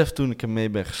beseft toen ik ermee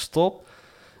ben gestopt.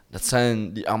 Dat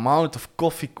zijn die amount of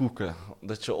koffiekoeken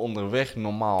dat je onderweg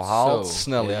normaal haalt. Zo,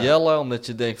 Snelle ja. jellen, omdat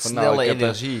je denkt van Snelle ik heb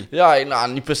energie.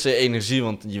 niet per se energie,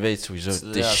 want je weet sowieso,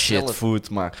 het is shit snelle food.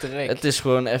 Maar trek. het is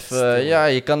gewoon even,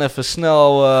 Stillen. je kan even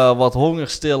snel wat honger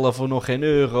stillen voor nog geen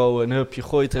euro. En je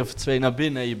gooit er even 2 naar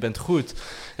binnen en je bent goed.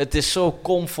 Het is zo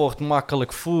comfort,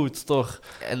 makkelijk food, toch?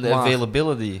 En de Maar-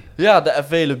 availability Ja, de is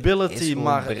availability, gewoon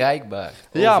maar... bereikbaar.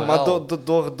 Ja, Overal.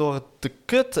 maar door het te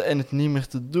kutten en het niet meer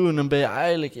te doen, dan ben je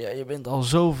eigenlijk, je bent al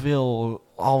zoveel,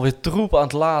 alweer troep aan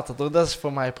het laten. Toch? Dat is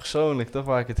voor mij persoonlijk, toch,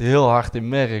 waar ik het heel hard in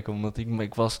merk. Omdat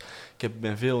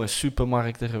ben veel in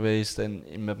supermarkten geweest en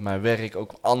met mijn werk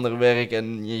ook ander werk.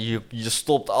 En je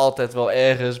stopt altijd wel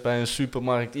ergens bij een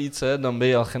supermarkt iets, hè. Dan ben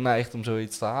je al geneigd om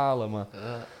zoiets te halen, maar...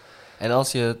 Ja. En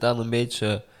als je het dan een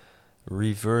beetje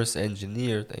reverse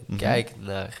engineert en kijkt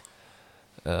naar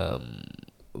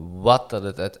wat dat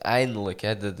het uiteindelijk,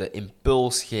 de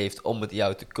impuls geeft om het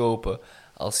jou te kopen,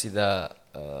 als je dat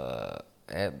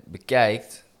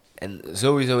bekijkt, en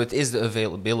sowieso het is de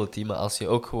availability, maar als je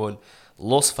ook gewoon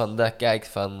los van dat kijkt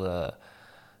van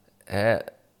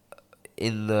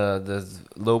in de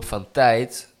loop van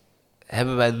tijd,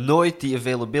 hebben wij nooit die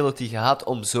availability gehad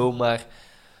om zomaar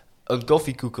een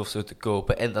koffiekoek of zo te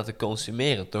kopen en dat te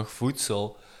consumeren, toch?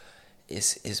 Voedsel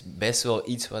is best wel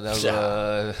iets waar dat we...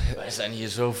 Wij zijn hier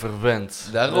zo verwend.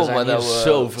 Daarom, we zijn maar hier dat we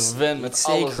zo verwend met iets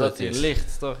alles sacred dat hier is.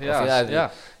 ligt, toch? Ja, Of ja,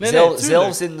 ja.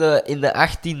 zelfs in de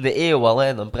 18e eeuw al,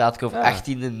 hè, dan praat ik over Ja. 18e,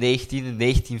 19e,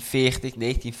 1940,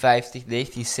 1950,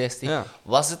 1960. Ja.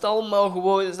 Was het allemaal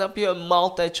gewoon, snap je, een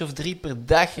maaltijdje of 3 per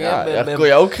dag. Ja, hè, daar kon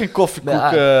je ook geen koffiekoek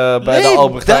bij Nee, de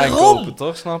Albert Heijn daarom. kopen,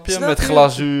 toch? Snap je? Snap met je?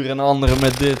 glazuur en anderen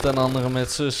met dit en anderen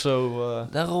met zus, zo.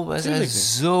 Daarom, wij zijn Tuurlijk niet.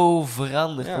 zo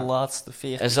veranderd Ja. de laatste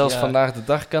 40 En zelfs jaar. vandaag de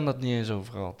dag kan dat niet eens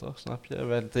overal, toch? Snap je?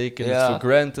 Wij tekenen Ja, het voor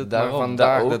granted, daarom, maar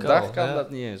vandaag dat de ook dag al, kan hè. dat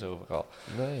niet eens overal.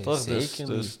 Nee, Toch? zeker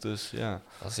niet. Dus ja.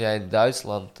 Als jij in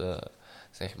Duitsland,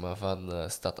 zeg maar, van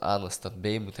stad A naar stad B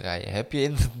moet rijden, heb je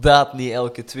inderdaad niet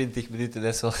elke 20 minuten,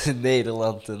 net zoals in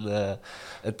Nederland,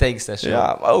 een tankstation.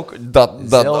 Ja, maar ook dat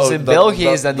Zelfs ook, in België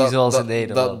is dat niet zoals in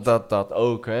Nederland. Dat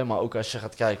ook, hè. Maar ook als je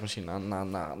gaat kijken misschien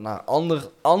naar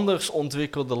anders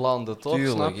ontwikkelde landen, toch?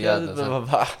 Tuurlijk, Snap je? ja, dat is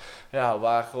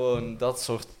Waar gewoon dat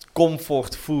soort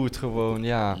comfort food gewoon,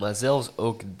 ja. Maar zelfs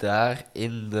ook daar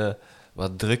in de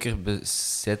wat drukker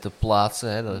bezette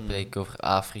plaatsen, hè, dan spreek ik over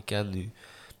Afrika nu,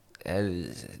 hè,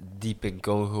 diep in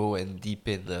Congo en diep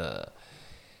in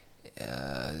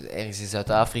ergens in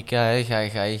Zuid-Afrika, hè,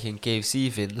 ga je geen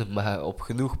KFC vinden, maar op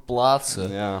genoeg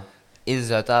plaatsen Ja. in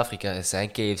Zuid-Afrika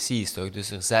zijn KFC's toch,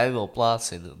 dus er zijn wel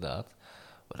plaatsen inderdaad,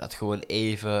 waar dat gewoon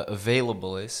even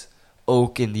available is,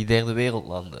 ook in die derde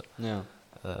wereldlanden. Ja.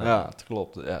 Ja, het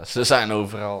klopt. Ja, ze zijn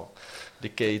overal. De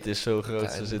keten is zo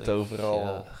groot, ze zitten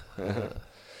overal.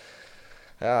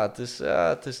 Ja,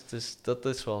 dat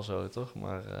is wel zo, toch?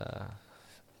 Maar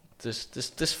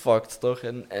het is fucked, toch?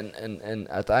 En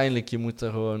uiteindelijk, je moet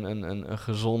er gewoon een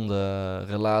gezonde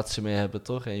relatie mee hebben,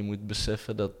 toch? En je moet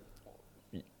beseffen dat...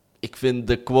 Ik vind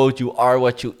de quote, you are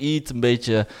what you eat, een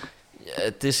beetje...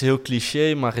 Het is heel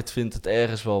cliché, maar ik vind het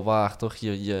ergens wel waar, toch?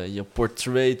 Je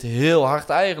portrayt heel hard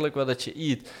eigenlijk wat dat je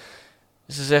eat.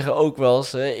 Ze zeggen ook wel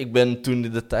eens, hè, ik ben toen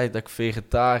in de tijd dat ik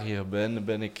vegetariër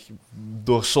ben ik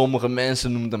door sommige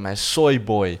mensen noemden mij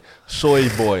soyboy.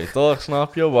 Soyboy, toch?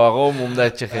 Snap je? Waarom?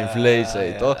 Omdat je geen vlees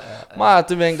eet, toch? Maar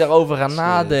toen ben ik daarover gaan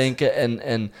nadenken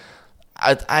en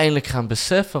uiteindelijk gaan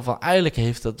beseffen van eigenlijk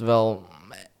heeft dat wel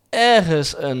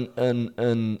ergens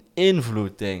een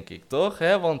invloed, denk ik, toch?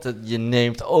 Hè? Want je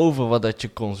neemt over wat dat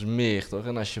je consumeert, toch?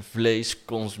 En als je vlees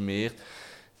consumeert,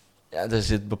 ja, er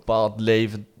zit bepaald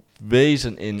levend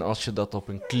wezen in als je dat op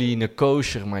een clean,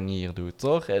 kosher manier doet,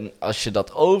 toch? En als je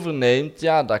dat overneemt,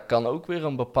 ja, dat kan ook weer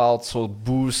een bepaald soort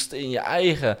boost in je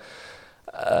eigen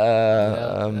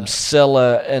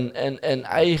cellen en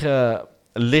eigen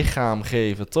lichaam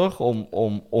geven, toch?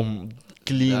 Om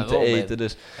clean te eten.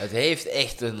 Dus het heeft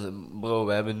echt bro,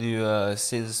 we hebben nu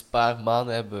sinds een paar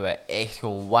maanden hebben wij echt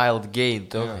gewoon wild game,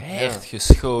 toch? Hert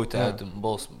geschoten uit een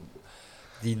bos.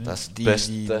 Die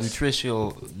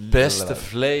nutritional beste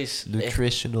vlees.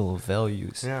 Nutritional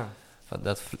values. Ja. Van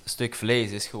dat stuk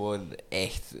vlees is gewoon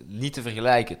echt niet te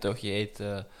vergelijken, toch? Je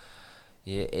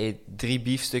eet 3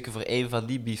 biefstukken voor 1 van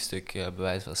die biefstuk, bij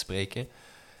wijze van spreken.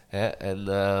 Hè? En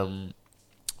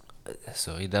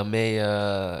daarmee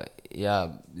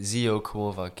zie je ook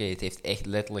gewoon van, oké, het heeft echt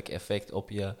letterlijk effect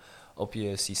op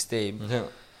je systeem. Ja.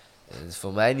 Het is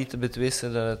voor mij niet te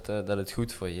betwisten dat het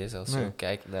goed voor je is. Als je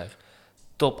kijkt naar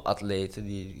topatleten,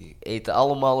 die eten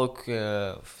allemaal ook,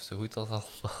 of zo goed als allemaal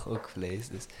ook vlees.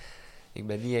 Dus ik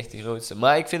ben niet echt de grootste.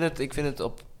 Maar ik vind het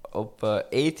op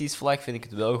ethisch vlak vind ik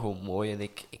het wel gewoon mooi. En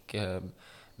ik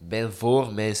ben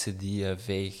voor mensen die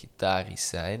vegetarisch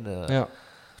zijn.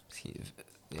 Misschien,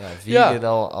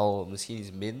 vegan al misschien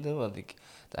iets minder, want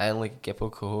uiteindelijk, ik heb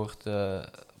ook gehoord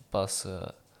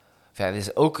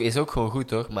het is ook gewoon goed,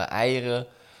 hoor. Maar eieren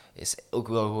is ook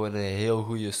wel gewoon een heel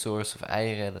goede source of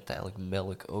eieren en uiteindelijk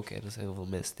melk ook. Hè. Er zijn heel veel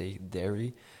mensen tegen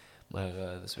dairy, maar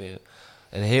dat is weer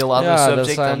een heel ander subject.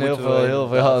 Ja, er zijn heel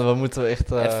veel. We moeten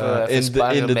echt even in de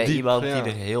bij diep, iemand die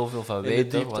er heel veel van weet,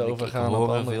 toch? Want ik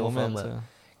hoor er veel van, maar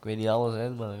ik weet niet alles, hè.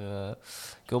 Maar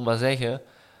ik wil maar zeggen,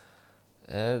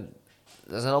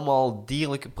 dat zijn allemaal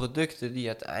dierlijke producten die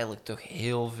uiteindelijk toch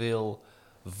heel veel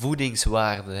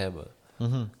voedingswaarde hebben.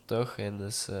 Mm-hmm. Toch? En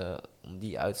dus om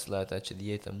die uit te sluiten uit je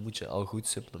dieet, dan moet je al goed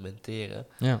supplementeren.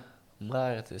 Ja.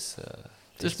 Maar het is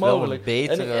mogelijk. Wel een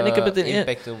betere en ik heb het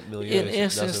impact op het milieu. In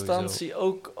eerste instantie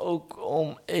ook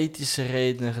om ethische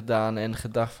redenen gedaan en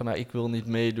gedacht van, nou, ik wil niet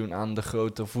meedoen aan de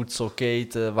grote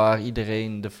voedselketen waar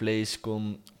iedereen de vlees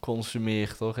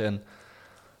consumeert, toch? En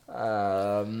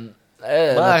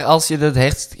maar als je het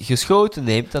hert geschoten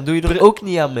neemt, dan doe je er ook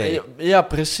niet aan mee. Ja,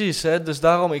 precies. Hè? Dus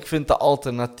daarom, ik vind de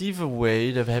alternatieve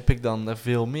way, daar heb ik dan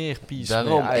veel meer peace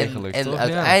mee eigenlijk. En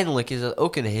uiteindelijk is dat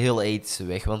ook een heel ethische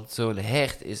weg. Want zo'n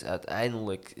hert is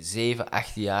uiteindelijk 7,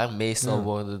 8 jaar. Meestal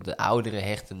worden de oudere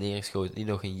herten neergeschoten die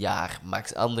nog een jaar,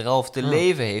 max 1,5 te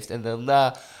leven heeft. En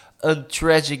daarna een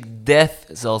tragic death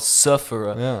zal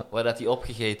sufferen. Waar dat hij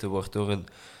opgegeten wordt door een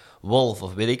wolf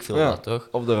of weet ik veel wat, toch?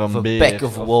 Of een pack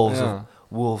of wolves, of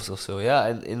wolves of zo. Ja,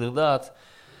 en inderdaad.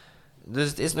 Dus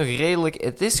het is nog redelijk...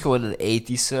 Het is gewoon een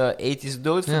ethische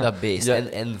dood voor dat beest. Ja.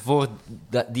 En voor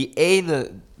die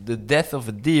ene, the death of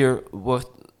a deer, wordt...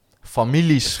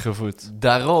 families gevoed.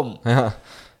 Daarom. Ja.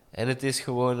 En het is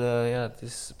gewoon... het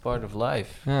is part of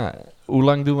life. Ja. Hoe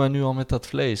lang doen wij nu al met dat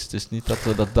vlees? Het is niet dat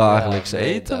we dat dagelijks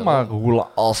eten, maar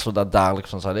als we dat dagelijks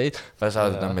van zouden eten... Wij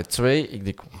zouden daar met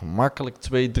gemakkelijk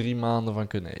 2-3 maanden van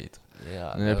kunnen eten.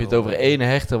 Ja, dan heb je het over één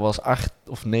hechter was 8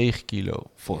 of 9 kilo,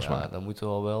 volgens mij. Ja, dan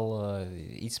moeten we wel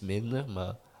iets minder,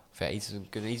 maar... we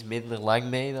kunnen iets minder lang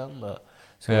mee dan, maar...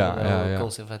 Zullen we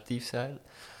conservatief zijn.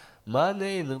 Maar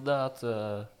nee, inderdaad...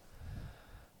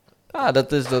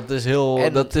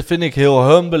 dat vind ik heel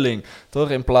humbling, toch?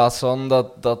 In plaats van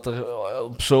dat er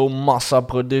op zo'n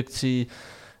massaproductie...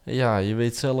 Ja, je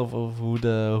weet zelf over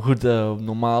hoe de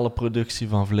normale productie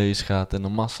van vlees gaat en de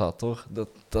massa, toch?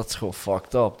 Dat is gewoon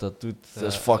fucked up. Dat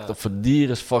is fucked up voor de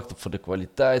dieren, is fucked up voor de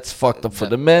kwaliteit, is fucked up voor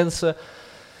de mensen.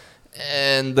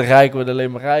 En de rijken worden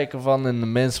alleen maar rijker van en de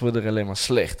mensen worden er alleen maar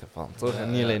slechter van, toch?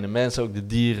 En niet alleen de mensen, ook de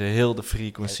dieren, heel de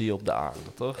frequentie op de aarde,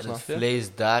 toch? En Snap het je? vlees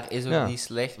daar is ook Ja. niet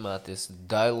slecht, maar het is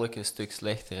duidelijk een stuk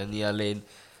slechter. En niet alleen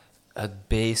het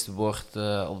beest wordt,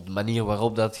 op de manier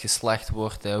waarop dat geslacht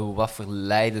wordt, wat voor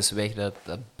lijdensweg dat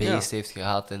beest heeft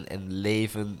gehad en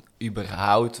leven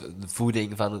überhaupt, de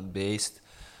voeding van het beest.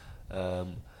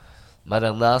 Maar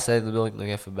daarnaast, dat wil ik nog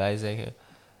even bij zeggen,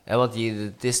 want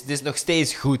het is nog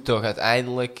steeds goed toch,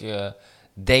 uiteindelijk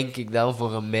denk ik dan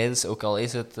voor een mens, ook al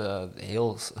is het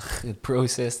heel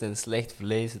processed en slecht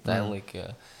vlees, uiteindelijk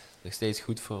nog steeds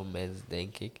goed voor een mens,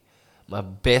 denk ik. Maar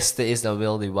het beste is dan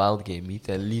wel die wild game meat.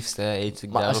 En liefst eet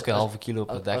ik daar ook een halve kilo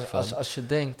per dag van. Als je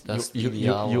denkt, Dat is you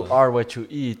ideaal, are what you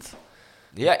eat.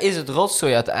 Ja, is het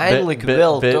rotzooi uiteindelijk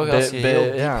wel, toch? Als je heel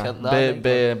diep ja, gaat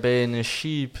nadenken. ben je een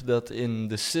sheep dat in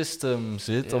de system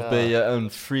zit, Ja. of ben je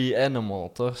een free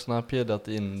animal, toch? Snap je? Dat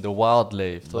in de wild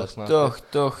leeft, toch? Maar Snap je?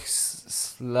 toch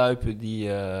sluipen die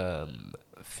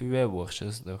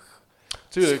fouet-worstjes nog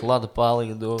Tuurlijk. gladde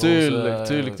palingen door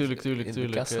Tuurlijk. in de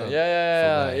kassa.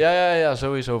 Ja,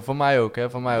 sowieso. Voor mij ook, hè.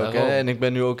 Voor mij ook. Hè. Daarom. En ik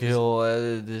ben nu ook heel...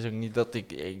 het is ook niet dat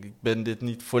ik ben dit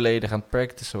niet volledig aan het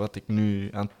practicen wat ik nu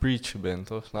aan het preachen ben,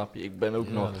 toch? Snap je? Ik ben ook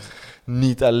nog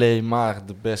niet alleen maar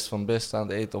de best van het beste aan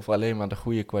het eten of alleen maar de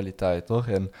goede kwaliteit, toch?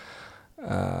 En,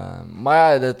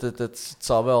 maar ja, het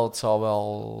zal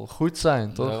wel goed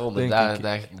zijn, toch? Daarom, Denk en ik.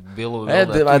 daar willen we Hè,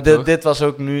 wel naartoe, toch? dit was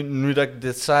ook nu dat ik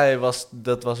dit zei,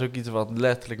 dat was ook iets wat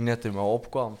letterlijk net in me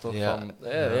opkwam, toch? Ja. Van,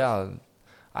 ja,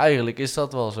 eigenlijk is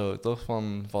dat wel zo, toch?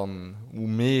 Van hoe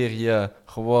meer je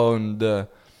gewoon de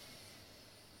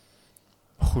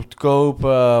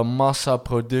goedkope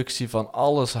massaproductie van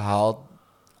alles haalt,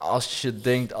 als je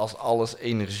denkt als alles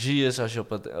energie is, als je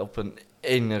op een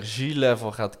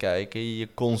energielevel gaat kijken, je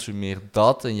consumeert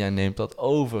dat en jij neemt dat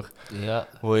over. Ja.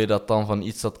 Hoor je dat dan van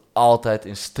iets dat altijd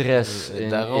in stress,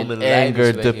 Daarom in een anger,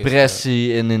 lijdensweg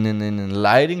depressie, in een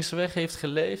leidingsweg heeft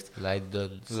geleefd?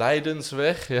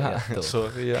 Lijdensweg, Ja, toch.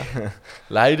 sorry, ja.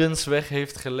 Leidensweg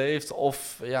heeft geleefd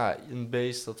of ja, een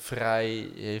beest dat vrij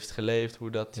heeft geleefd hoe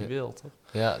dat hij wil, toch?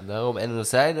 Ja, daarom. En er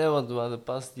zijn, want we hadden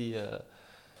pas die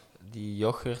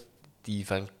yoghurt die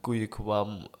van koeien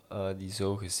kwam, die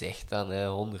zo gezegd dan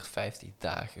 150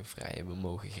 dagen vrij hebben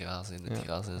mogen grazen in het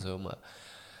gras en zo. Maar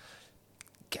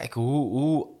kijk,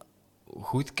 hoe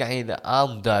goed kan je dat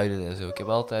aanduiden en zo? Ik heb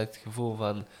altijd het gevoel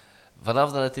van,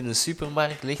 vanaf dat het in de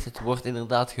supermarkt ligt, het wordt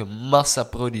inderdaad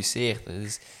gemassaproduceerd. Er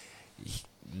is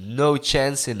no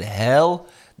chance in hell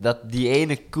dat die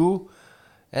ene koe,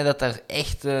 dat daar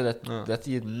echt, dat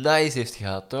die het nice heeft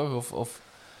gehad, toch? Of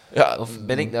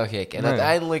ben ik nou gek? En Nee,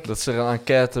 uiteindelijk, dat ze er een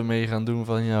enquête mee gaan doen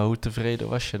van, ja, hoe tevreden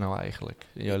was je nou eigenlijk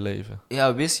in jouw leven?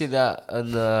 ja, wist je dat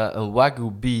een Wagyu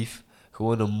beef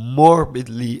gewoon een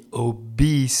morbidly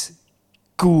obese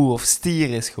koe of stier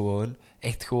is gewoon?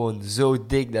 Echt gewoon zo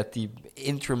dik dat die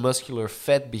intramuscular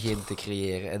fat begint te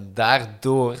creëren. En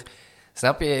daardoor,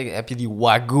 snap je, heb je die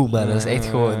Wagyu, man. Dat is echt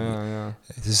gewoon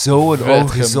zo'n Vet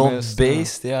ongezond gemist,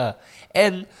 beest, ja.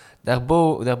 En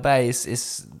daarbij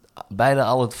is bijna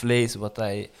al het vlees wat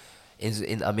hij...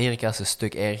 In Amerika is een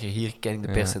stuk erger. Hier ken ik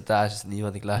de percentages niet,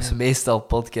 want ik luister meestal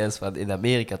podcasts van in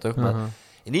Amerika, toch? Maar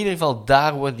in ieder geval,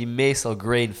 daar wordt die meestal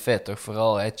grain-fed, toch?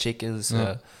 Vooral chickens,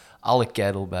 alle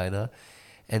cattle bijna.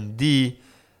 En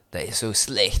dat is zo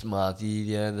slecht, maat.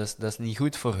 Dat is niet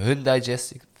goed voor hun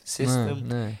digestive system.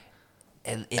 Nee.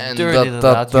 En in En turn, dat-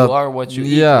 inderdaad, dat- you are what you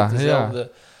eat. ja, Met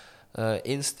dezelfde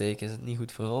insteek is het niet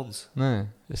goed voor ons. Nee,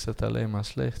 is dat alleen maar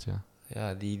slecht, ja.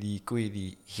 Ja, die koeien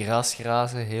die gras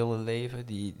grazen heel hun leven,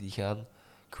 die gaan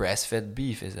grass-fed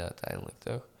beef is dat uiteindelijk,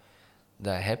 toch?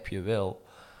 Daar heb je wel.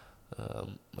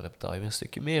 Maar daar betaal je weer een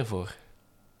stukje meer voor.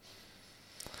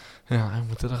 Ja, we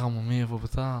moeten er allemaal meer voor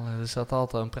betalen. Er staat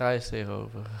altijd een prijs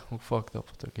tegenover, hoe fucked up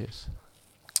het ook is.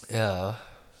 Ja,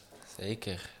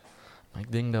 zeker. Maar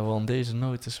ik denk dat we aan deze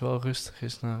noot dus wel rustig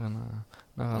is naar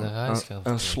Naar huis gaan.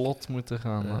 een slot moeten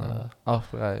gaan Ja.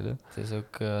 afrijden. Het is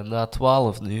ook na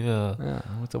 12 nu. Ja, we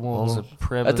moeten morgen... Onze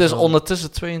premise Het is was-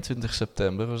 ondertussen 22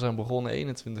 september. We zijn begonnen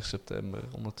 21 september.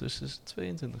 Ondertussen is het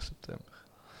 22 september.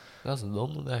 Dat is een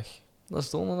donderdag. Dat is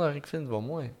donderdag. Ik vind het wel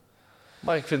mooi.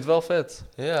 Maar ik vind het wel vet.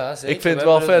 Ja, zeker. Ik vind het We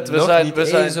wel hebben vet. het nog niet We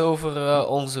zijn eens over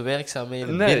onze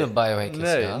werkzaamheden Nee, binnen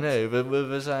BioHackers gehad. Nee,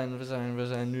 we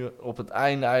zijn nu op het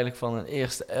einde eigenlijk van een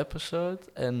eerste episode.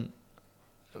 En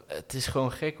het is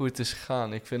gewoon gek hoe het is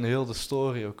gegaan. Ik vind heel de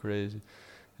story ook crazy.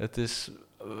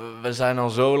 We zijn al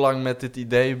zo lang met dit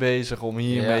idee bezig om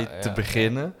hiermee te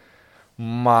beginnen.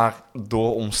 Maar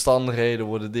door omstandigheden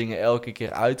worden dingen elke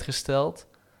keer uitgesteld.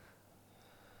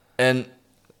 En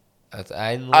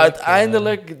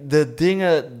uiteindelijk de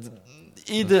dingen...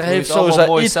 Ieder heeft vloeit allemaal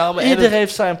mooi samen. En ieder het-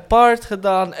 heeft zijn part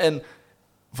gedaan. En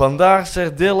vandaag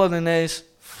zegt Dylan ineens...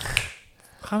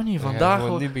 Gaan we niet We gaan vandaag gewoon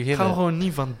gewoon... nu beginnen. Gaan we gewoon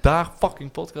niet vandaag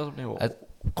fucking podcast opnemen. Het-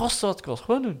 Kost wat het kost.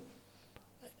 Gewoon doen.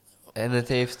 En het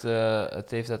heeft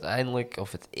uiteindelijk,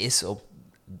 of het is op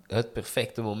het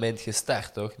perfecte moment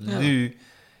gestart, toch? Ja. Nu,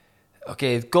 oké,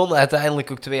 het kon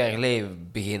uiteindelijk ook 2 jaar geleden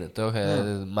beginnen, toch? Ja.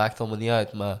 Het maakt allemaal niet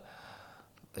uit, maar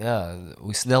ja,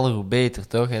 hoe sneller, hoe beter,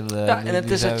 toch? En, Ja, nu- en het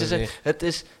nu is zijn wat je we zegt. Het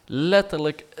is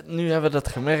letterlijk... Nu hebben we dat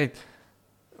gemerkt.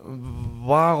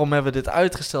 Waarom hebben we dit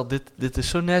uitgesteld? Dit is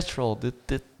zo natural.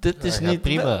 Dit is Ja, niet...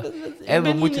 prima. Ik En we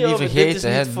ben moeten hier niet over. vergeten, Dit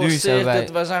is hè, niet nu forceerd, zijn wij-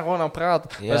 wij zijn gewoon aan het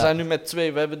praten. Ja. We zijn nu met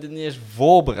 2. We hebben dit niet eens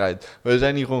voorbereid. We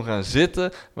zijn hier gewoon gaan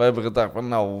zitten. We hebben gedacht van,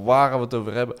 nou, waar gaan we het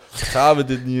over hebben? Gaan we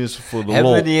dit niet eens voor de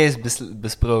Hebben lol we niet eens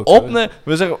besproken. opnemen?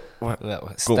 We zeggen, Ja,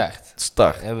 start.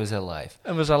 start. En we zijn live.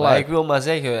 En we zijn Maar live. ik wil maar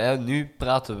zeggen, hè, nu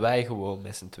praten wij gewoon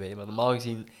met z'n tweeën. Maar normaal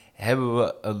gezien hebben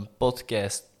we een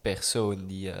podcastpersoon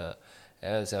die...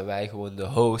 zijn wij gewoon de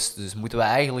host, dus moeten we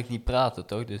eigenlijk niet praten,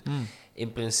 toch? Dus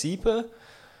in principe...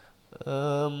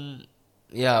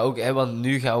 ja, ook, hè, want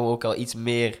nu gaan we ook al iets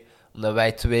meer... Omdat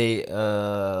wij 2,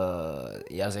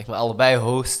 zeg maar, allebei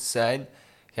hosts zijn...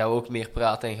 Gaan we ook meer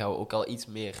praten en gaan we ook al iets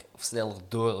meer... Of sneller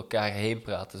door elkaar heen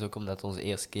praten. Dus ook omdat het onze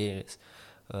eerste keer is...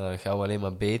 gaan we alleen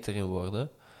maar beter in worden.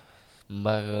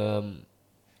 Maar...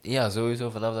 ja, sowieso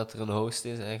vanaf dat er een host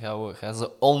is... Hè, gaan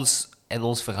ze ons... En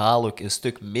ons verhaal ook een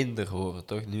stuk minder horen,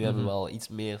 toch? Nu hebben we al iets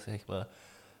meer, zeg maar,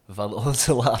 van ons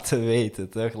laten weten,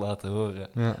 toch? Laten horen.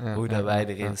 Hoe dat wij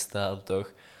erin staan, toch?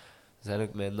 We zijn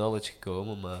ook met knowledge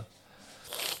gekomen, maar...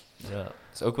 Ja, het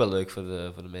is ook wel leuk voor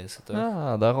de mensen, toch?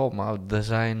 Ja, daarom. Maar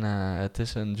het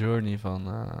is een journey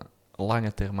van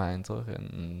lange termijn, toch? En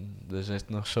er is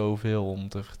nog zoveel om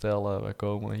te vertellen. We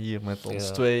komen hier met ons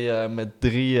 2, met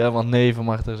 3, want Neven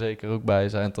mag er zeker ook bij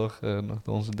zijn, toch? Nog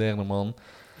onze derde man.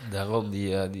 Daarom,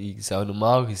 die zou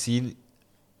normaal gezien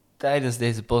tijdens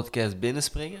deze podcast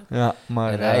binnenspringen. Ja,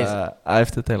 maar En hij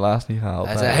heeft het helaas niet gehaald.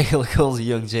 Hij is eigenlijk onze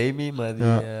young Jamie, maar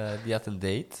die had een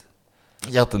date.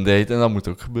 Je had een date en dat moet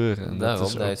ook gebeuren. En Daarom, dat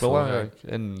is dat ook is belangrijk.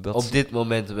 En dat Op dit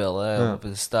moment wel, hè, Ja. op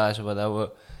een stage waar dat we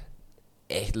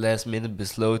echt last minute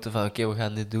besloten van oké, we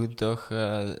gaan dit doen, toch?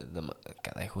 Dan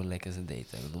kan hij gewoon lekker zijn date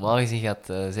hebben. Normaal gezien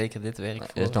gaat zeker dit werk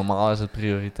voor. is normaal is het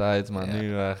prioriteit, maar Ja.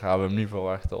 nu gaan we hem niet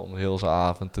verwachten om heel zijn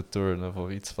avond te turnen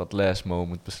voor iets wat last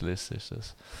moment beslist is.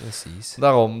 Dus. Precies.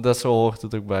 Daarom, dat zo hoort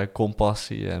het ook bij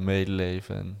compassie en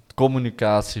medeleven en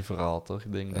communicatie vooral, toch?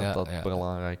 Ik denk dat Ja.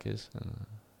 belangrijk is. En,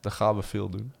 daar gaan we veel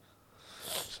doen.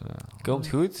 Dus, Komt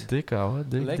goed. dik, ouwe.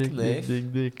 Dik, Lekker, dik, neef.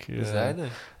 dik. We zijn er.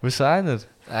 We zijn er.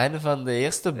 Einde van de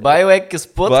eerste BioHackers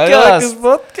podcast. BioHackers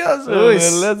podcast.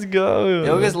 Oes. Let's go.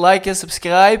 Jongens, like en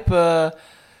subscribe.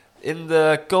 In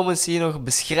de comments hier nog een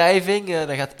beschrijving.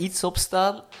 Daar gaat iets op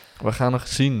staan. We gaan nog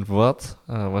zien wat.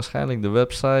 Waarschijnlijk de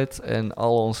website en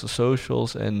al onze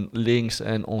socials en links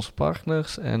en onze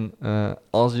partners. En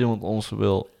als iemand ons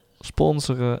wil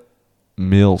sponsoren,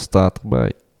 mail staat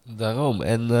erbij. Daarom.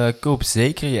 En koop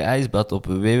zeker je ijsbad op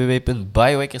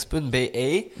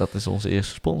www.biohackers.be. Dat is onze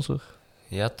eerste sponsor.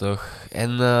 Ja, toch.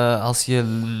 En als je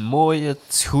mooie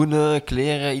schoenen,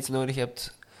 kleren, iets nodig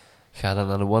hebt, ga dan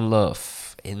naar de One Love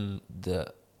in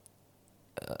de...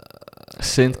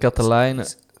 Sint-Katelijne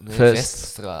Nee, Vest.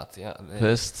 Veststraat. Ja, nee.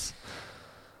 Vest.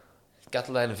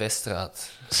 Katelijne Veststraat.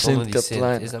 Zonder die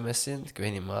Sint-Katelijne. Sint. Is dat met Sint? Ik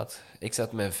weet niet, maat. Ik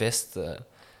zat met Vest...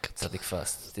 zat ik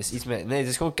vast. Het is iets met... Nee, het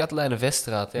is gewoon Katelijne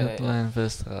Veststraat. Ja, Katelijne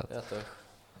Veststraat. ja, toch.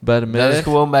 Bij de Dat mer. is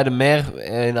gewoon bij de mer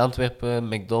in Antwerpen,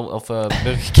 McDonald's of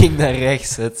Burger King naar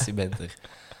rechts. Je bent er.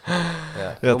 Ja,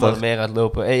 Ja, kom maar toch. de mer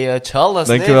uitlopen. Hey, tjallas,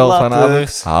 Dankjewel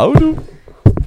Nederlanders. vanavond. Houdoe.